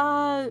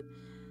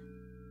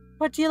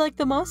 What do you like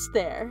the most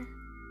there?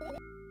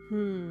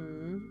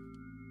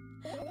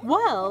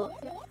 Well,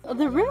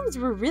 the rooms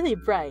were really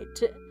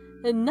bright,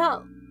 and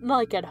not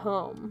like at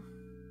home.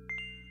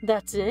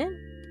 That's it?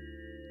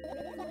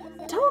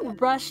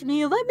 Don't rush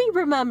me, let me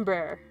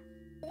remember.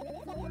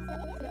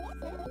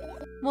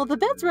 Well, the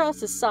beds were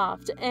also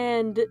soft,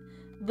 and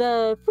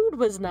the food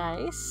was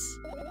nice.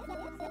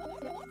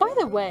 By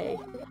the way,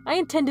 I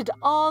attended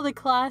all the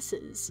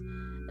classes.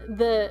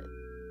 The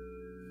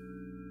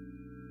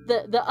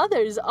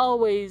others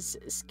always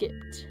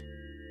skipped.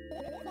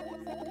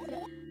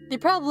 They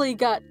probably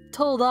got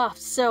told off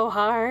so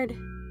hard.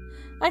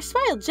 I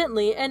smiled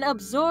gently and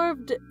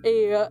absorbed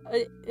in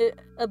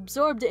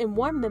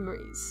warm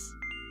memories.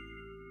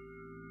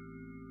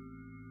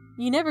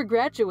 You never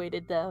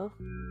graduated, though.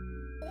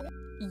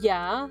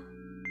 Yeah?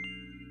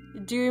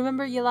 Do you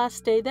remember your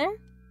last day there?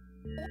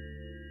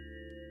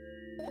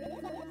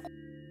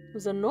 It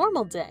was a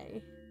normal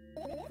day.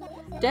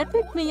 Dad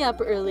picked me up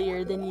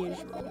earlier than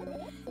usual.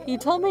 He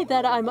told me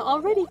that I'm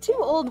already too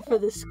old for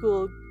the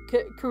school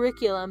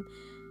curriculum.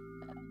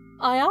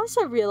 I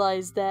also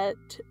realized that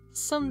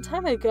some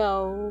time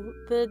ago,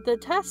 the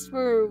tests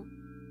were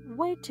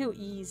way too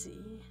easy.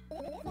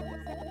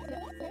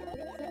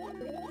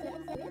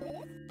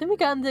 Then we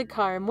got in the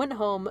car and went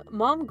home.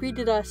 Mom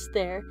greeted us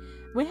there.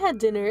 We had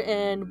dinner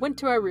and went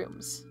to our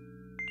rooms.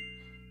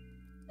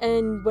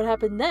 And what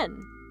happened then?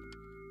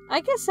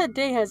 I guess that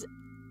day has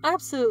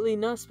absolutely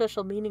no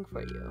special meaning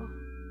for you.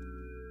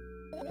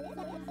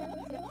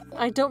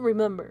 I don't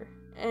remember,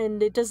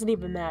 and it doesn't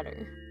even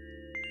matter.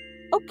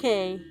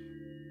 Okay.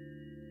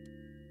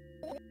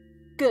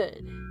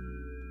 Good.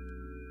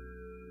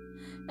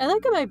 I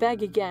look at my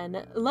bag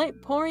again,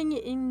 light pouring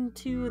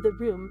into the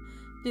room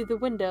through the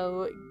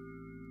window,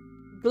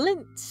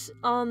 glints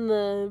on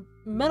the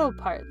metal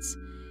parts,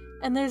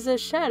 and there's a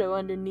shadow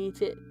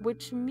underneath it,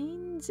 which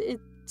means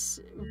it's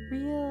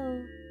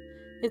real.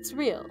 It's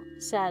real,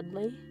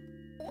 sadly.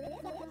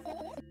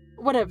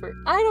 Whatever,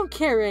 I don't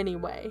care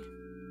anyway.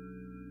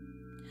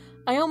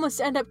 I almost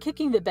end up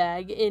kicking the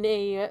bag in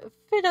a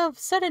fit of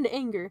sudden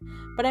anger,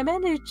 but I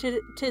managed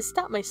to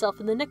stop myself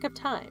in the nick of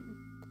time.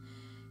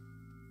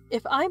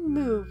 If I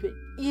move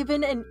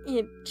even an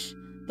inch,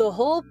 the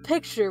whole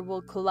picture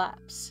will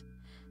collapse,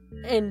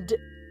 and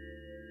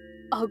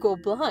I'll go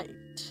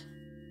blind.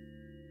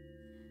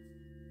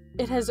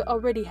 It has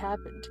already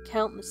happened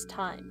countless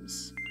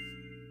times.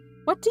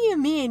 What do you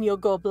mean you'll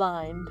go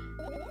blind?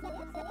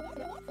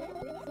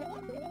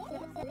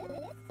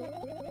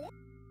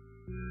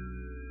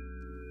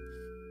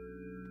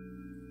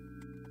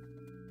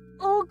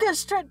 Oh, good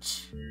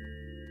stretch.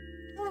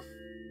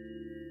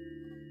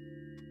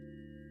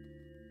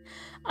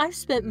 I've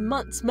spent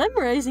months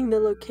memorizing the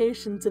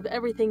locations of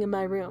everything in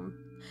my room.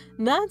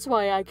 That's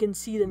why I can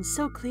see them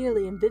so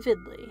clearly and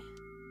vividly.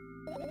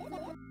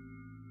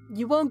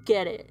 You won't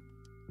get it.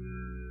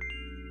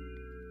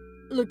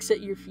 Looks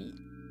at your feet.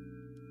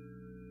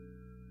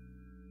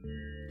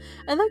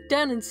 I look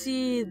down and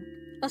see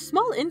a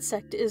small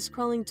insect is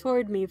crawling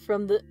toward me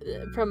from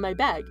my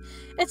bag.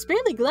 It's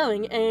barely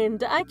glowing,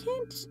 and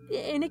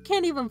it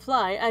can't even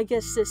fly. I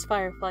guess this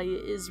firefly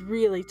is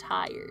really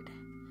tired.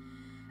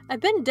 I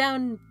bend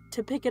down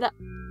to pick it up.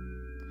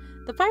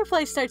 The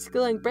firefly starts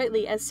glowing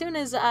brightly as soon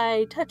as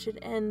I touch it,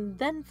 and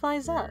then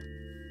flies up.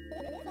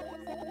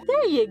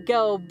 There you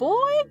go,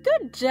 boy!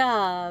 Good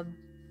job!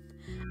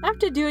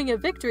 After doing a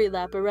victory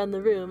lap around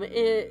the room,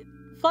 it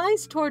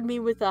flies toward me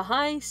with a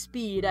high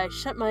speed. I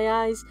shut my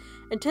eyes,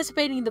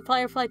 anticipating the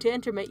firefly to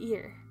enter my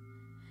ear.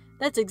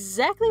 That's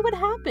exactly what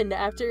happened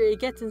after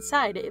it gets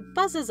inside. It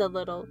buzzes a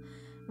little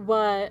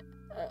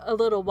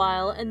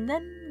while, and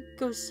then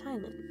goes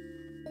silent.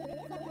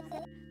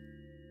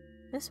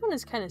 This one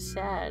is kind of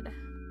sad.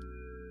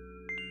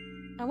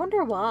 I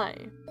wonder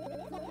why.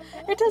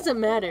 It doesn't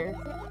matter.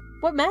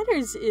 What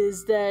matters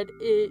is that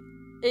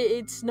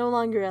it's no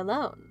longer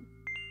alone.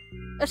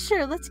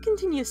 Sure, let's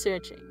continue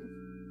searching.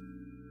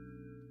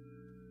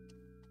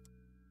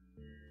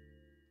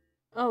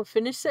 Oh,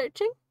 finish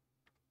searching?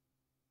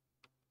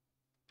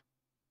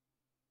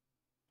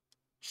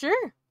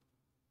 Sure.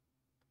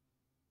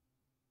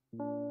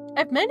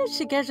 I've managed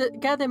to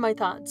gather my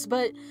thoughts,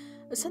 but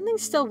something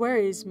still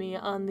worries me.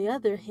 On the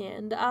other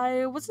hand,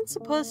 I wasn't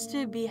supposed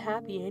to be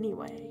happy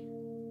anyway.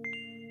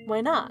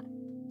 Why not?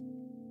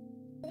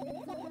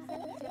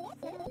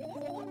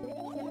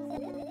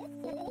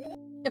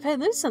 If I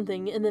lose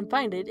something and then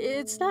find it,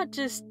 it's not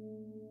just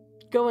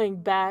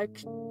going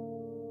back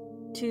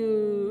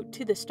to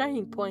the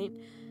starting point.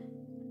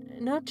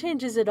 No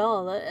changes at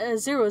all, a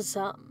zero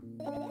sum.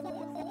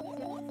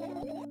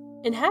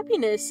 And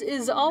happiness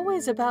is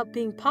always about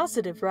being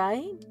positive,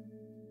 right?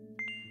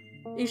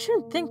 You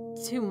shouldn't think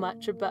too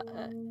much,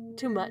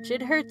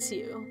 it hurts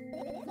you.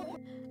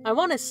 I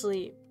want to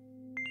sleep.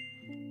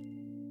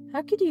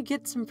 How could you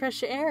get some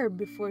fresh air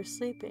before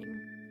sleeping?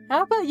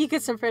 How about you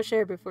get some fresh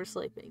air before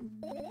sleeping?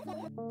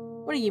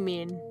 What do you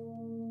mean?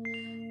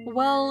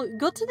 Well,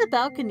 go to the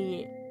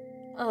balcony.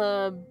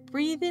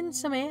 Breathe in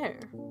some air.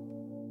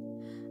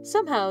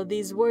 Somehow,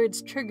 these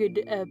words triggered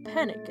a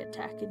panic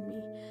attack in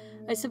me.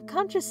 I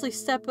subconsciously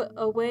step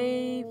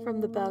away from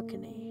the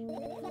balcony.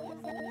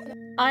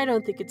 I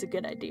don't think it's a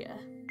good idea.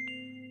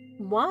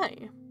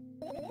 Why?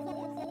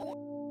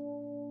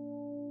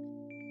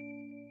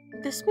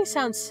 This may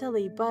sound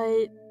silly,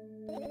 but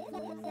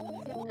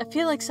I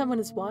feel like someone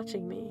is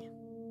watching me.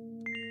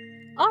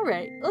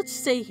 Alright, let's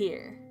stay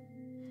here.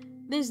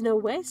 There's no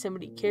way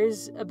somebody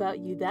cares about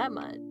you that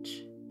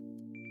much.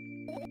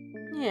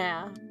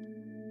 Yeah.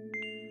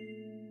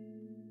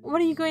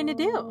 What are you going to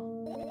do?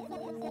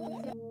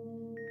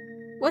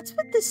 What's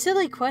with this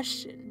silly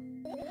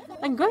question?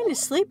 I'm going to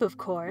sleep, of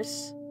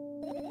course.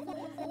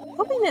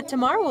 Hoping that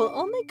tomorrow will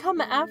only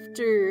come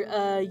after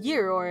a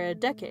year or a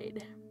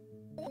decade.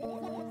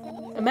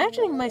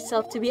 Imagining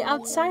myself to be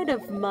outside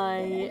of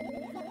my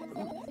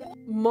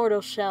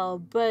mortal shell,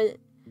 but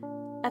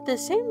at the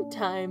same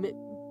time,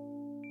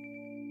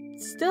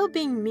 still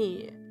being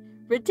me.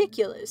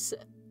 Ridiculous.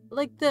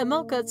 Like the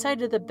milk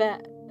outside of the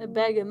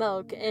bag of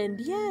milk, and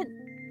yet...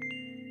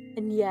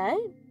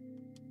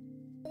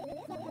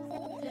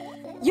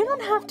 You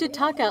don't have to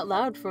talk out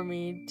loud for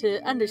me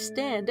to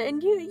understand,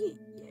 and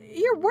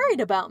you're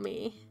worried about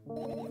me.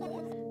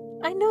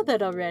 I know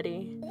that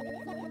already.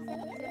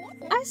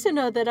 I also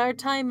know that our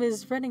time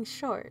is running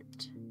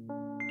short.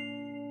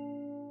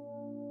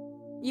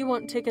 You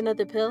won't take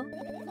another pill?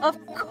 Of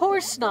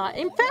course not.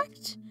 In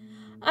fact,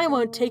 I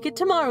won't take it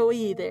tomorrow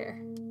either.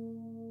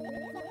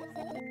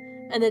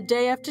 And the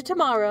day after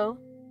tomorrow,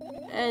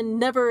 and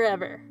never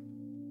ever.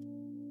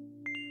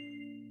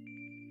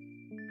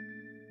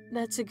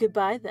 That's a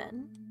goodbye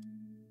then.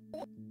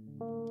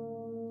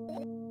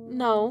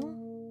 No.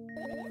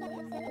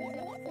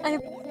 I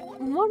have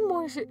one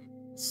more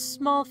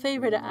small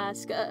favor to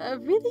ask. A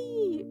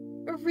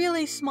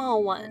really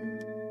small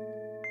one.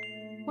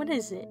 What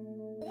is it?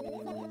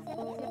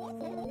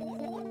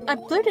 I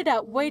blurted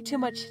out way too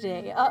much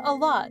today. A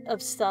lot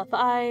of stuff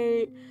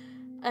I'd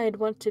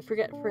want to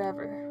forget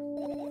forever.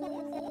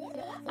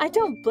 I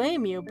don't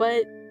blame you,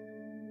 but...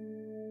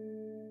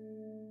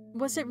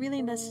 was it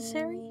really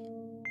necessary?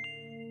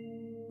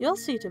 You'll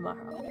see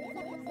tomorrow.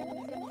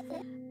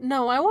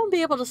 No, I won't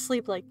be able to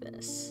sleep like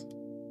this.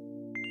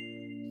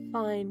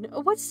 Fine.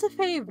 What's the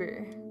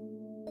favor?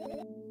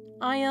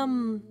 I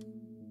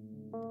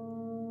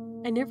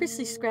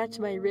nervously scratch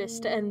my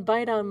wrist and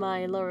bite on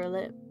my lower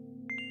lip.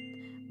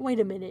 Wait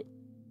a minute.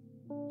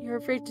 You're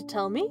afraid to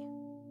tell me?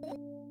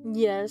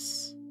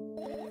 Yes.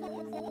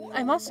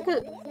 I'm also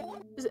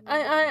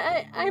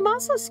I'm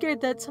also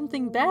scared that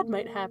something bad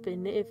might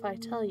happen if I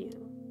tell you.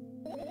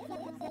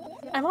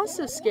 I'm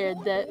also scared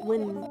that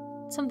when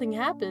something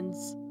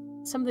happens,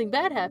 something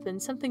bad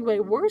happens, something way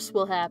worse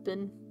will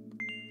happen.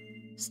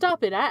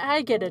 Stop it,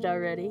 I get it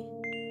already.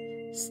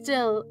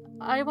 Still,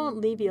 I won't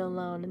leave you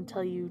alone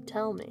until you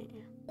tell me.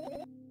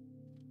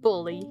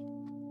 Bully.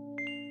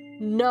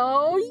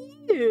 No,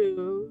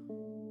 you!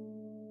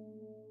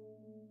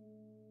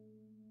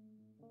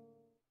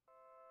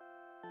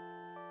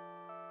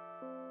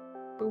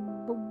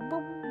 Boom, boom,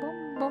 boom,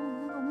 boom,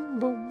 boom, boom,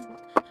 boom.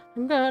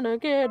 I'm gonna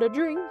get a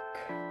drink.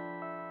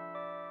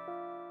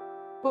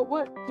 But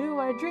what do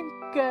I drink?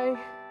 I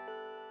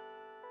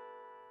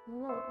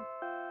don't know.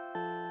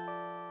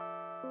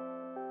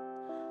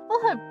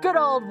 I'll have good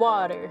old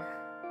water.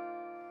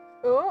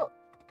 Oh.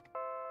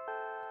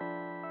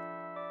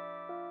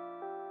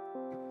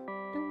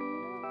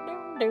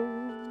 Dun, dun, dun.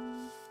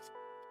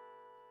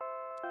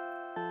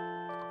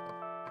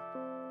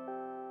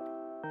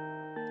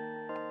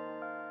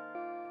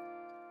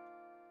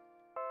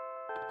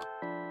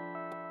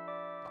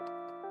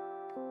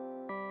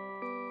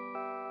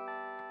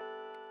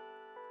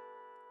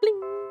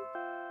 Bling.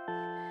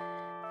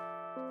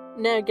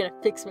 Now I gotta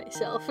fix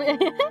myself.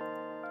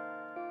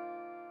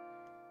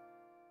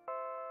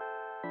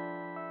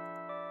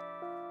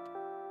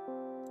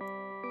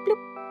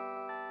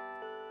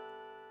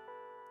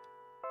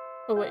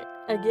 Oh wait,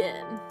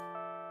 again.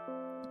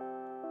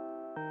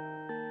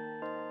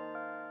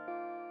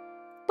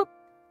 Boop.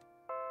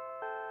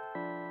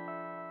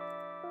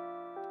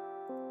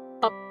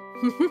 Up.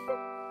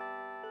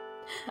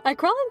 I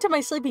crawl into my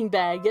sleeping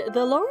bag.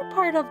 The lower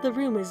part of the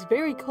room is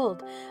very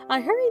cold.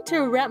 I hurry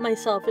to wrap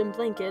myself in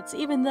blankets,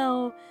 even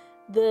though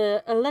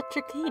the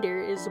electric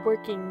heater is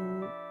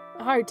working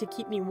hard to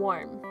keep me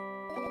warm.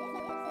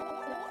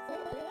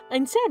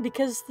 I'm sad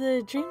because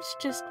the dreams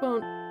just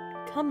won't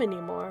come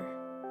anymore.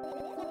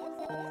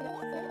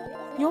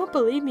 You won't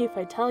believe me if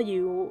I tell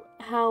you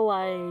how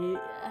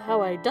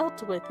I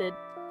dealt with it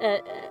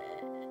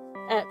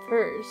at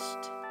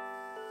first.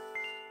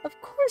 Of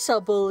course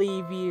I'll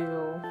believe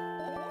you.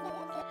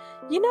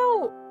 You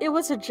know, it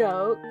was a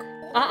joke.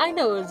 I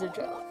know it was a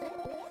joke.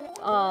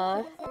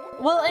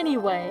 Well,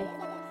 anyway.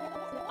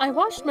 I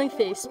washed my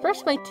face,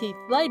 brushed my teeth,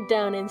 lied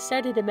down, and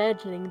started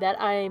imagining that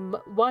I'm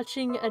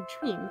watching a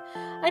dream.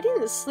 I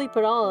didn't sleep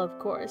at all, of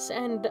course,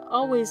 and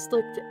always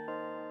looked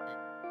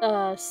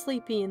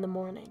sleepy in the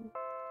morning.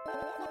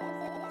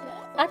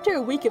 After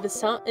a week of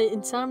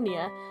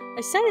insomnia,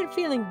 I started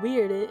feeling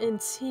weird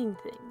and seeing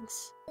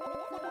things.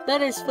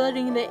 Letters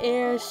floating in the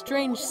air,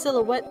 strange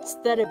silhouettes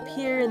that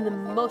appear in the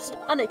most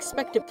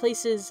unexpected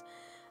places,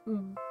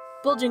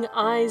 bulging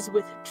eyes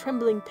with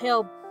trembling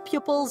pale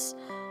pupils.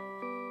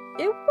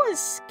 It was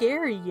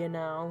scary, you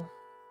know.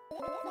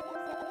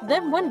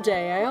 Then one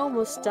day, I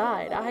almost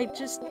died. I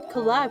just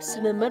collapsed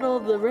in the middle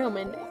of the room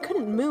and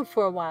couldn't move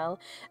for a while.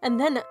 And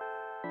then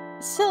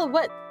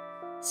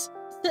silhouettes,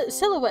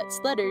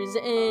 letters,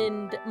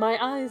 and my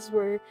eyes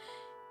were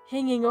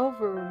hanging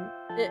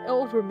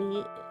over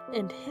me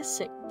and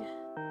hissing.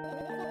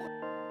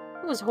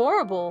 It was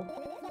horrible.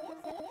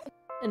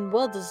 And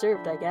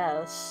well-deserved, I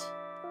guess.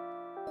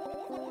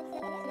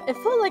 It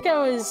felt like I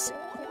was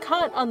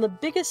caught on the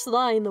biggest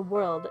lie in the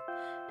world.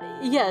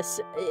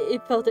 Yes,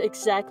 it felt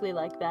exactly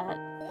like that.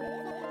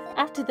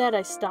 After that,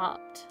 I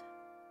stopped.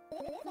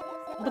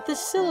 But the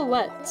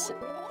silhouettes,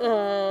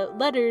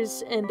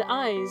 letters, and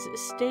eyes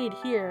stayed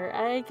here.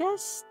 I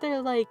guess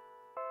they're like...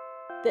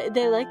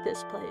 They like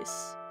this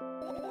place.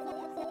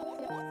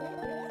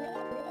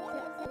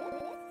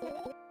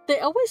 They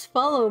always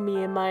follow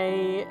me in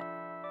my...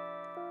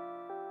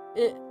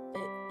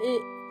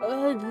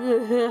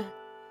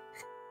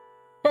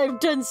 I've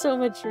done so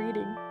much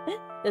reading.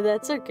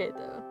 That's okay,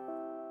 though.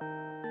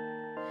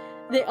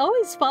 They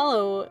always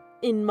follow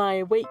in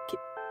my wake,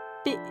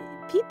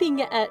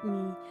 peeping at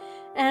me,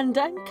 and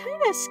I'm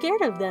kinda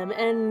scared of them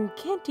and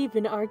can't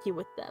even argue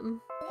with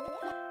them.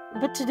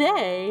 But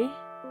today,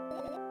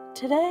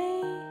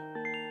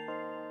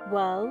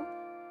 well,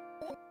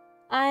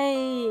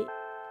 I...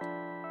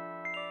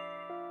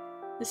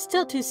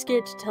 Still too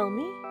scared to tell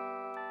me?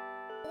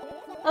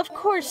 Of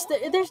course,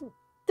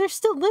 they're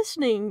still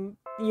listening,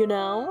 you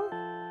know?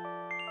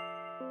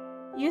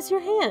 Use your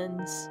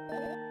hands.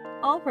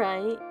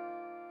 Alright.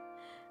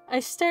 I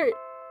start...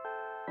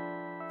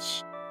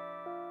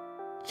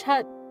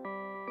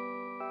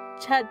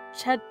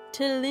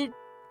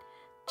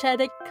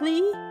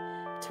 chatically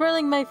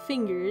twirling my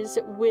fingers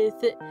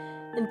with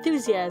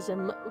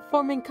enthusiasm,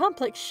 forming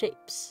complex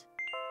shapes.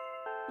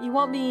 You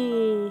want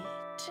me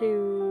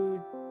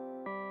to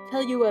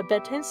tell you a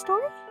bedtime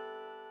story?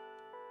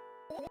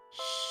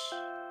 Shh.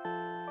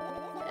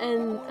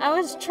 And I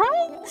was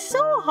trying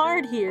so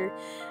hard here.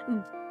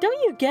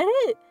 Don't you get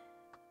it?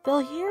 They'll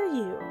hear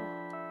you.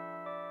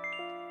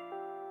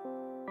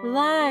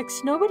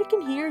 Relax, nobody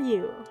can hear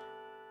you.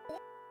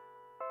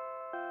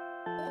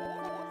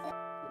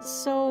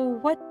 So,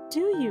 what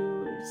do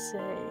you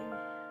say?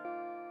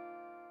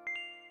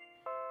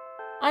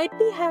 I'd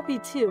be happy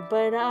too,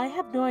 but I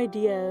have no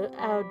idea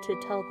how to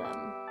tell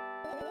them.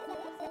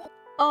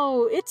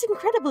 Oh, it's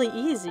incredibly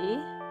easy.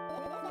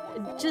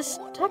 Just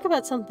talk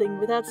about something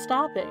without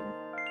stopping.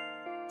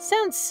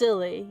 Sounds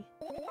silly,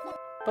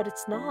 but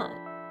it's not.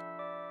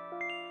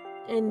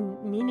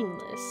 And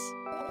meaningless.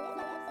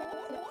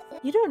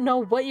 You don't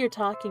know what you're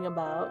talking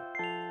about.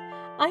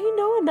 I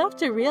know enough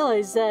to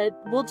realize that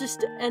we'll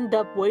just end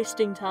up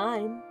wasting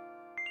time.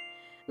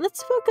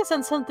 Let's focus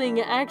on something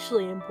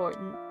actually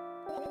important.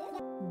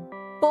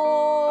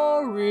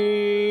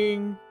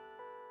 Boring.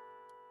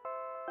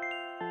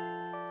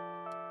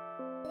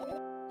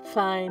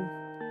 Fine.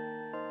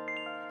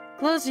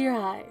 Close your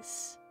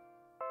eyes.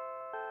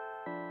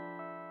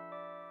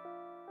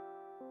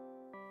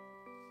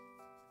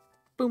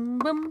 Boom,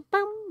 boom,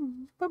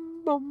 boom,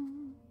 boom,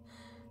 boom.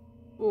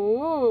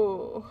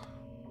 Oh.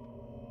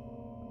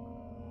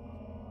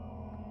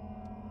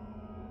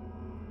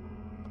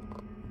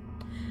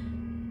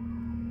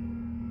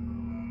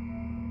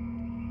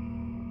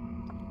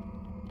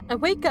 I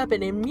wake up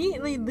and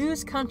immediately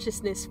lose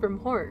consciousness from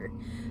horror.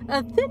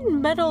 A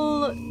thin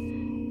metal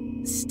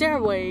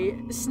stairway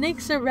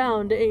snakes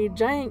around a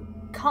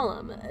giant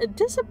column,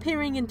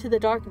 disappearing into the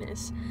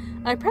darkness.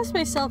 I press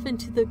myself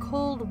into the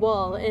cold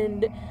wall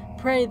and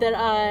pray that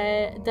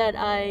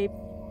I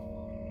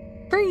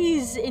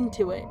freeze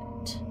into it.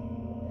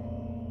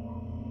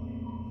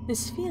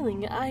 This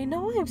feeling, I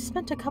know I've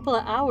spent a couple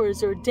of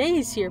hours or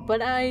days here,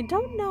 but I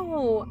don't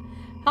know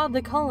how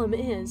the column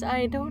is.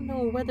 I don't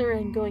know whether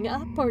I'm going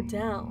up or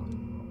down.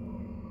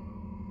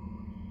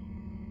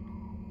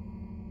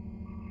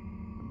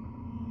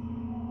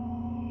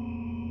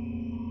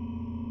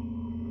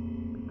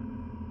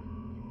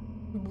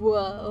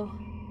 Whoa.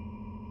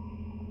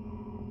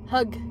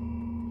 Hug.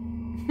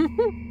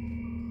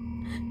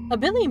 A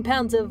billion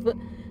pounds of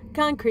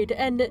concrete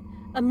and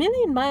a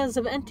million miles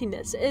of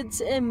emptiness.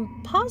 It's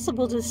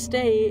impossible to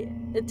stay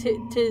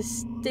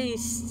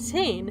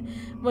sane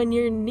when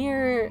you're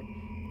near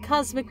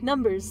cosmic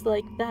numbers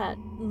like that.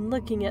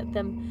 Looking at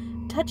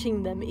them,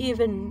 touching them,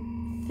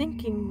 even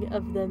thinking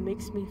of them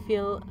makes me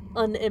feel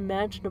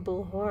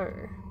unimaginable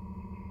horror.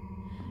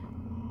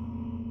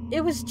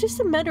 It was just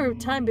a matter of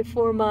time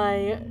before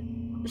my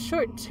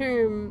short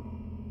term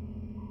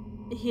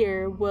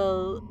here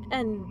will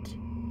end.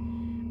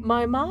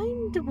 My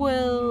mind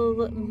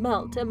will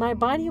melt and my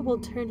body will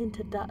turn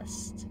into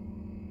dust.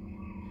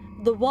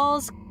 The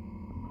wall's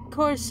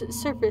coarse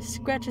surface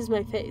scratches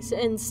my face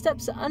and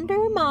steps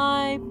under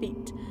my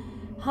feet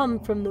hum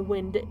from the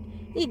wind,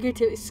 eager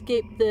to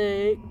escape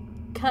the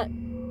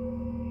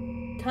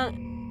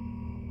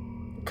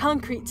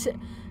concrete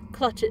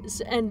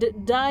clutches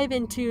and dive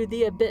into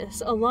the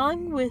abyss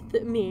along with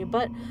me,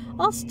 but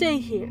I'll stay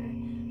here.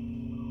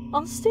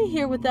 I'll stay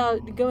here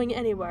without going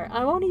anywhere.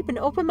 I won't even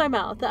open my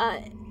mouth.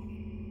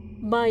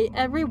 My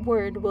every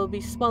word will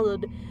be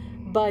swallowed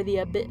by the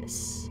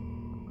abyss.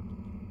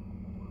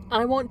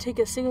 I won't take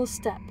a single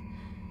step.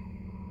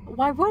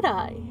 Why would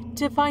I?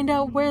 To find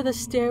out where the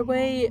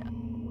stairway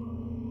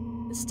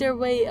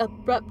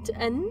abrupt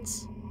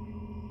ends?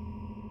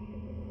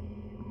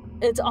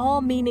 It's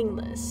all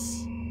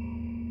meaningless.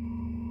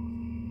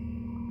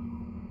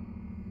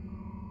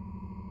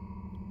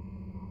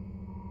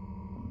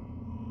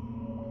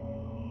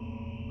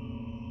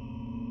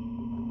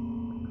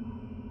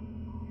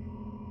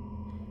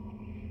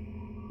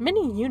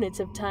 Many units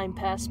of time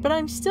pass, but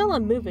I'm still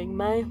unmoving.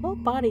 My whole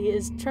body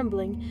is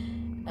trembling.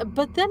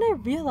 But then I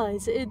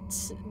realize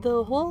it's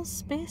the whole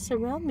space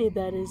around me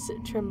that is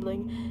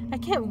trembling. I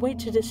can't wait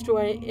to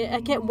destroy it. I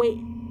can't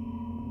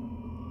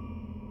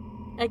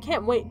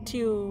wait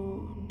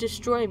to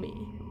destroy me.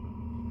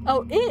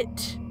 Oh,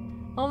 it!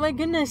 Oh my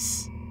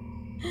goodness.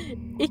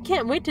 It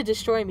can't wait to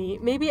destroy me.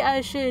 Maybe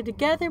I should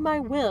gather my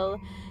will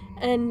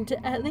and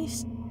at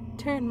least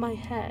turn my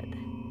head.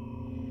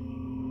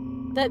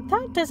 That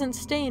thought doesn't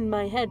stay in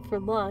my head for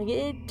long.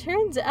 It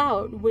turns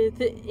out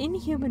with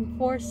inhuman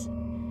force.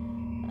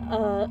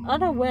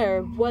 Unaware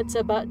of what's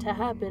about to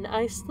happen,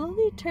 I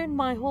slowly turn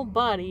my whole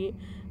body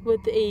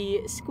with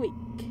a squeak.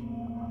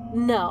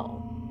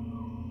 No.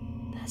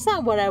 That's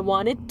not what I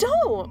wanted.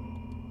 Don't!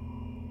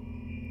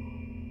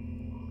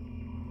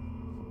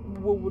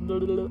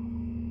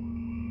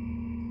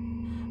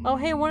 Oh,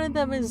 hey, one of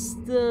them is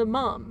the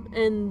mom,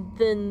 and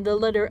then the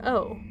letter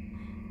O.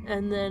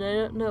 And then I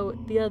don't know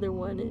what the other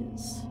one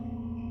is.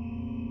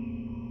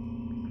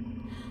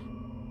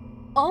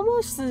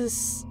 Almost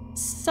this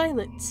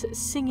silence,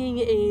 singing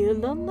a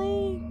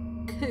lonely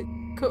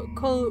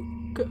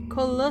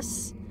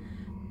chorus,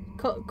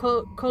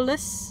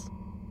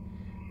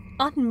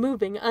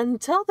 unmoving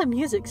until the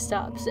music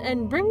stops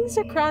and brings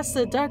across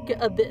the dark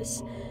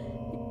abyss.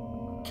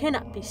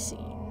 Cannot be seen.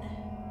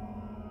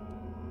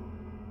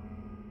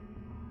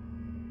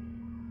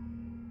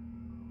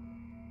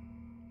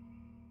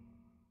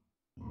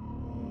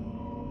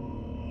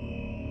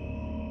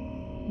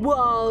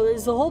 Whoa,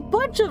 there's a whole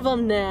bunch of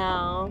them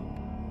now.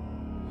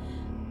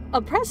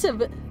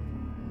 Oppressive,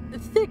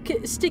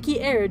 thick,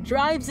 sticky air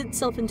drives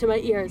itself into my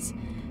ears,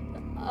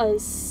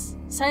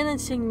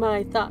 silencing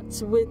my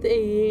thoughts with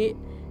a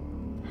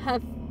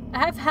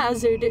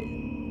haphazard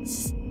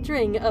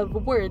string of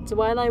words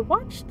while I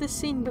watch the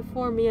scene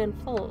before me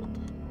unfold.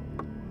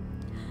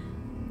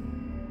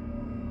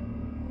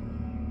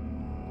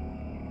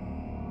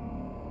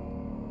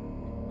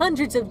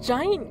 Hundreds of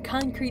giant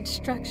concrete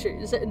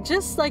structures,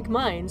 just like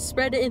mine,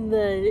 spread in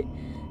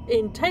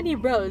tiny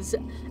rows,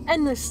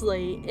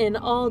 endlessly in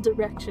all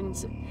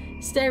directions.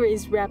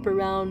 Stairways wrap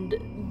around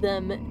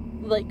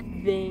them like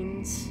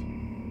veins.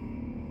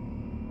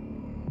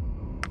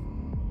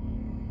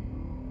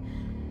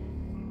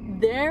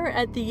 There,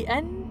 at the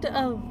end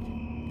of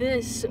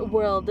this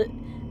world,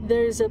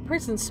 there's a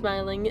person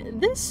smiling.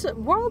 This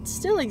world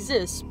still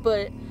exists,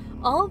 but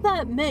all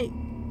that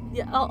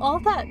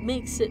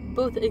makes it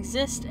both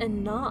exist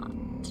and not.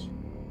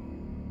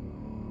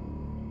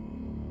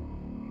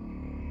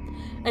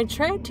 I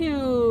tried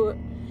to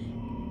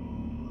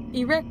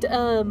erect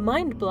a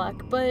mind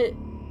block, but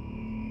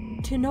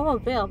to no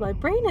avail. My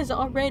brain is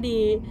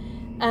already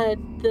at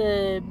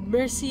the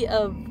mercy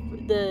of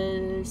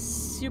the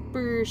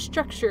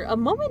superstructure. A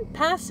moment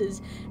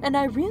passes, and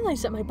I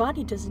realize that my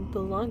body doesn't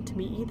belong to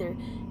me either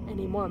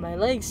anymore. My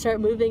legs start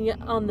moving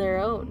on their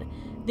own.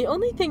 The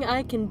only thing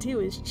I can do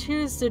is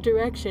choose the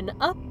direction,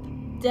 up,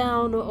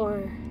 down,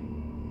 or...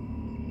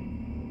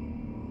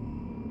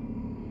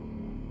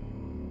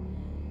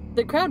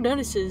 The crowd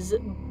notices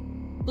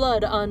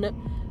blood on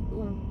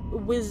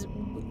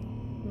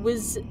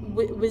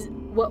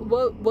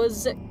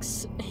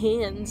Wozek's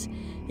hands.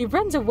 He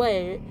runs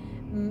away.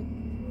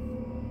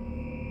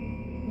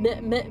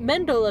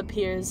 Mendel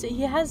appears.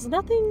 He has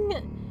nothing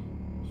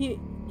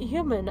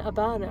human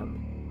about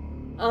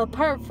him,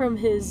 apart from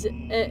his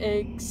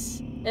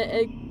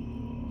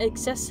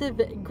excessive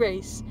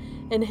grace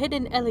and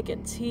hidden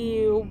elegance.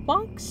 He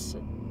walks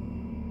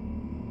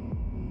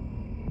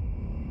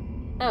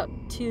out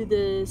to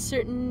the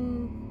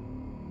certain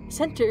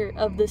center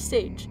of the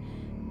stage.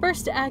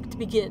 First act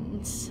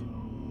begins.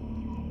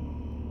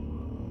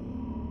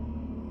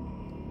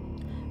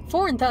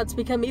 Foreign thoughts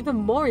become even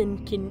more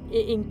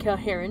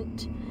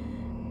incoherent.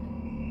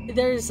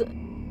 There's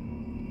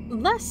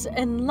less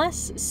and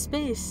less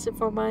space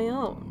for my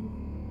own.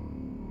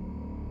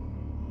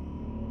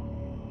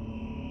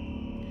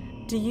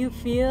 Do you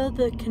feel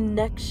the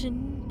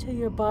connection to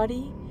your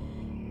body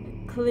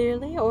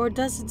clearly, or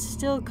does it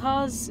still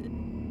cause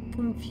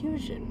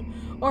confusion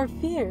or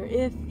fear?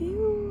 If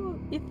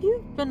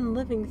you've been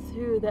living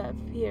through that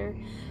fear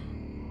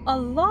a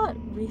lot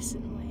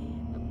recently,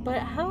 but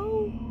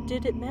how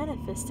did it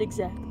manifest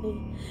exactly?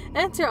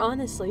 Answer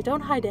honestly,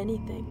 don't hide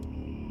anything.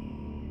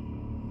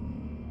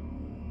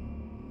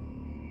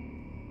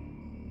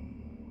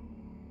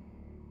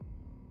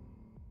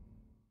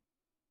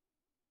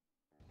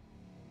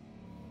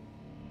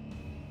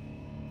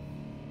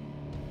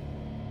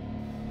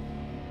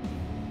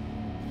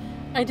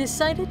 I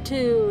decided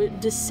to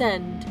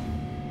descend.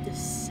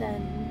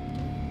 Descend.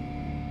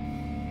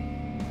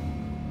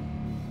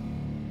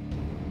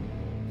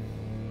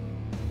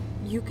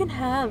 You can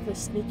have a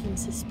sneaking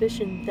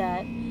suspicion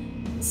that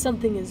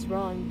something is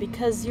wrong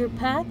because your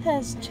path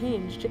has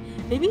changed.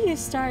 Maybe you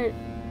start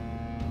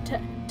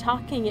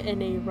talking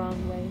in a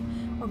wrong way,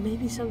 or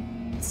maybe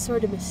some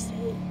sort of mistake.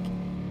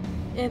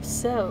 If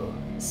so,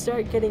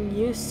 start getting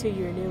used to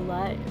your new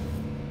life.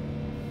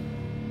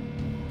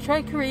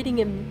 Try creating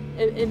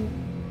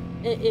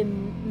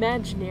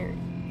imaginary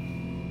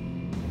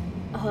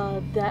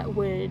that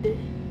would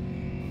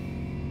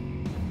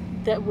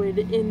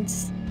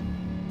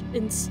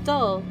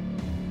install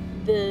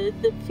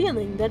the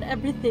feeling that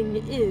everything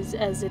is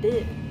as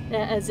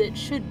it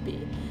should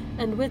be,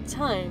 and with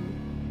time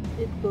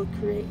it will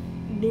create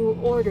new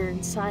order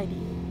inside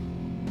you.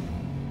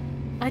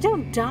 I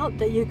don't doubt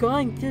that you're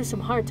going through some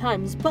hard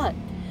times, but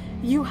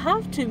you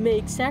have to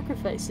make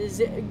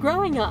sacrifices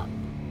growing up.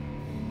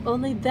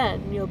 Only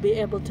then you'll be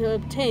able to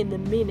obtain the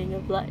meaning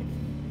of life.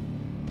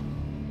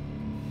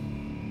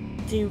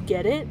 Do you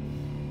get it?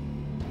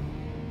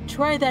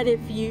 Try that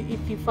if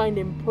you find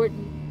it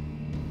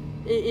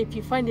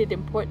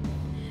important.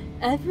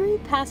 Every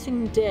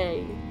passing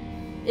day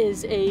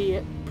is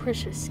a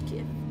precious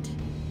gift.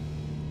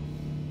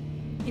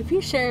 If you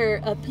share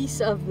a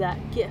piece of that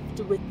gift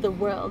with the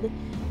world,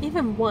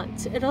 even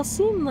once, it'll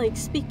seem like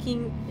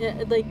speaking,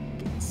 like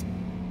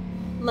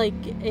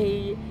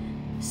a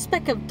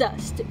speck of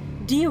dust.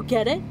 Do you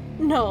get it?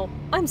 No,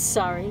 I'm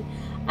sorry.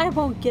 I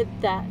won't get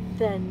that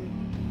then.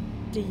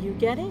 Do you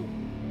get it?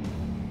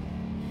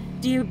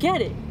 Do you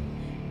get it?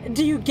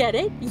 Do you get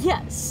it?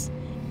 Yes.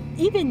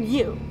 Even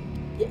you.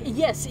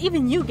 Yes,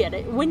 even you get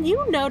it. When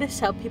you notice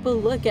how people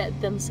look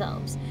at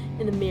themselves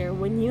in the mirror,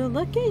 when you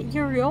look at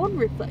your own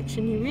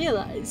reflection, you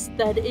realize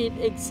that it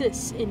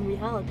exists in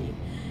reality.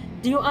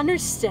 Do you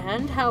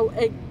understand how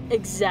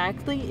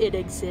exactly it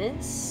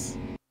exists?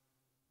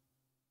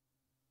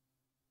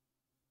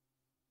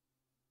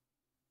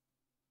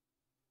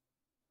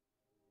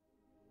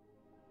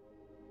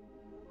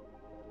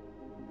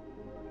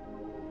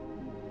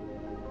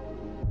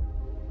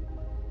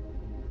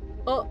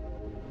 Oh.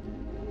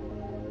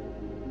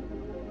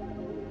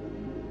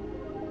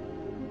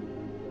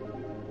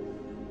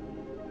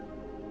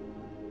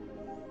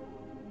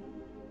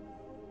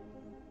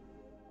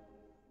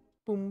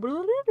 Boom,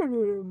 boom,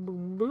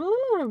 boom,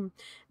 boom.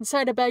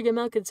 Inside a bag of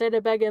milk, inside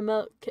a bag of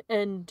milk,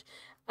 and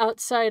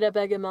outside a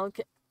bag of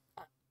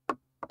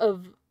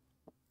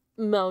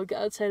milk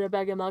outside a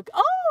bag of milk.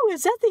 Oh,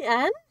 is that the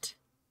end?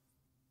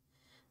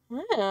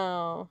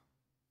 Wow.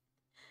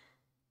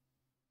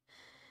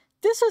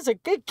 This was a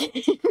good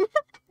game.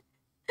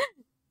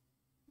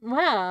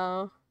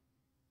 Wow.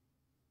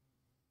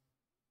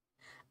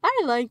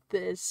 I liked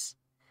this.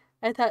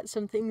 I thought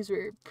some things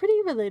were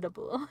pretty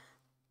relatable.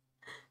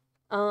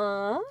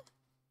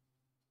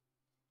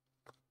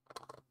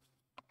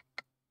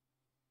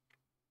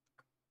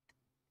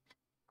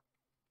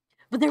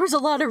 But there was a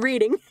lot of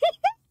reading.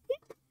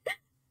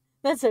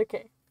 That's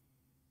okay.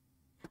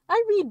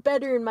 I read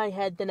better in my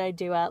head than I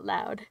do out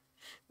loud.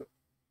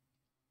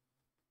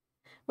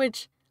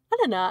 Which, I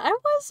don't know,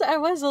 I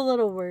was a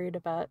little worried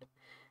about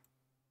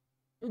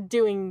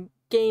doing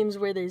games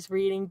where there's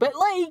reading, but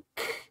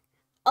like,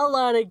 a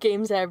lot of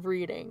games have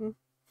reading.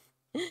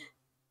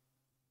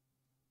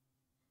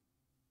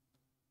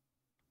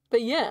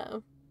 But yeah.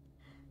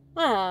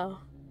 Wow.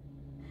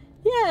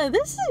 Yeah,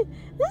 this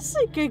is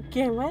a good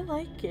game. I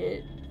like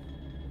it.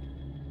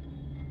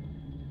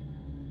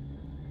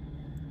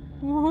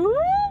 Woo!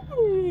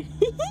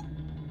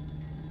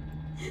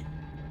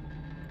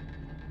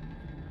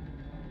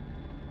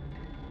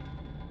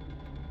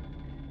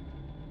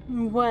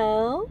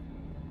 Well,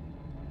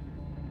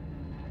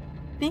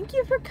 thank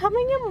you for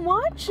coming and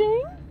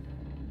watching.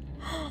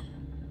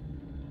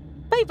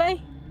 Bye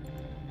bye.